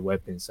a bunch of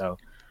weapons. So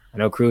I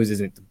know Cruz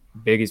isn't the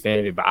biggest fan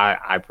of it, but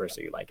I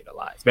personally like it a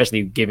lot,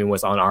 especially given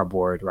what's on our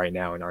board right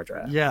now in our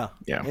draft. Yeah.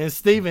 And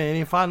Steven,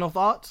 any final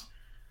thoughts?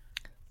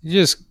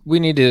 We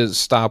need to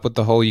stop with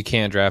the whole you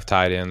can't draft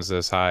tight ends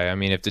this high. I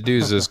mean, if the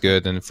dude's this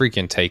good, then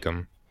freaking take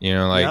him.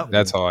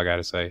 That's all I got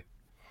to say.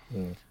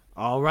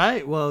 All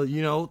right. Well,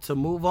 to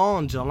move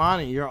on,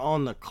 Jelani, you're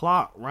on the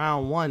clock.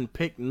 Round 1,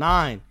 pick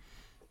 9.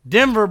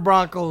 Denver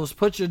Broncos.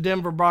 Put your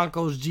Denver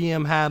Broncos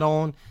GM hat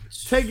on.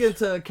 Take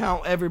into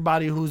account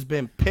everybody who's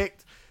been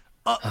picked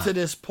up to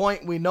this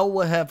point. We know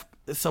what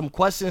some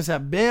questions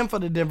have been for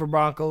the Denver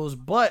Broncos,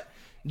 but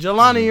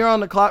Jelani, you're on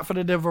the clock for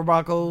the Denver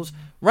Broncos.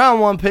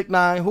 Round 1, pick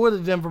 9. Who are the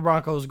Denver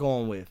Broncos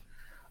going with?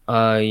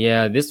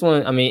 This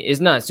one, it's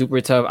not super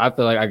tough. I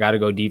feel like I got to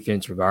go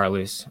defense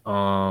regardless.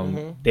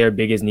 Their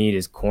biggest need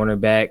is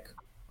cornerback.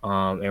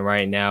 And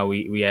right now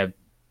we have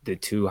the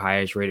 2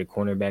 highest rated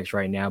cornerbacks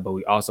right now, but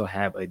we also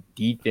have a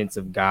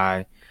defensive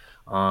guy,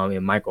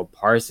 and Michael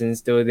Parsons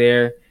still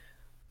there.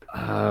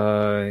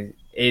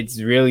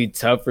 It's really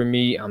tough for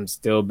me. I'm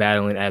still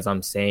battling as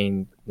I'm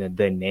saying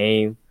the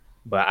name,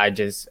 but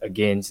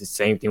again, it's the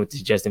same thing with the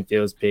Justin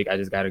Fields pick. I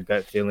just got a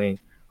gut feeling.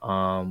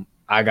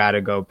 I got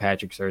to go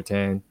Patrick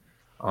Surtain.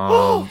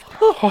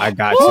 I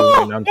got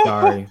to, and I'm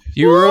sorry.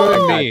 You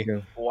ruined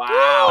me.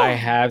 Wow. I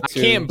have to.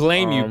 I can't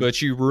blame you,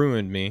 but you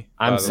ruined me.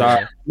 I'm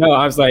sorry. No,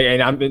 I was like,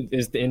 and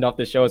it's the end off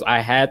the show.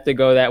 I had to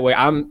go that way.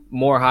 I'm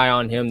more high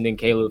on him than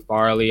Caleb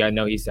Farley. I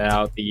know he sat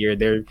out the year.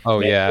 They're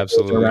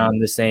absolutely around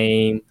the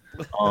same.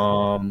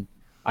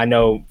 I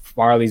know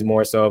Farley's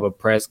more so of a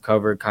press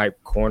cover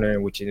type corner,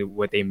 which is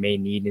what they may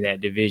need in that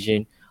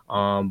division.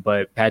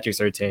 But Patrick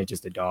Surtain is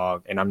just a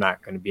dog, and I'm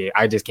not going to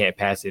I just can't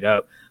pass it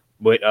up.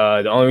 But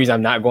the only reason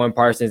I'm not going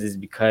Parsons is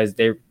because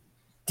they're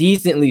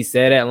decently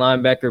set at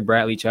linebacker.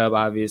 Bradley Chubb,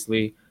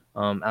 obviously.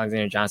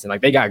 Alexander Johnson.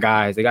 Like they got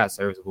guys, they got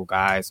serviceable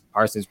guys.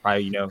 Parsons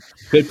probably,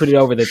 could put it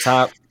over the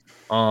top.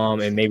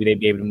 And maybe they'd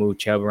be able to move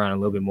Chubb around a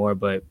little bit more,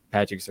 but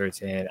Patrick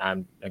Surtain,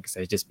 like I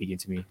said, just speaking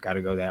to me, got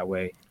to go that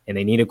way. And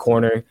they need a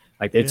corner.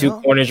 Like their two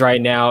corners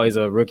right now is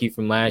a rookie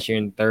from last year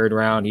in the third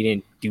round. He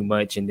didn't do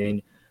much. And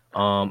then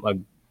a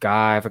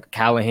guy for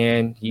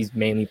Callahan, he's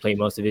mainly played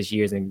most of his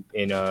years in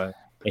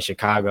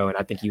Chicago, and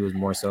I think he was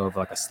more so of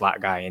like a slot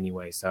guy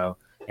anyway. So,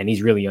 and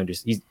he's really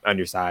he's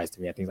undersized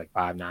to me. I think he's like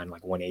 5'9",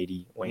 like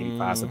 180,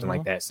 185, something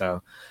like that.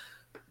 So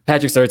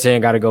Patrick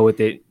Surtain got to go with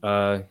it.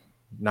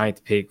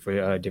 9th pick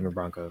for Denver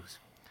Broncos.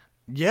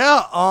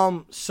 Yeah.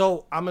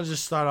 So I'm gonna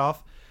just start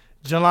off.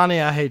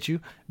 Jelani, I hate you.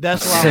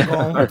 That's why I'm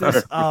going with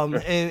this.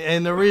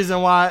 And the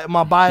reason why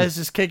my bias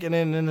is kicking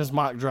in this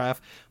mock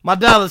draft. My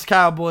Dallas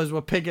Cowboys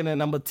were picking at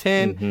number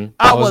 10. Mm-hmm.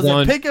 I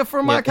wasn't picking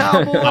for my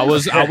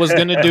Cowboys. I was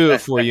gonna do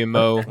it for you,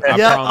 Mo.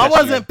 I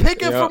wasn't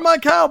picking for my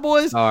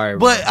Cowboys. All right,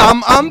 but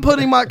I'm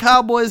putting my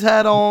Cowboys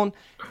hat on,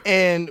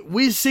 and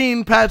we've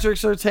seen Patrick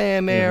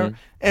Surtain there,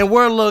 and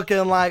we're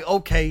looking like,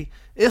 okay,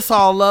 it's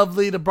all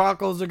lovely. The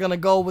Broncos are going to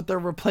go with their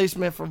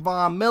replacement for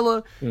Von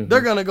Miller.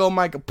 They're going to go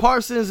Micah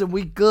Parsons, and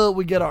we good.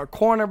 We get our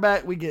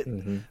cornerback. We get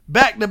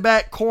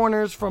back-to-back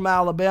corners from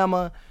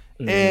Alabama,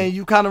 and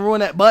you kind of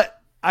ruin that.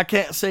 But I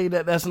can't say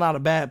that that's not a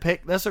bad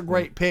pick. That's a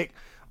great pick.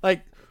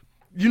 Like,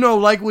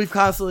 like we've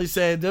constantly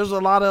said, there's a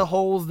lot of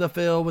holes to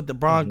fill with the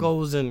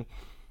Broncos and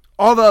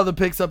all the other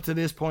picks up to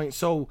this point.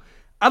 So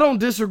I don't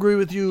disagree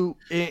with you,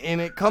 and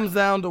it comes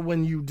down to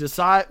when you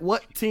decide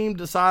what team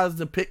decides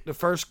to pick the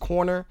first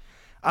corner.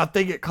 I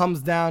think it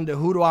comes down to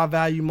who do I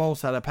value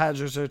most out of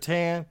Patrick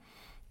Surtain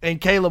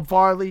and Caleb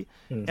Farley.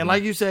 And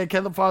like you said,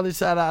 Caleb Farley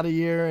sat out a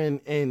year,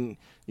 and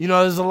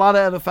there's a lot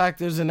of other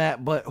factors in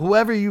that. But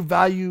whoever you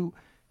value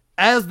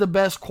as the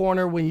best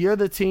corner, when you're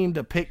the team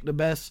to pick the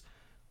best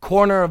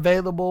corner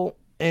available,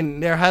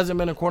 and there hasn't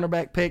been a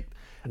cornerback picked,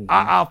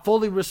 I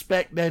fully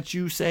respect that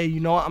you say,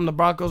 I'm the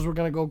Broncos, we're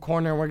going to go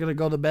corner, and we're going to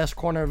go the best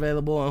corner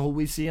available and who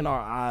we see in our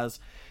eyes.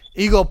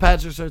 Ego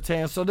Patrick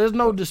Surtain. So there's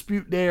no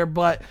dispute there,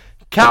 but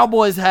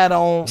Cowboys hat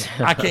on,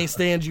 I can't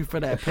stand you for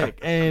that pick,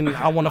 and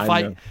I want to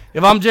fight.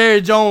 If I'm Jerry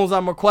Jones,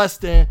 I'm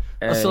requesting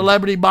a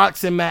celebrity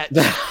boxing match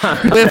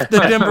with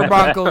the Denver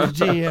Broncos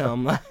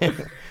GM.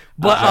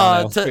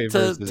 But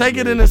to take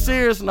it in a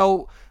serious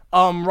note,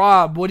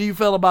 Rob, what do you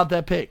feel about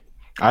that pick?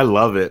 I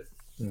love it.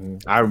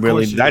 I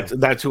really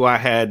that's who I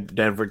had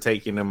Denver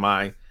taking in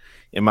my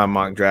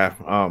mock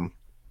draft. I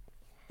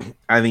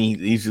think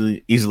he's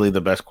easily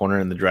the best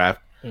corner in the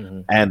draft.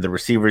 And the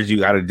receivers you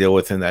got to deal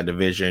with in that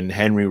division,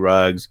 Henry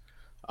Ruggs,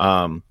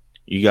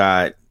 you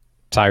got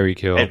Tyreek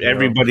Hill,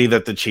 everybody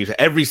that the Chiefs,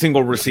 every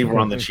single receiver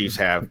on the Chiefs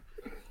have.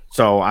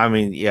 So I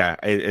mean, yeah,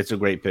 it's a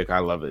great pick. I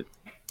love it.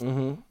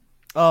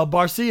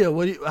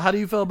 Barcia, how do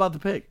you feel about the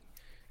pick?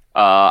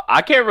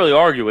 I can't really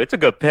argue. It's a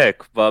good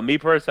pick, but me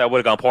personally, I would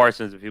have gone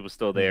Parsons if he was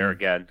still there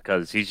again,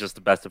 because he's just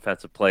the best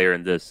defensive player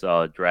in this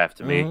draft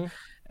to me.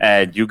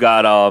 And you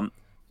got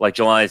like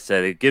Jelani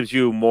said, it gives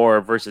you more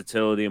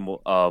versatility and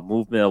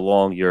movement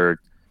along your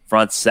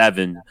front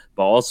seven,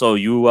 but also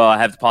you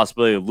have the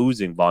possibility of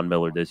losing Von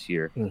Miller this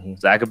year. So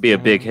that could be a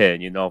big hit.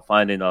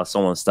 Finding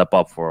someone to step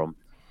up for him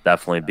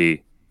definitely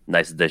be a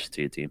nice addition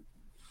to your team.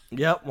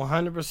 Yep,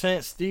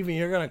 100%. Steven,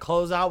 you're going to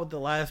close out with the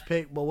last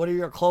pick, but what are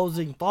your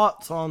closing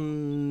thoughts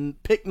on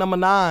pick number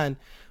 9,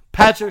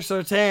 Patrick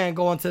Surtain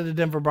going to the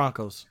Denver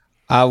Broncos?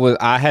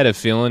 I had a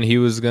feeling he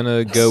was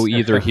gonna go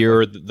either here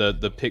or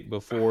the pick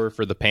before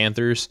for the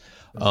Panthers,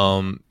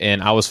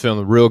 and I was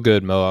feeling real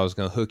good, Mo. I was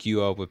gonna hook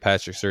you up with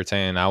Patrick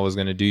Surtain. I was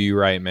gonna do you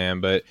right, man.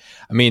 But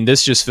I mean,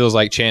 this just feels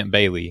like Champ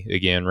Bailey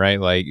again,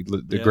 right? Like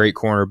the great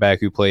cornerback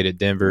who played at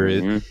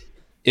Denver.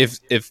 If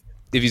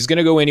he's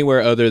gonna go anywhere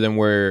other than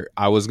where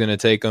I was gonna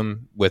take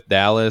him with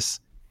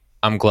Dallas,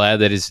 I'm glad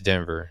that it's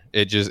Denver.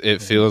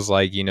 It feels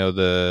like,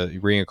 the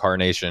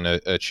reincarnation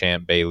of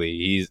Champ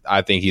Bailey.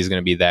 I think he's going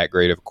to be that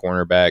great of a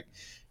cornerback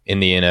in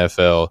the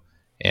NFL.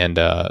 And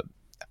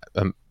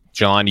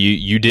John,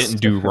 you didn't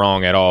do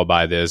wrong at all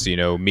by this.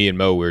 Me and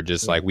Mo were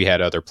just like, we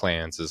had other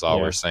plans is all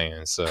we're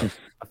saying. So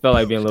I felt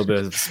like being a little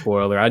bit of a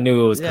spoiler. I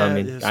knew it was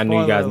coming. I knew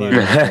you guys knew it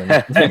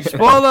was coming.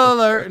 Spoiler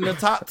alert, in the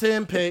top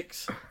 10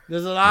 picks,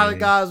 there's a lot of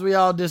guys we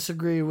all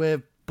disagree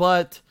with,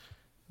 but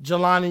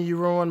Jelani, you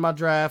ruined my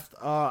draft.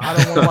 I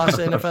don't want to watch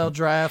the NFL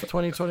draft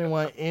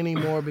 2021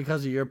 anymore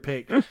because of your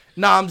pick.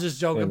 No, I'm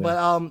just joking.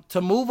 But to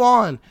move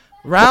on,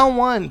 round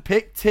 1,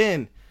 pick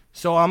 10.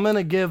 So I'm going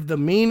to give the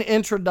mean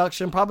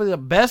introduction, probably the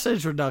best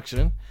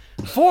introduction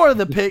for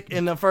the pick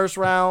in the first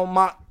round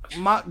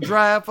mock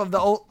draft of the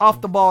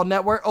Off the Ball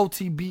Network,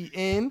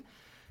 OTBN.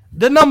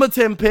 The number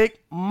 10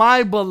 pick,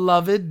 my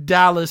beloved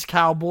Dallas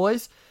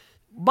Cowboys,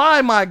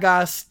 by my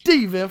guy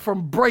Steven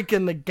from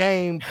Breaking the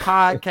Game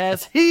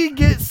podcast. He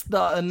gets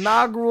the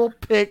inaugural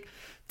pick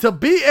to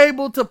be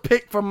able to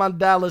pick for my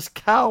Dallas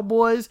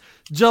Cowboys.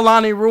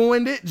 Jelani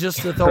ruined it,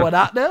 just to throw it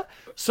out there.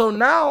 So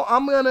now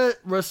I'm going to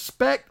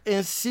respect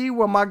and see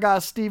where my guy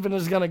Steven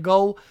is going to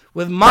go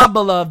with my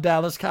beloved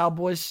Dallas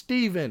Cowboys.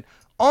 Steven,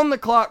 on the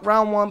clock,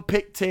 round 1,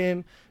 pick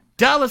 10.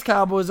 Dallas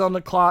Cowboys on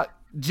the clock.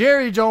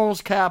 Jerry Jones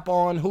cap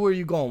on. Who are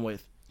you going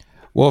with?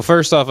 Well,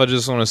 first off, I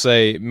just want to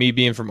say, me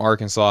being from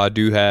Arkansas, I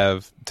do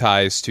have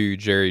ties to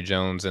Jerry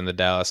Jones and the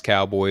Dallas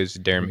Cowboys.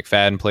 Darren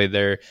McFadden played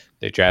there.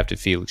 They drafted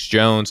Felix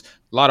Jones.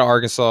 A lot of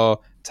Arkansas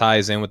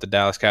ties in with the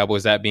Dallas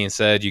Cowboys. That being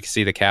said, you can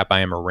see the cap. I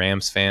am a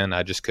Rams fan.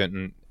 I just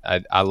couldn't.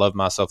 I love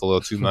myself a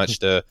little too much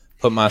to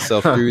put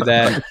myself through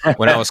that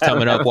when I was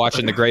coming up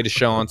watching the greatest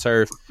show on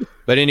turf.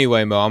 But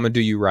anyway, Mo, I'm going to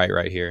do you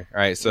right here. All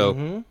right,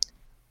 so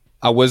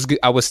I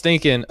was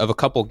thinking of a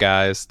couple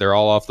guys. They're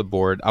all off the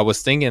board. I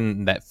was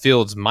thinking that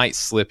Fields might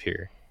slip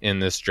here in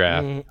this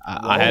draft.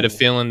 I had a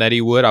feeling that he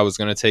would. I was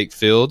going to take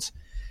Fields.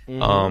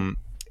 And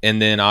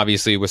then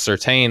obviously with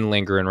Surtain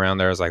lingering around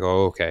there, I was like,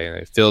 oh,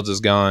 okay, Fields is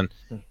gone.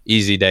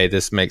 Easy day.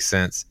 This makes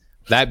sense.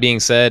 That being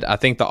said, I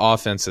think the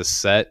offense is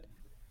set.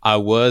 I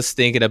was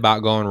thinking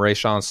about going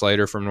Rashawn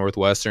Slater from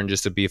Northwestern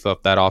just to beef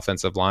up that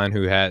offensive line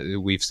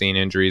we've seen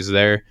injuries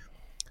there.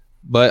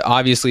 But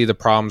obviously the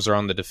problems are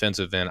on the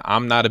defensive end.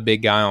 I'm not a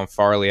big guy on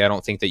Farley. I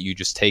don't think that you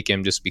just take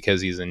him just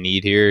because he's a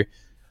need here.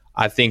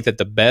 I think that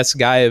the best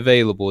guy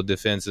available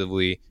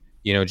defensively,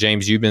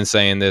 James, you've been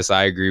saying this.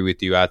 I agree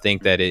with you. I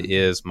think that it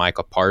is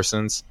Micah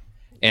Parsons.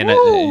 And I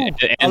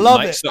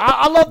love it.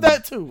 I love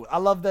that too. I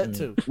love that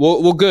too.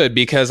 Well, good,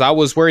 because I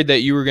was worried that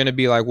you were going to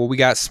be like, well, we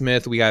got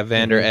Smith, we got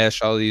Vander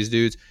Esch, all these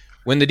dudes.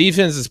 When the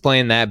defense is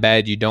playing that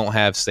bad, you don't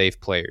have safe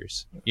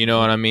players. You know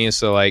what I mean?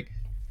 So, like,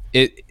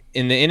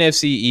 in the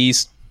NFC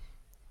East,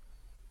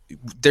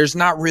 there's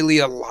not really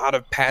a lot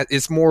of pass.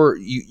 It's more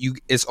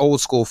it's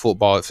old school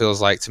football. It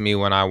feels like to me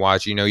when I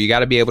watch. You got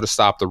to be able to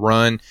stop the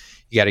run.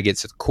 You got to get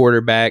to the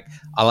quarterback.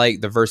 I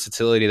like the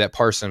versatility that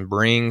Parson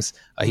brings.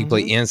 He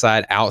play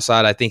inside,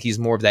 outside. I think he's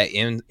more of that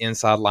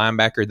inside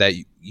linebacker that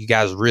you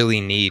guys really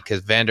need,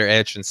 because Vander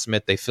Esch and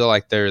Smith, they feel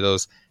like they're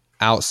those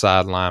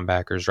outside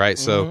linebackers, right?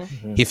 So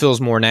he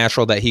feels more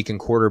natural that he can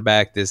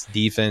quarterback this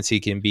defense. He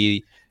can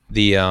be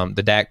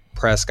the Dak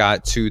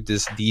Prescott to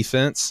this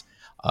defense.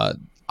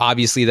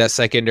 Obviously, that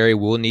secondary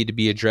will need to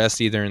be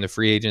addressed either in the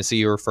free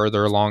agency or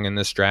further along in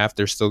this draft.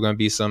 There's still going to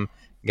be some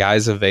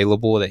guys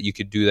available that you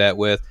could do that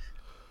with.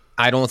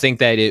 I don't think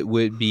that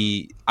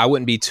I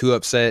wouldn't be too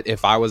upset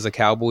if I was a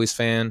Cowboys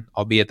fan,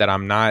 albeit that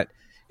I'm not,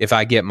 if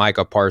I get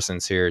Micah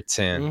Parsons here at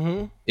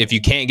 10. If you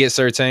can't get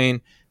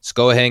Surtain, just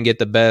go ahead and get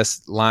the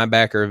best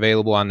linebacker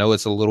available. I know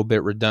it's a little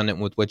bit redundant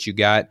with what you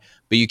got,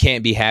 but you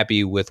can't be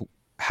happy with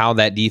how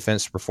that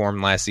defense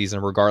performed last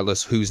season,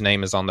 regardless whose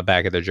name is on the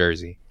back of their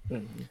jersey.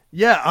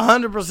 Yeah,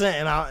 100%.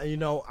 And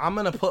I'm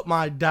going to put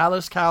my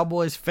Dallas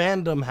Cowboys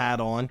fandom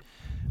hat on.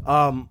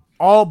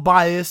 All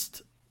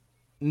biased,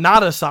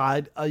 not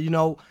aside. I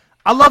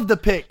love the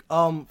pick.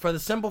 For the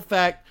simple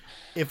fact,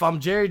 if I'm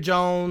Jerry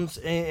Jones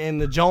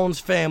and the Jones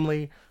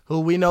family,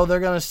 who we know they're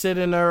going to sit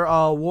in their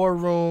war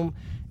room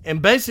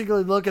and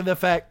basically look at the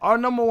fact our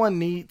number one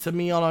need to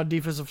me on our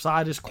defensive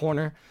side is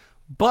corner.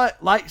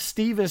 But like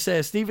Steven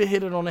said, Steven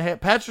hit it on the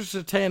head. Patrick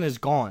Surtain is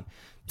gone.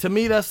 To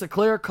me, that's the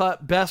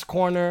clear-cut best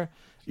corner.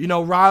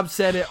 Rob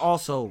said it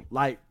also.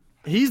 Like,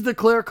 he's the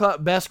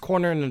clear-cut best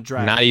corner in the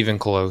draft. Not even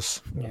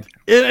close.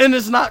 And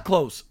it's not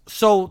close.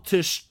 So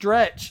to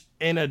stretch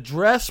and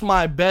address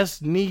my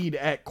best need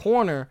at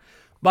corner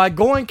by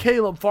going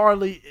Caleb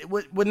Farley,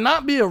 it would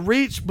not be a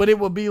reach, but it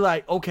would be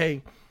like,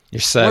 okay, you're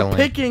settling. We're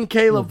picking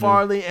Caleb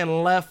Farley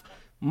and left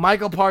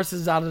Michael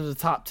Parsons out of the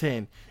top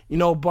 10.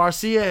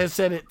 Barcia has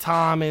said it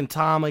time and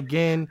time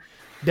again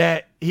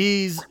that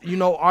he's,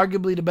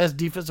 arguably the best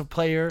defensive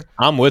player.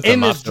 I'm with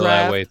him. I feel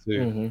that way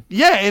too.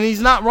 Yeah, and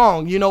he's not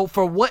wrong.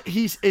 For what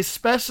he's,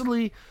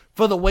 especially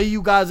for the way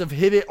you guys have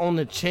hit it on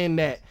the chin,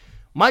 that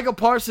Michael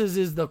Parsons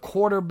is the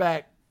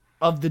quarterback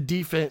of the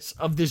defense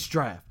of this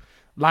draft.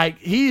 Like,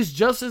 he's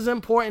just as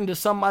important to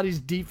somebody's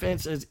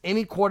defense as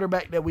any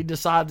quarterback that we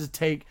decide to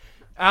take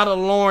out of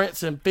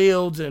Lawrence and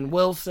Fields and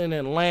Wilson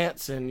and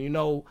Lance and,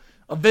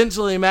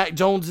 eventually Mac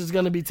Jones is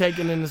going to be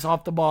taken in this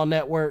off the ball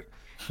network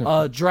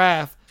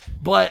draft.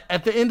 But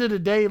at the end of the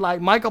day,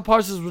 like, Michael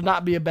Parsons would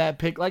not be a bad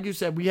pick. Like you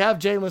said, we have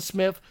Jalen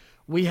Smith,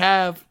 we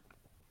have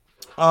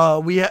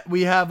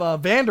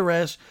Vander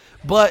Esch,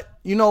 but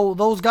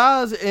those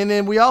guys, and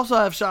then we also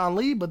have Sean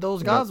Lee, but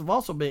those guys have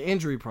also been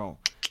injury prone.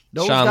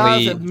 Those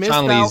guys have missed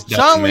out.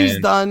 Sean Lee's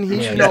done.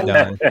 He's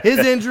done. His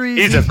injuries.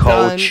 He's a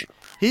coach. Done.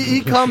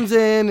 He comes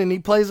in and he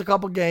plays a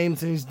couple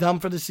games and he's done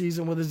for the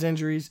season with his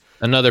injuries.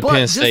 Another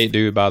Penn State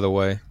dude, by the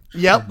way.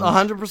 Yep,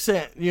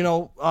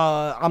 100%.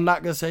 I'm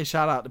not gonna say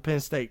shout out to Penn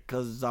State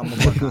because I'm a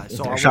Buckeye.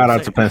 So shout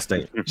out to Penn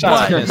State. But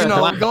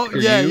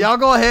y'all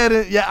go ahead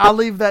and I'll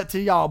leave that to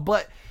y'all.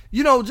 But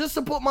just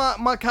to put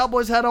my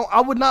Cowboys hat on,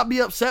 I would not be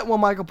upset with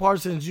Michael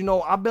Parsons.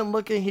 I've been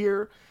looking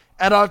here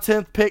at our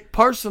 10th pick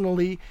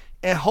personally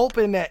and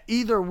hoping that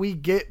either we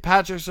get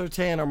Patrick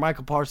Surtain or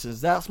Michael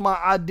Parsons. That's my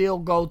ideal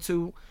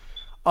go-to.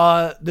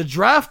 The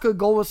draft could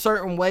go a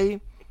certain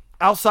way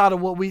outside of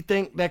what we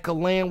think that could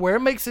land, where it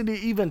makes it an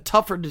even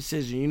tougher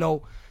decision.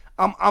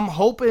 I'm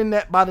hoping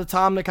that by the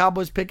time the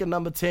Cowboys pick at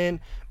number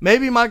 10,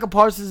 maybe Michael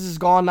Parsons is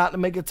gone, not to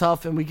make it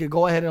tough, and we could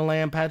go ahead and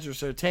land Patrick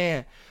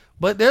Surtain.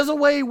 But there's a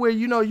way where,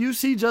 you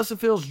see Justin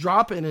Fields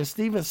dropping, and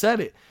Steven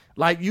said it.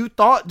 Like, you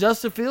thought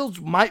Justin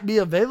Fields might be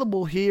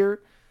available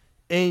here,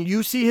 and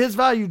you see his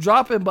value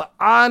dropping, but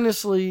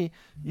honestly,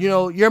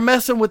 you're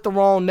messing with the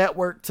wrong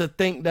network to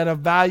think that a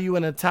value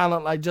and a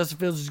talent like Justin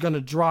Fields is going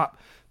to drop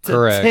to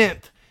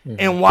 10th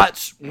and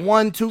watch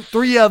 1, 2,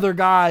 3 other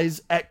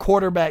guys at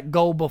quarterback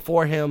go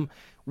before him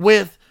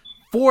with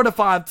 4 to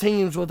 5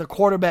 teams with a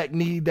quarterback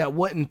need that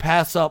wouldn't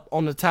pass up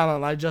on the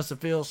talent like Justin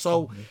Fields.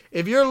 So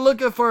if you're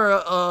looking for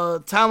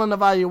a talent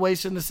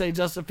evaluation to say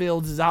Justin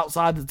Fields is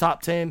outside the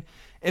top 10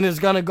 and is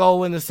going to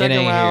go in the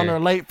second round or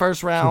late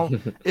first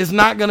round, it's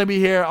not going to be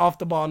here off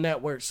the ball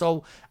network.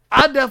 So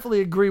I definitely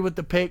agree with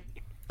the pick.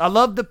 I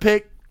love the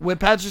pick with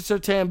Patrick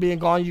Surtain being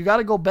gone. You got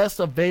to go best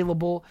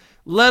available,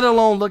 let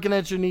alone looking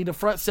at your need. The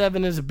front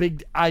seven is a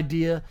big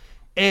idea.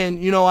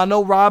 And, I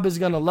know Rob is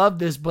going to love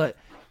this, but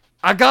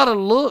I got to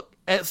look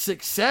at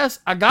success.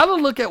 I got to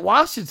look at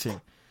Washington.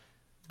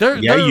 They're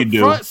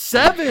front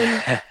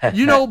seven,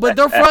 but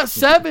their front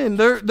seven,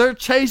 they're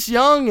Chase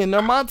Young and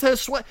they're Montez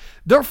Sweat.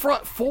 Their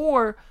front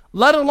four,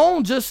 let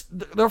alone just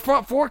their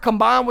front four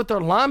combined with their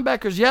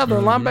linebackers. Yeah, their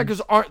linebackers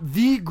aren't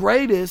the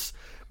greatest,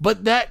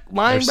 but that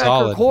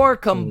linebacker core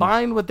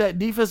combined with that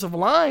defensive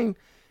line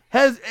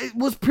it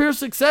was pure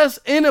success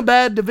in a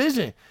bad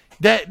division.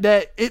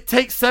 That it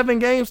takes 7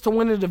 games to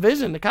win a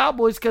division. The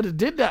Cowboys could have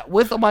did that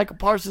with a Michael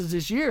Parsons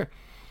this year.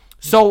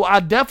 So I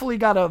definitely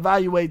got to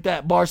evaluate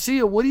that.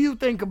 Barcia, what do you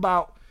think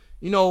about,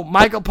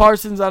 Michael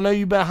Parsons? I know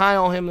you've been high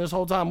on him this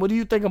whole time. What do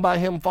you think about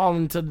him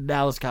falling to the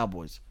Dallas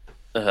Cowboys?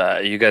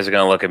 You guys are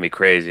going to look at me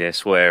crazy, I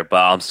swear.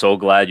 But I'm so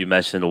glad you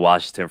mentioned the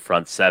Washington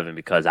front seven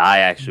because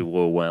I actually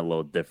would have went a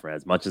little different.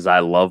 As much as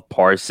I love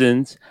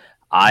Parsons,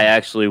 I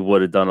actually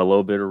would have done a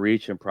little bit of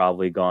reach and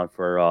probably gone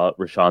for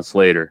Rashawn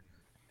Slater.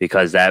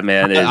 Because that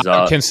man is...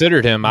 I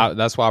considered him.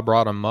 That's why I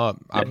brought him up.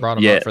 I brought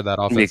him up for that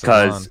offensive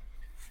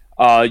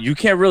line. You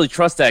can't really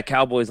trust that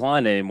Cowboys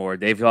line anymore.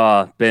 They've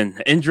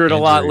been injured a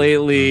lot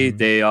lately.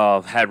 They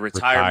had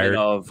retirement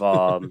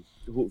of...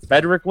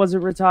 Frederick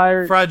wasn't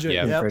retired? Frederick.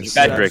 Yeah,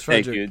 Frederick,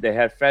 thank you. They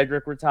had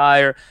Frederick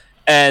retire.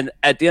 And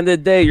at the end of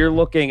the day, you're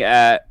looking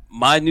at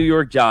my New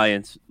York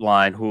Giants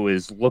line, who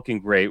is looking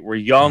great. We're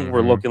young.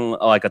 We're looking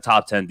like a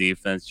top 10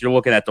 defense. You're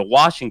looking at the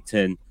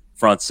Washington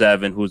front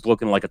seven, who's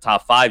looking like a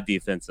top 5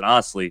 defense, and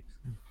honestly,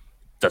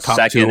 the top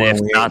second, if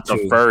not the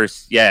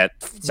first,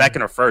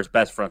 second or first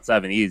best front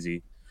seven,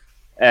 easy.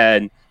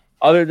 And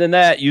other than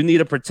that, you need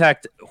to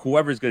protect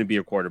whoever's going to be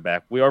your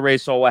quarterback. We already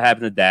saw what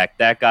happened to Dak.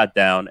 Dak got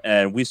down,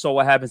 and we saw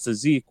what happens to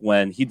Zeke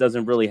when he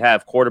doesn't really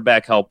have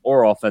quarterback help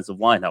or offensive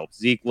line help.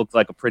 Zeke looked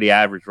like a pretty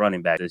average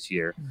running back this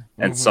year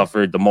and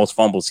suffered the most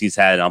fumbles he's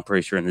had, I'm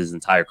pretty sure, in his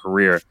entire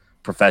career,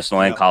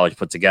 professional and college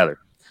put together.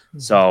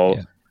 So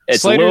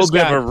it's Slater's a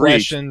little bit of a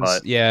reach.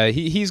 But... Yeah,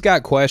 he's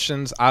got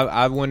questions.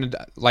 I wanted,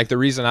 like, the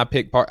reason I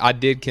picked I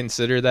did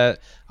consider that.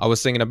 I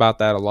was thinking about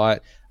that a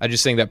lot. I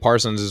just think that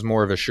Parsons is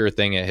more of a sure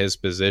thing at his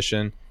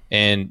position.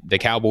 And the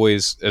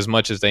Cowboys, as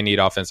much as they need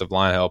offensive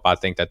line help, I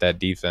think that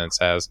defense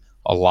has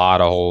a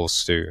lot of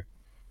holes too.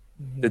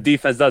 The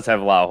defense does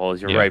have a lot of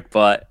holes. You're right.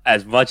 But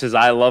as much as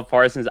I love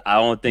Parsons, I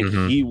don't think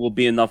he will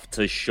be enough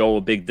to show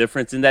a big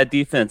difference in that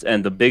defense.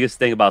 And the biggest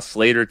thing about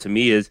Slater to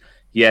me is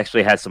he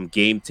actually has some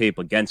game tape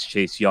against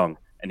Chase Young,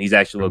 and he's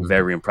actually looked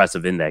very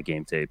impressive in that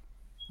game tape.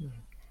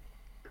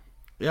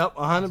 Yep,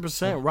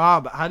 100%.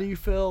 Rob, how do you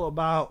feel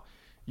about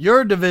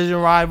your division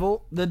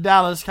rival, the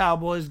Dallas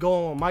Cowboys,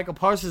 going with Michael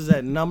Parsons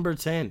at number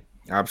 10?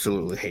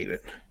 Absolutely hate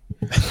it.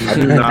 I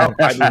do not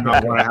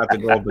want to have to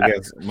go up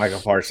against Michael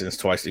Parsons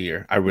twice a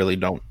year. I really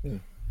don't.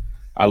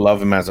 I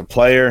love him as a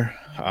player.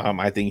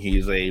 I think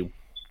he's a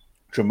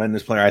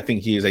tremendous player. I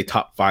think he is a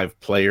top 5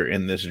 player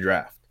in this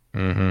draft.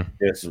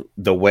 It's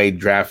the way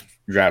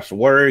drafts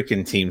work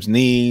and teams'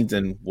 needs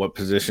and what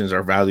positions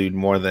are valued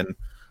more than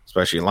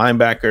especially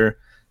linebacker.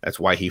 That's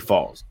why he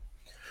falls.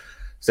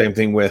 Same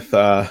thing with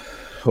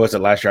who was it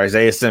last year?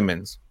 Isaiah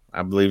Simmons.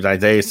 I believe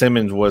Isaiah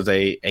Simmons was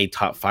a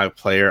top 5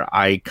 player.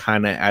 I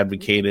kind of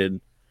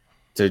advocated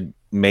to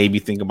maybe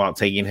think about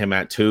taking him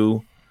at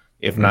 2,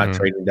 if not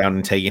trading down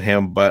and taking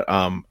him. But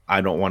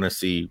I don't want to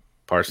see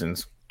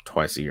Parsons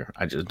twice a year.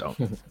 I just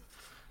don't.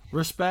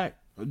 Respect.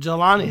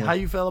 Jelani, how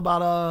you feel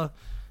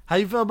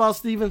about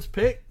Steven's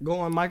pick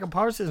going Michael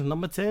Parsons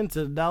number 10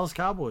 to the Dallas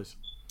Cowboys?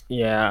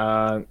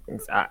 Yeah,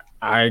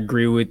 I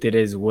agree with it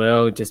as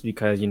well, just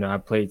because, I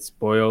played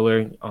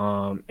spoiler.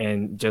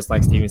 And just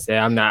like Steven said,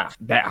 I'm not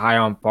that high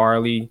on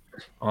Farley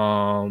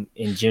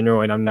in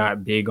general, and I'm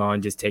not big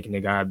on just taking the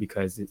guy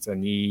because it's a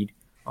need.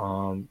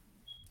 You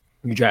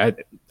try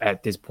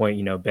at this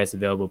point, best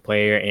available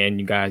player, and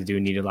you guys do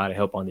need a lot of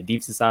help on the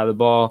defensive side of the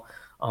ball.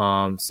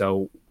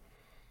 So,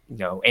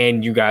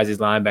 and you guys'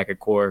 linebacker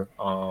core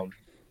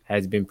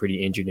has been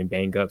pretty injured and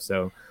banged up.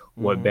 So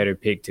what better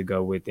pick to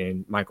go with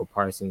than Michael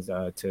Parsons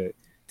to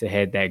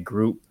head that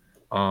group?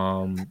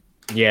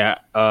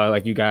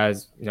 Like you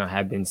guys,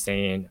 have been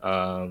saying,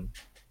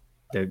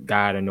 the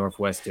guy at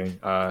Northwestern,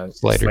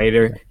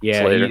 Slater.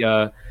 Yeah,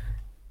 Slater.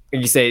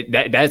 you say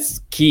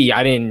that's key.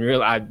 I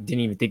didn't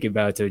even think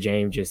about it till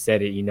James just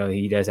said it. You know,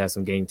 he does have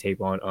some game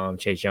tape on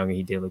Chase Young, and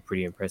he did look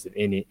pretty impressive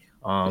in it.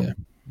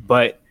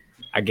 But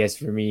I guess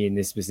for me in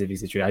this specific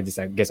situation,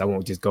 I guess I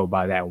won't just go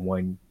by that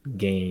one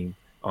game.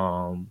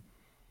 To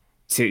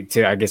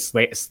I guess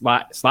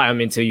slot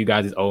him into you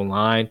guys' own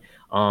line.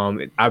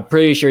 I'm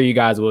pretty sure you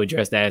guys will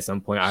address that at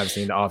some point,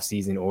 obviously in the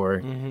offseason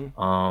or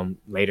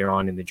later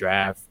on in the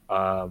draft.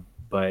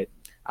 But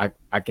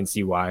I can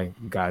see why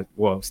you guys.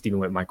 Well, Stephen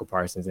went Michael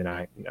Parsons, and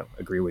I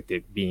agree with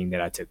it being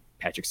that I took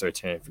Patrick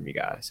Surtain from you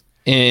guys.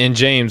 And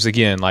James,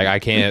 again, like I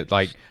can't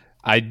like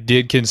I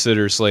did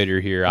consider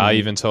Slater here. I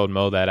even told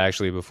Mo that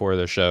actually before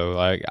the show.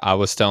 Like I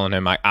was telling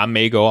him I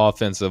may go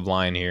offensive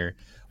line here,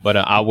 but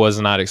I was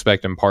not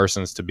expecting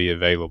Parsons to be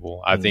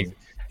available. I think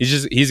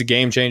he's a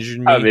game changer to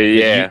me. I mean,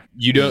 yeah.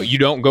 You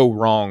don't go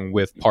wrong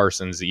with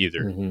Parsons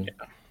either.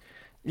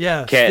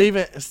 Yeah,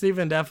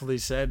 Steven definitely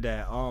said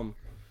that.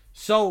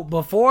 So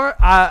before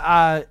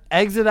I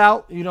exit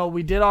out,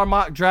 we did our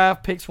mock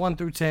draft picks 1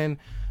 through 10.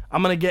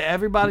 I'm gonna get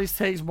everybody's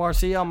takes.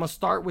 Marcia, I'm gonna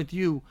start with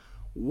you.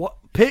 What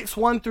picks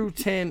 1 through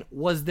 10?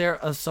 Was there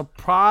a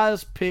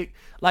surprise pick,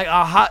 like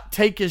a hot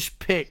take-ish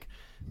pick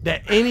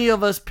that any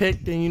of us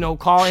picked, and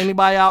call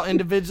anybody out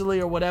individually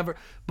or whatever?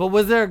 But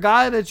was there a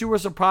guy that you were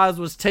surprised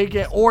was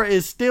taken or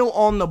is still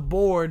on the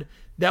board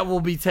that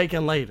will be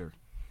taken later?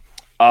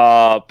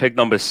 Pick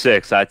number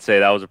 6. I'd say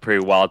that was a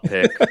pretty wild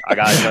pick.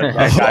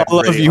 I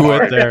love you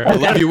went there. I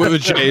love you went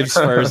with James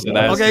first. And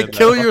okay,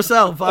 kill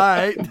yourself. All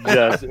right.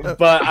 Yes,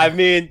 but I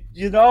mean,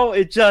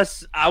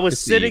 I was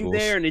sitting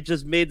there and it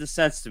just made the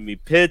sense to me.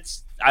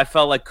 Pitts, I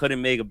felt like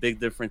couldn't make a big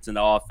difference in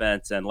the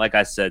offense, and like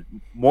I said,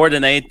 more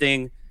than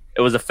anything, it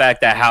was the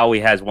fact that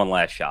Howie has one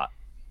last shot.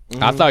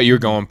 I thought you were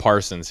going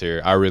Parsons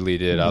here. I really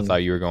did. I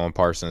thought you were going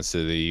Parsons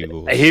to the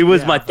Eagles. He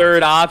was my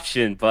third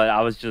option, but I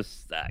was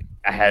just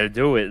I had to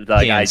do it.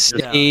 Like Kansas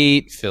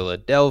State,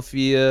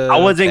 Philadelphia. I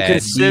wasn't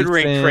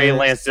considering Trey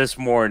Lance this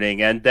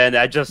morning, and then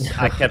I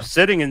kept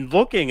sitting and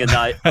looking, and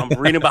I'm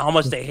reading about how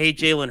much they hate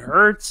Jalen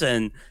Hurts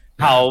and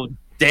how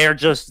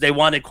they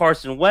wanted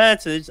Carson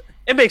Wentz. And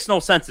it makes no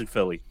sense in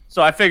Philly.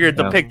 So I figured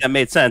the pick that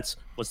made sense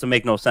was to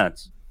make no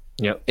sense.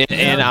 Yep,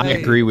 and I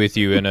agree with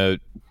you in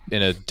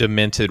a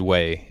demented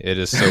way. It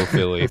is so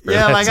Philly.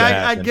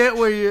 I get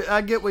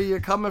where you're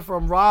coming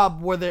from,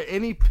 Rob. Were there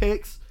any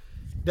picks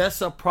that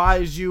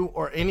surprised you,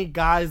 or any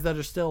guys that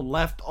are still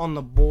left on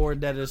the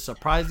board that is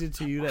surprising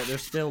to you that they're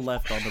still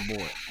left on the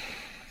board?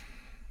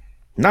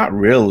 Not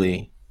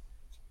really.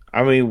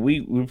 I mean,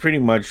 we pretty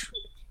much.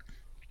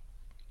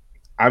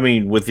 I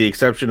mean, with the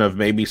exception of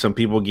maybe some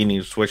people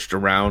getting switched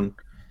around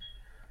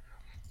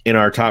in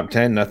our top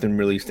 10, nothing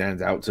really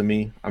stands out to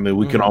me. I mean,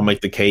 we can all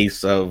make the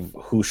case of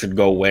who should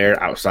go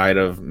where outside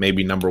of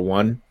maybe number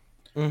 1.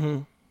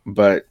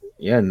 But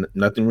yeah,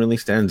 nothing really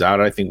stands out.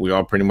 I think we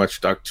all pretty much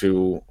stuck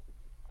to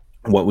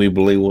what we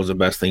believe was the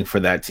best thing for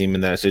that team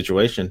in that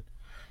situation.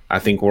 I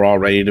think we're all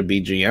ready to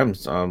be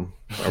GMs.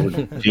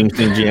 Teams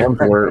and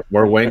GMs,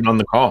 we're waiting on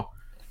the call.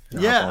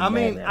 Yeah, I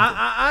mean,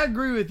 I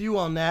agree with you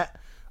on that.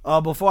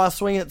 Before I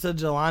swing it to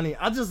Jelani,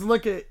 I just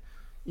look at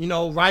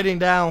writing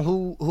down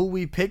who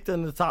we picked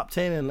in the top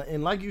 10.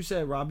 And like you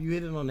said, Rob, you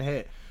hit it on the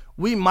head.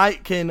 We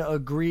can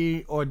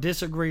agree or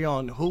disagree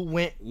on who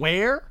went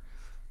where,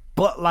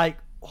 but like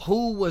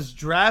who was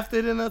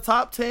drafted in the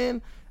top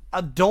 10,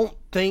 I don't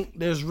think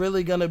there's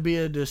really going to be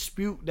a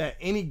dispute that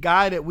any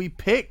guy that we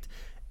picked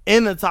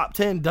in the top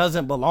 10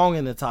 doesn't belong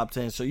in the top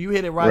 10. So you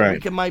hit it right. We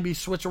can maybe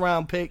switch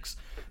around picks,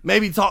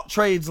 maybe talk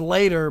trades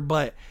later.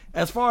 But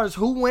as far as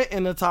who went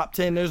in the top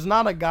 10, there's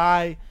not a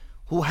guy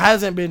who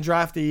hasn't been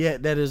drafted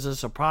yet that is a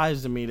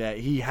surprise to me that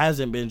he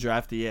hasn't been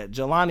drafted yet.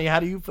 Jelani, how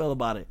do you feel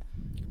about it?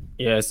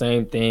 Yeah,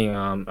 same thing.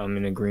 I'm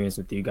in agreement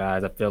with you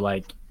guys. I feel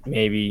like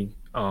maybe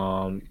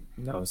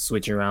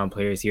switching around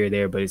players here or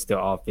there, but it still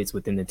all fits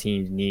within the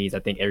team's needs. I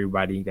think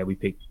everybody that we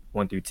picked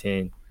 1 through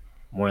 10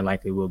 more than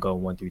likely will go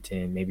 1 through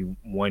 10. Maybe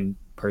one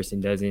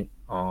person doesn't.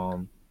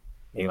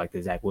 Maybe like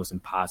the Zach Wilson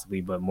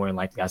possibly, but more than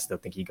likely I still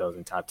think he goes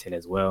in top 10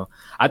 as well.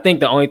 I think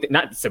the only thing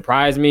not to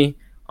surprise me,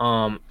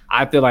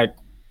 I feel like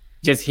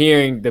just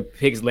hearing the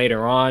picks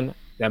later on,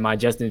 that my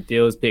Justin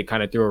Fields pick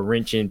kind of threw a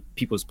wrench in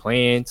people's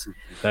plans,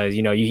 because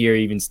you hear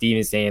even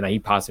Steven saying like he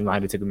possibly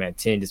might have took him at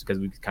 10 just because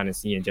we kind of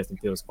seeing Justin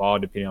Fields fall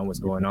depending on what's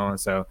going on.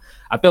 So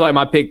I feel like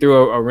my pick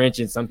threw a wrench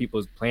in some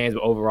people's plans,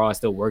 but overall it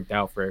still worked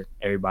out for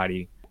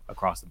everybody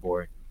across the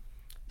board.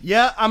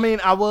 Yeah, I mean,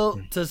 I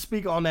will to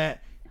speak on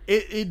that.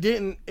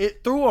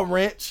 It threw a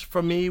wrench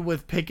for me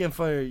with picking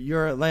for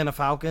your Atlanta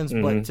Falcons,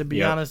 but to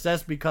be honest,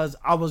 that's because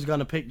I was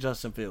gonna pick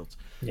Justin Fields.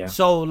 Yeah.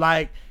 So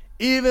like,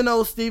 even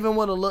though Steven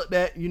would have looked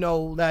at,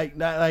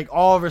 like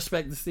all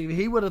respect to Steven,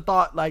 he would have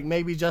thought like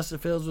maybe Justin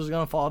Fields was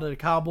going to fall to the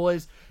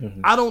Cowboys.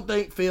 I don't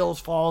think Fields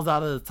falls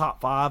out of the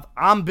top 5.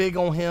 I'm big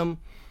on him.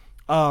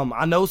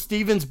 I know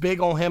Steven's big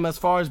on him as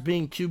far as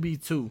being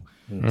QB2.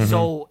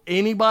 So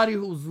anybody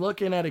who's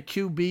looking at a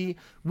QB,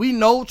 we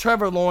know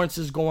Trevor Lawrence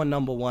is going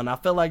number 1. I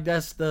feel like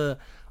that's the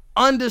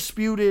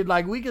undisputed.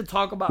 Like, we could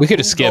talk about We could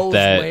who have skipped goes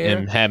that where.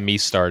 and had me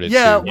started.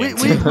 Yeah, too.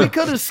 we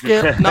could have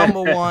skipped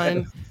number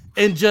one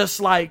and just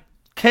like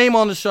came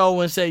on the show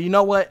and said, you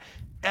know what,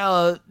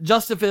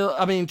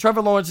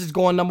 Trevor Lawrence is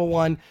going number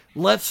one.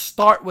 Let's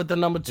start with the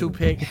number 2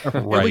 pick.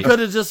 And we could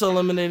have just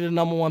eliminated the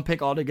number 1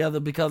 pick altogether,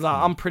 because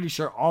I'm pretty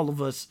sure all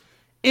of us,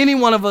 any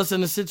one of us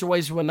in a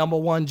situation with number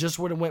 1, just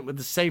would have went with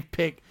the safe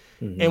pick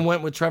and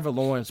went with Trevor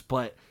Lawrence.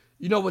 But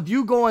with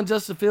you going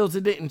Justin Fields,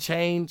 it didn't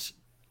change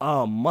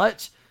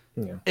much.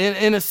 Yeah.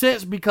 In a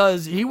sense,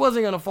 because he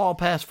wasn't going to fall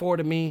past 4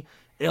 to me.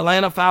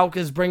 Atlanta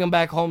Falcons, bring him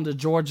back home to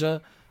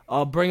Georgia.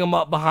 Bring him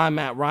up behind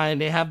Matt Ryan.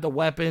 They have the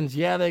weapons.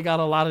 Yeah, they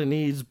got a lot of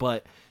needs,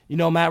 but,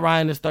 Matt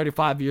Ryan is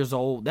 35 years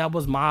old. That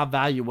was my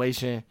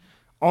evaluation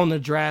on the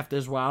draft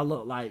as well. I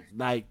look like,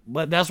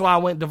 but that's why I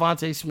went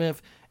Devontae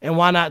Smith. And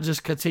why not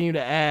just continue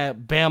to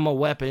add Bama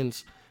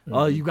weapons?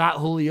 You got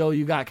Julio,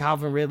 you got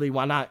Calvin Ridley.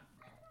 Why not,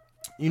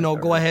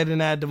 go ahead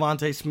and add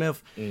Devontae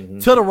Smith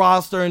to the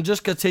roster and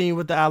just continue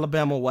with the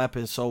Alabama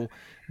weapons. So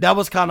that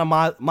was kind of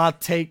my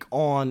take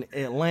on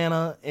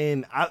Atlanta.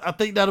 And I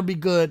think that'll be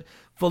good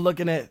for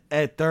looking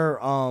at their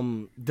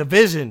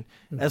division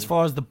as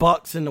far as the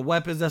Bucs and the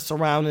weapons that's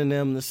surrounding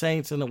them, the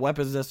Saints and the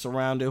weapons that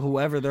surround it,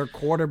 whoever their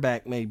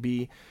quarterback may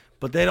be.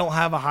 But they don't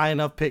have a high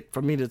enough pick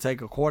for me to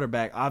take a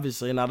quarterback,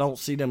 obviously, and I don't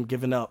see them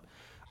giving up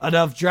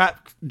enough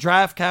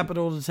draft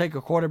capital to take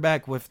a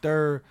quarterback with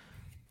their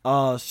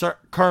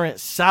current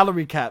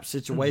salary cap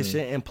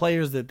situation and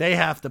players that they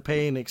have to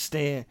pay and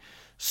extend.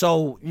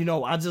 So,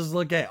 I just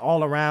look at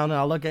all around, and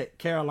I look at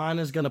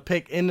Carolina's going to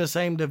pick in the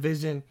same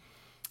division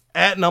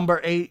at number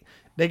 8.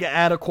 They can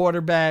add a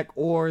quarterback,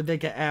 or they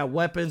can add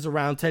weapons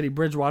around Teddy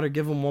Bridgewater,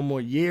 give him 1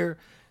 more year.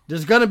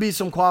 There's going to be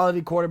some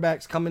quality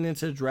quarterbacks coming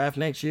into the draft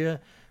next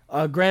year.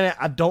 Granted,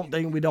 I don't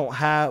think we don't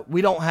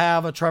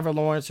have a Trevor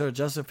Lawrence or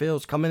Justin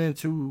Fields coming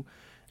into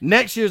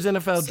next year's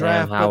NFL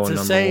draft, but to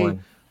say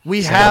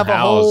we have a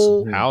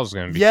whole Howell's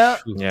going to be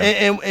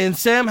and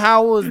Sam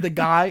Howell is the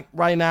guy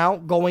right now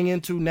going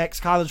into next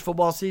college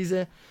football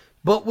season,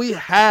 but we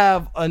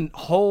have a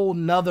whole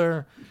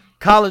nother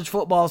college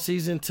football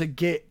season to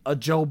get a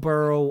Joe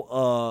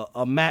Burrow,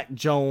 a Mac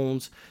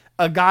Jones,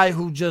 a guy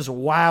who just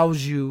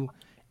wows you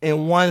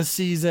in one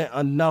season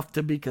enough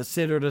to be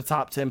considered a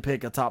top 10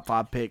 pick, a top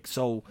 5 pick.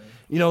 So,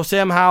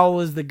 Sam Howell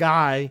is the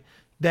guy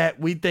that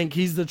we think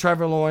he's the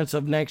Trevor Lawrence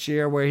of next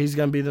year, where he's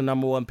going to be the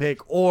number 1 pick,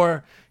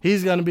 or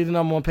he's going to be the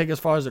number 1 pick as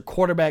far as a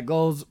quarterback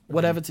goes.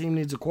 Whatever team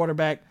needs a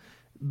quarterback,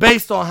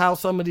 based on how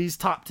some of these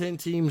top 10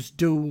 teams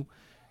do,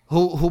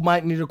 who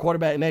might need a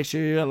quarterback next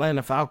year,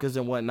 Atlanta Falcons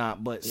and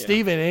whatnot. But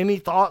Steven, any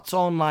thoughts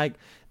on,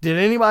 did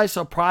anybody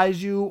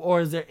surprise you,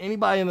 or is there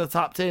anybody in the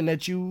top 10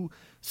 that you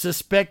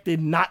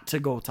suspected not to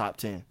go top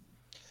 10?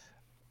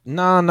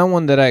 Nah, no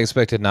one that I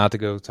expected not to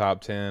go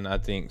top 10. I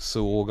think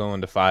Sewell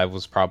going to 5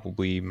 was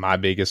probably my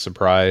biggest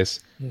surprise.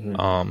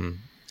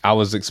 I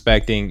was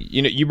expecting,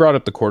 you brought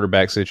up the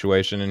quarterback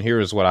situation, and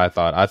here's what I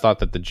thought. I thought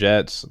that the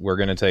Jets were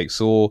going to take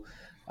Sewell.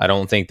 I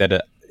don't think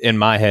that in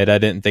my head, I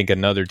didn't think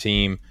another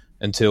team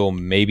until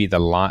maybe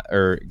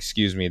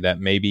that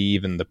maybe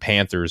even the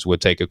Panthers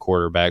would take a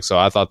quarterback. So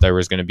I thought there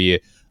was going to be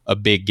a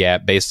big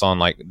gap based on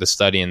the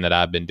studying that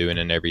I've been doing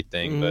and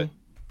everything. But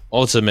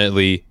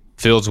ultimately,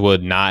 Fields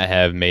would not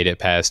have made it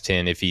past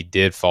 10 if he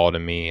did fall to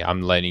me.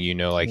 I'm letting you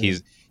know,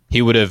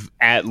 he would have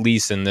at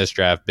least in this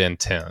draft been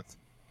 10th.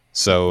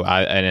 So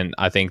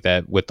I think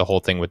that with the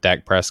whole thing with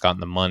Dak Prescott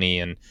and the money,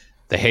 and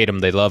they hate him,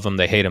 they love him,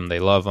 they hate him, they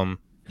love him,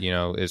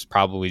 it's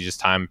probably just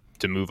time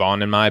to move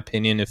on, in my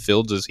opinion, if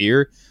Fields is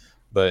here.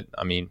 But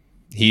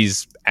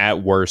he's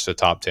at worst a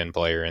top 10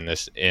 player in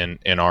this in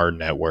our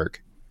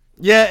network.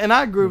 Yeah, and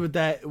I agree with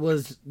that. It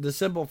was the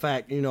simple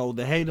fact,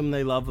 they hate him,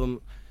 they love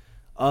him.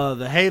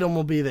 The hate him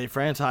will be they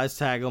franchise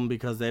tag him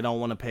because they don't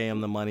want to pay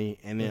him the money,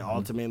 and then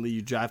ultimately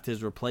you draft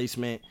his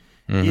replacement.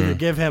 Either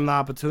give him the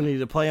opportunity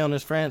to play on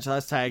his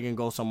franchise tag and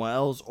go somewhere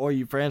else, or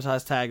you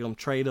franchise tag him,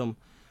 trade him.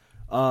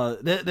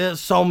 There's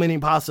so many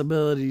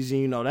possibilities,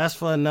 and that's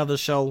for another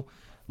show.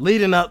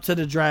 Leading up to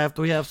the draft,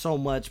 we have so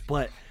much,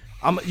 but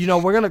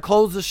we're gonna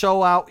close the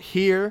show out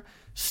here.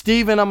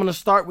 Steven, I'm gonna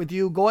start with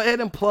you. Go ahead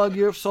and plug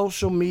your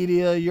social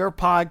media, your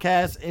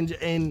podcast,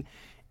 and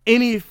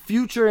any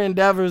future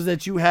endeavors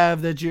that you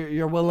have that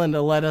you're willing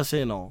to let us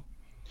in on.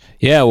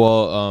 Yeah,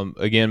 well,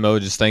 again, Mo,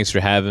 just thanks for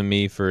having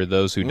me. For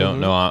those who don't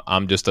know,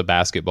 I'm just a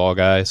basketball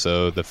guy.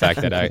 So the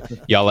fact that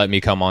y'all let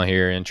me come on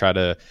here and try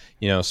to,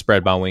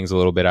 spread my wings a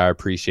little bit, I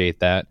appreciate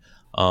that.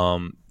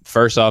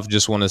 First off,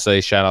 just want to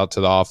say shout out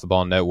to the Off the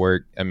Ball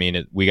Network.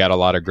 We got a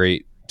lot of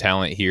great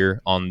talent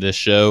here on this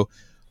show,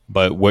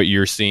 but what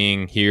you're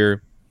seeing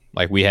here,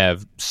 we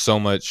have so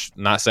much,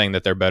 not saying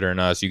that they're better than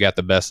us. You got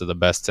the best of the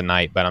best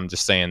tonight, but I'm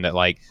just saying that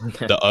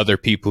the other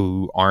people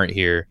who aren't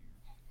here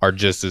are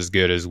just as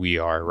good as we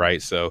are,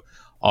 right? So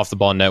Off the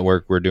Ball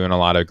Network, we're doing a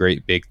lot of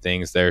great big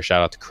things there.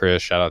 Shout out to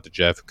Chris, shout out to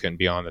Jeff, who couldn't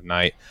be on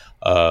tonight.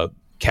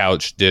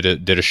 Couch did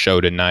a show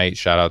tonight.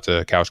 Shout out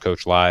to Couch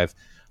Coach Live.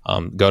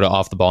 Go to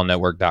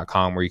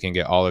offtheballnetwork.com where you can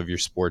get all of your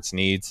sports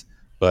needs.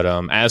 But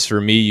as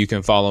for me, you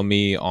can follow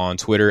me on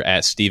Twitter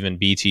at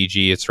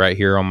StephenBTG. It's right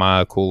here on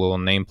my cool little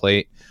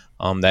nameplate.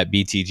 That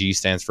BTG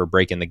stands for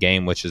Breaking the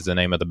Game, which is the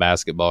name of the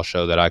basketball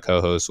show that I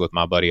co-host with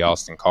my buddy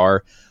Austin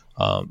Carr.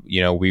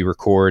 We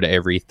record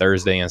every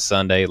Thursday and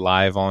Sunday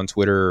live on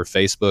Twitter or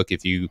Facebook.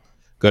 If you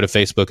go to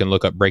Facebook and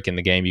look up Breaking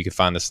the Game, you can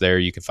find us there.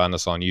 You can find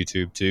us on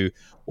YouTube too.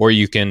 Or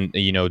you can,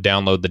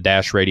 download the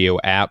Dash Radio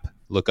app,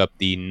 look up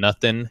the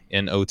Nothin,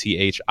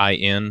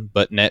 NOTHIN,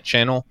 but net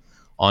channel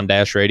on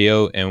Dash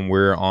Radio, and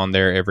we're on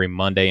there every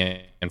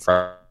Monday and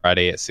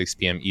Friday at 6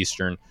 p.m.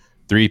 Eastern,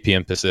 3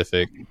 p.m.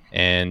 Pacific.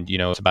 And,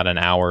 it's about an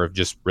hour of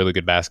just really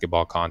good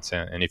basketball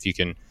content. And if you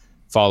can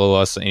follow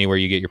us anywhere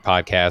you get your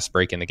podcast,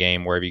 Breaking the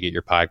Game, wherever you get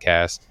your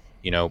podcast,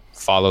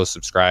 follow,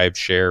 subscribe,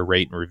 share,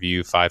 rate, and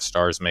review. 5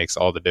 stars makes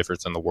all the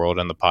difference in the world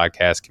in the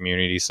podcast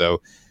community.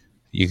 So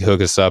you can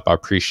hook us up. I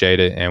appreciate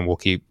it. And we'll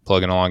keep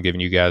plugging along,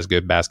 giving you guys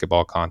good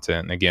basketball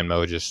content. And again,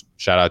 Mo, just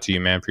shout out to you,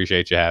 man.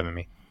 Appreciate you having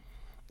me.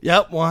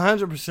 Yep,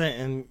 100%.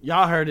 And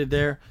y'all heard it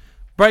there.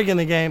 Breaking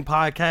the Game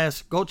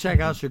podcast. Go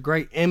check out your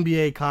great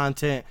NBA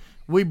content.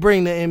 We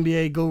bring the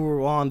NBA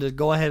guru on to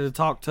go ahead and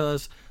talk to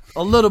us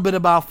a little bit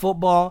about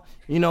football.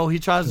 He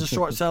tries to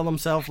short sell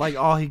himself like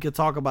all he could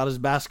talk about is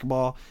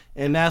basketball.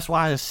 And that's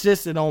why I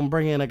insisted on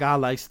bringing a guy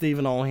like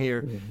Steven on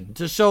here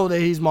to show that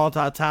he's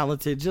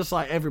multi-talented, just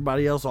like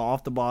everybody else on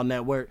Off the Ball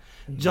Network.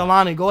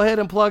 Jelani, go ahead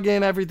and plug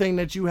in everything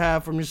that you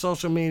have from your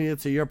social media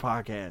to your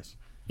podcast.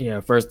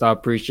 Yeah, first I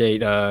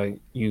appreciate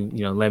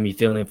you letting me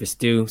fill in for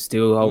Stu.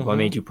 Stu, hope I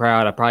made you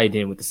proud. I probably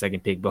didn't with the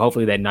second pick, but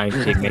hopefully that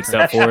 9th pick makes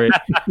up for it.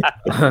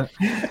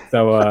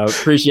 So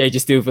appreciate you,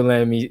 Stu, for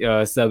letting me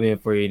sub in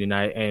for you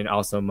tonight, and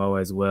also Mo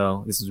as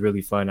well. This was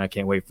really fun. I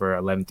can't wait for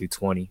 11 through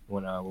 20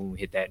 when we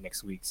hit that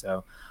next week.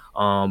 So,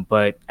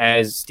 but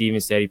as Steven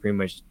said, he pretty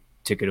much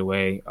took it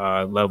away.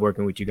 Love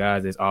working with you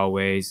guys as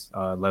always.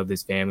 Love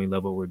this family,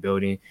 love what we're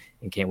building,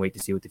 and can't wait to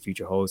see what the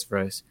future holds for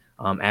us.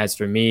 As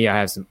for me,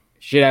 I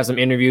should have some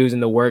interviews in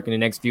the work in the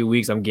next few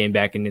weeks. I'm getting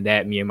back into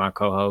that, me and my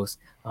co-host.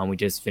 We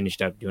just finished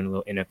up doing a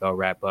little NFL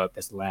wrap-up.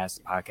 That's the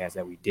last podcast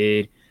that we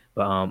did.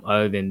 But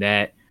other than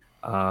that,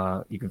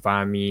 you can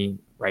find me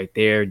right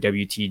there,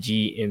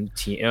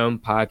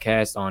 WTGMTM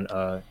podcast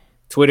on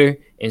Twitter,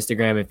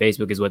 Instagram, and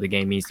Facebook is what the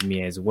game means to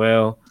me as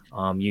well.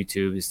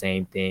 YouTube, the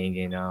same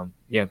thing. And,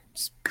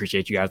 just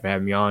appreciate you guys for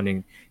having me on,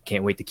 and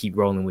can't wait to keep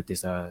rolling with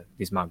this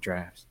mock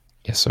drafts.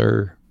 Yes,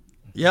 sir.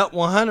 Yep,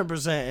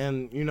 100%.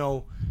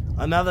 And,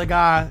 another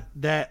guy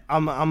that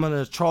I'm going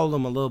to troll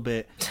him a little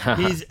bit.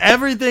 He's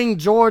everything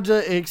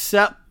Georgia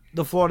except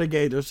the Florida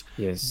Gators.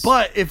 Yes.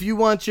 But if you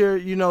want your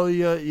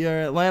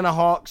Atlanta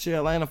Hawks, your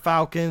Atlanta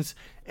Falcons,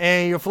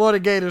 and your Florida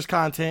Gators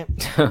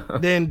content,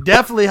 then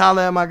definitely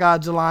holler at my guy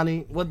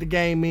Jelani, what the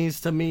game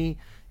means to me.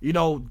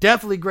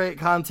 Definitely great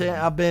content.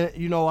 I've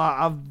been,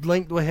 I've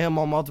linked with him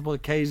on multiple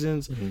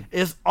occasions.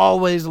 It's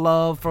always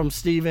love from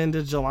Steven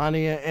to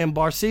Jelani and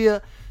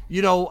Barcia.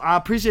 I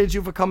appreciate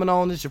you for coming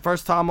on. It's your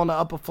first time on the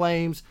Upper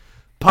Flames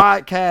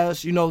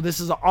podcast.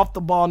 This is an Off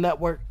the Ball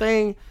Network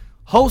thing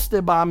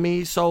hosted by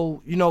me.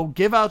 So,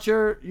 give out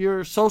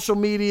your social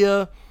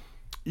media,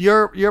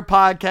 your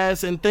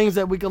podcast, and things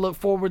that we can look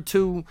forward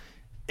to.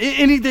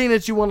 Anything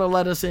that you want to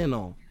let us in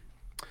on.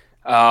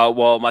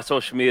 Well, my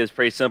social media is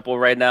pretty simple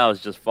right now.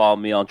 It's just follow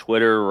me on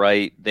Twitter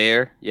right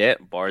there. Yeah,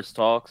 Bars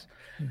Talks.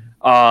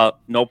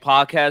 No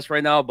podcast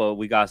right now, but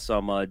we got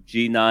some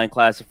G9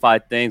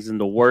 classified things in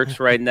the works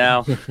right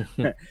now.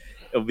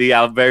 It'll be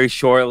out very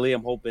shortly.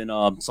 I'm hoping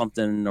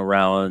something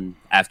around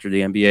after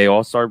the NBA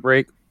All-Star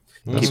break.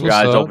 Keep your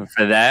eyes open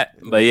for that.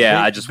 But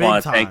yeah, I just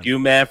want to thank you,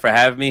 man, for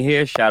having me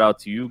here. Shout out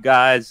to you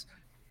guys.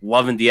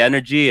 Loving the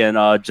energy,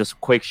 and just a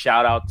quick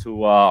shout out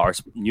to our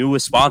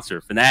newest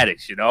sponsor,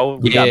 Fanatics. We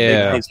got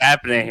big things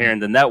happening here in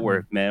the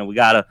network, man. We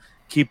gotta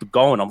keep it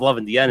going. I'm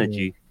loving the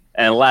energy.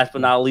 And last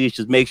but not least,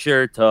 just make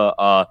sure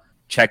to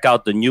check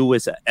out the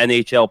newest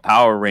NHL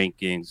power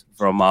rankings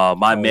from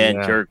my man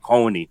Jurg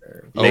Coney.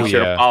 Make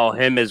sure to follow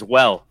him as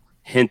well.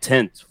 Hint,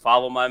 hint.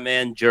 Follow my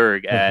man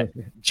Jurg at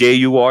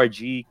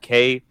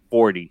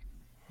JURGK40.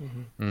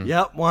 Yep,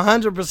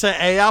 100%.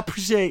 Hey, I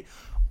appreciate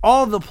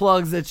all the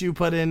plugs that you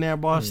put in there,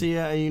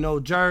 Barcia. And,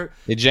 Jurg.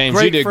 Hey,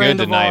 James, you did good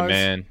tonight,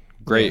 man.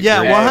 Great.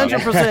 Yeah,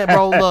 100%,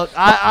 bro. Look,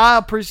 I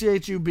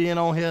appreciate you being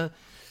on here.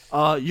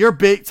 You're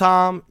big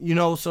time,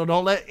 so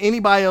don't let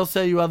anybody else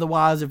tell you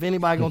otherwise. If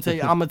anybody gonna tell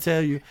you, I'm gonna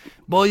tell you.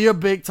 Boy, you're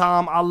big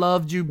time. I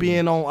loved you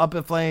being on Up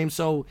in Flames.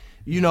 So,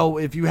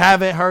 if you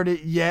haven't heard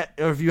it yet,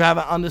 or if you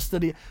haven't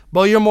understood it,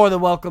 boy, you're more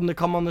than welcome to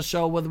come on the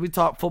show, whether we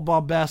talk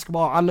football,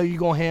 basketball. I know you're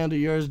gonna handle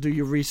yours, do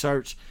your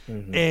research,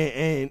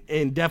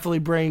 and definitely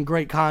bring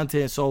great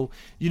content. So,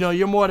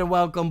 you're more than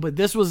welcome. But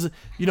this was,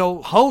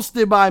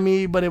 hosted by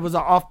me, but it was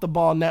an Off the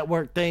Ball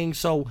Network thing.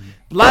 So,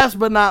 last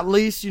but not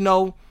least,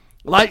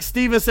 like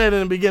Steven said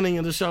in the beginning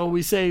of the show,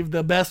 we saved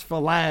the best for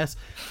last.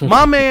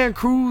 My man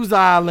Cruise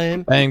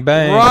Island, bang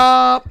bang,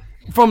 Rob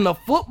from the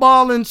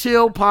Football and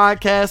Chill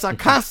podcast. I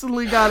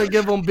constantly got to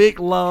give him big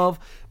love.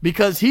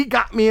 because he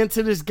got me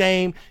into this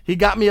game. He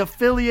got me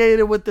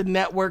affiliated with the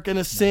network in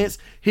a sense.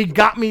 He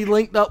got me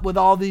linked up with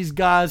all these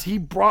guys. He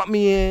brought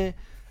me in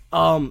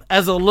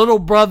as a little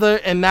brother,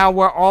 and now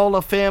we're all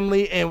a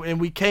family, and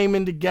we came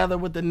in together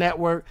with the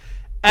network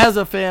as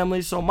a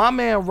family. So my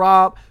man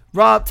Rob,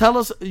 tell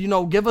us,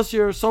 give us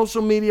your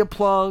social media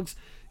plugs,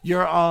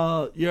 your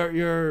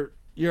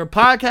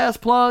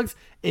podcast plugs,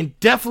 and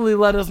definitely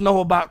let us know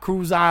about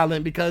Cruise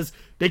Island, because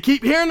they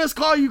keep hearing us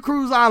call you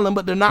Cruise Island,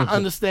 but they're not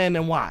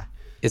understanding why.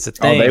 It's a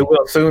thing. Oh, they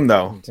will soon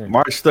though.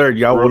 March 3rd,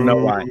 y'all will know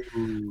why.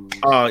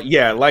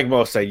 Yeah, like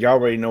Mo said, y'all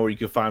already know where you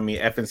can find me.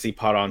 FNC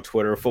Pod on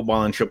Twitter,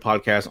 Football and Chip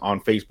Podcast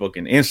on Facebook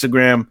and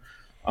Instagram.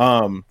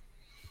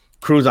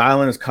 Cruise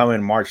Island is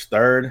coming March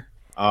 3rd.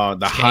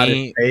 The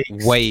hottest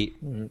takes. Wait.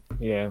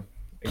 Yeah.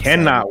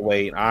 Cannot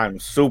wait. I'm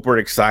super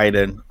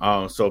excited.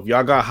 So if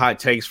y'all got hot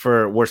takes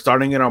we're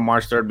starting it on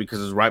March 3rd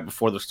because it's right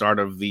before the start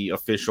of the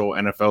official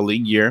NFL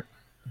league year.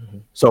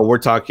 So we're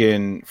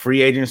talking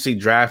free agency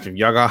draft. If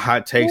y'all got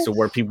hot takes of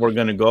where people are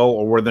going to go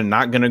or where they're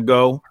not going to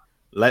go,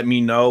 let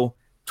me know.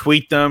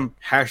 Tweet them,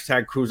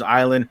 hashtag Cruise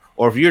Island.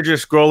 Or if you're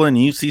just scrolling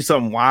and you see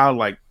something wild,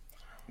 like,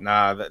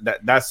 nah,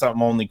 that's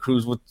something only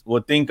Cruise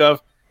would think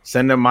of,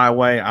 send them my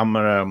way. I'm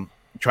going to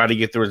try to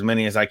get through as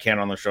many as I can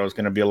on the show. It's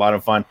going to be a lot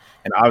of fun.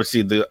 And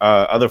obviously the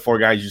other 4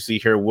 guys you see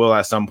here will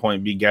at some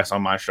point be guests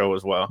on my show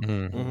as well.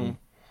 Mm-hmm.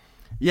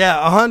 Yeah,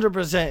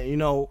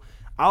 100%.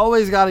 I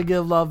always got to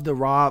give love to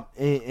Rob.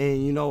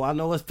 And I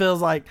know it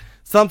feels like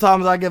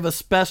sometimes I give a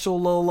special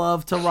little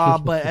love to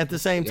Rob, but at the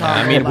same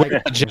time. we're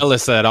not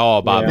jealous at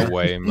all, by the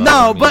way.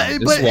 No,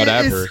 but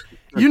whatever.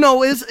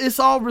 It's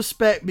all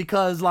respect,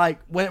 because like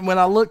when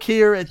I look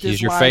here at this,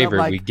 he's your lineup, favorite.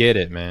 like, we get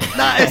it, man. It's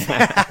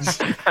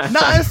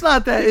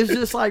not that. It's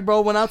just like,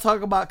 bro, when I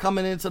talk about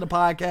coming into the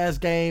podcast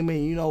game,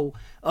 and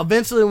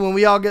eventually when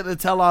we all get to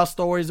tell our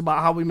stories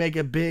about how we make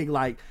it big,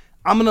 like,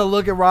 I'm gonna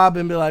look at Rob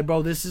and be like,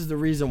 bro, this is the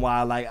reason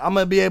why. Like, I'm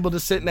gonna be able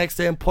to sit next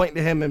to him, point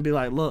to him, and be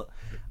like, look,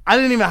 I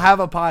didn't even have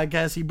a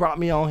podcast. He brought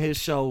me on his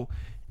show,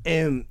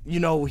 and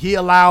he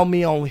allowed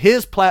me on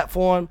his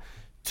platform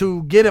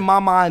to get in my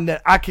mind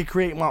that I could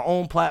create my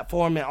own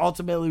platform, and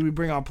ultimately we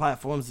bring our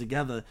platforms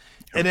together.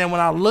 And then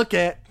when I look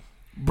at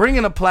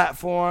bringing a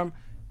platform,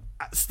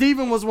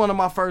 Steven was one of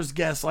my first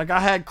guests. Like,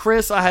 I had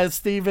Chris, I had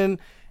Steven,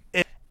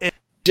 and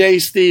Jay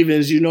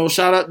Stevens.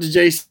 Shout out to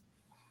Jay.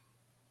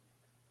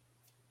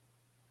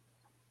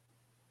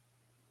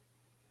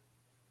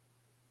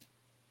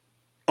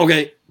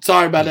 Okay,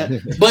 sorry about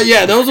that. But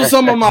yeah, those are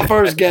some of my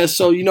first guests.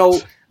 So,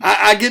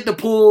 I get to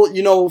pull,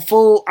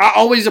 full. I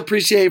always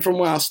appreciate from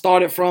where I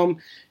started from.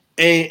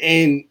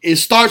 And it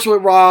starts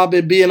with Rob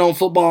and being on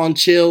Football and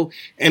Chill.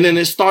 And then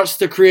it starts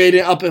to create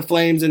it Up in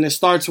Flames. And it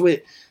starts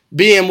with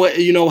being with,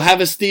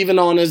 having Steven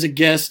on as a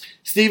guest.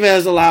 Steven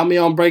has allowed me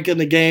on Breaking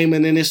the Game.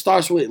 And then it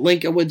starts with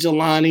linking with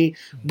Jelani,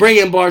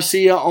 bringing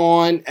Barcia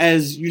on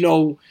as,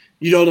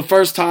 the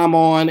first time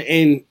on.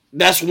 And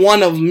that's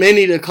one of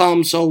many to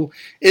come. So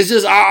it's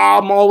just,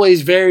 I'm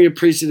always very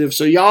appreciative.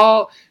 So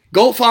y'all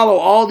go follow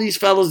all these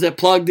fellas that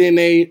plugged in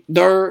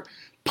their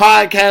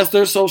podcast,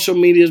 their social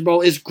medias,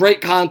 bro. It's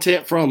great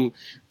content from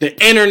the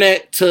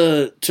internet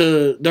to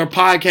their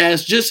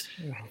podcast. Just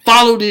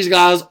follow these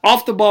guys.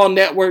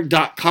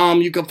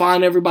 Offtheballnetwork.com. You can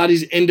find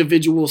everybody's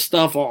individual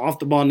stuff on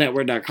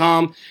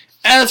offtheballnetwork.com.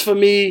 As for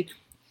me,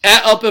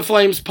 at Up in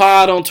Flames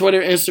Pod on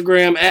Twitter,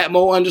 Instagram, at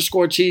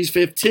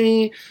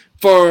Mo_Cheese15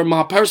 for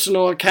my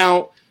personal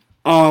account.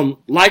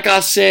 Like I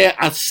say it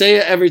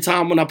every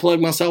time when I plug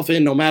myself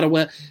in, no matter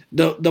what.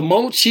 The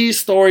Mo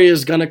Cheese story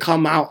is gonna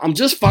come out. I'm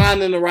just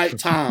finding the right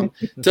time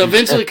to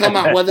eventually come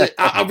out. Whether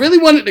I really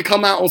want it to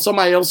come out on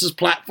somebody else's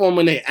platform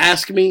when they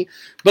ask me,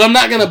 but I'm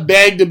not gonna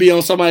beg to be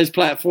on somebody's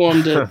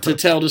platform to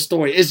tell the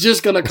story. It's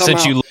just gonna come out.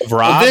 Since you love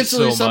Rob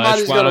eventually, so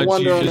somebody's much, gonna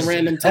wonder on a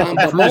random time.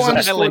 But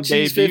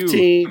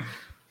Mo_Cheese15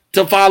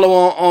 to follow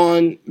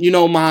on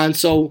mine.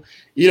 So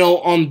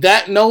on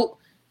that note.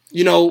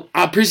 I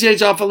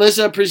appreciate y'all for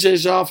listening. I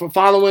appreciate y'all for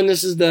following.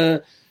 This is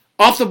the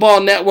Off the Ball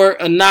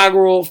Network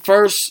inaugural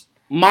first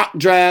mock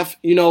draft.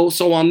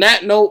 So on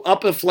that note,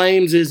 Up in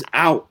Flames is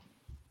out.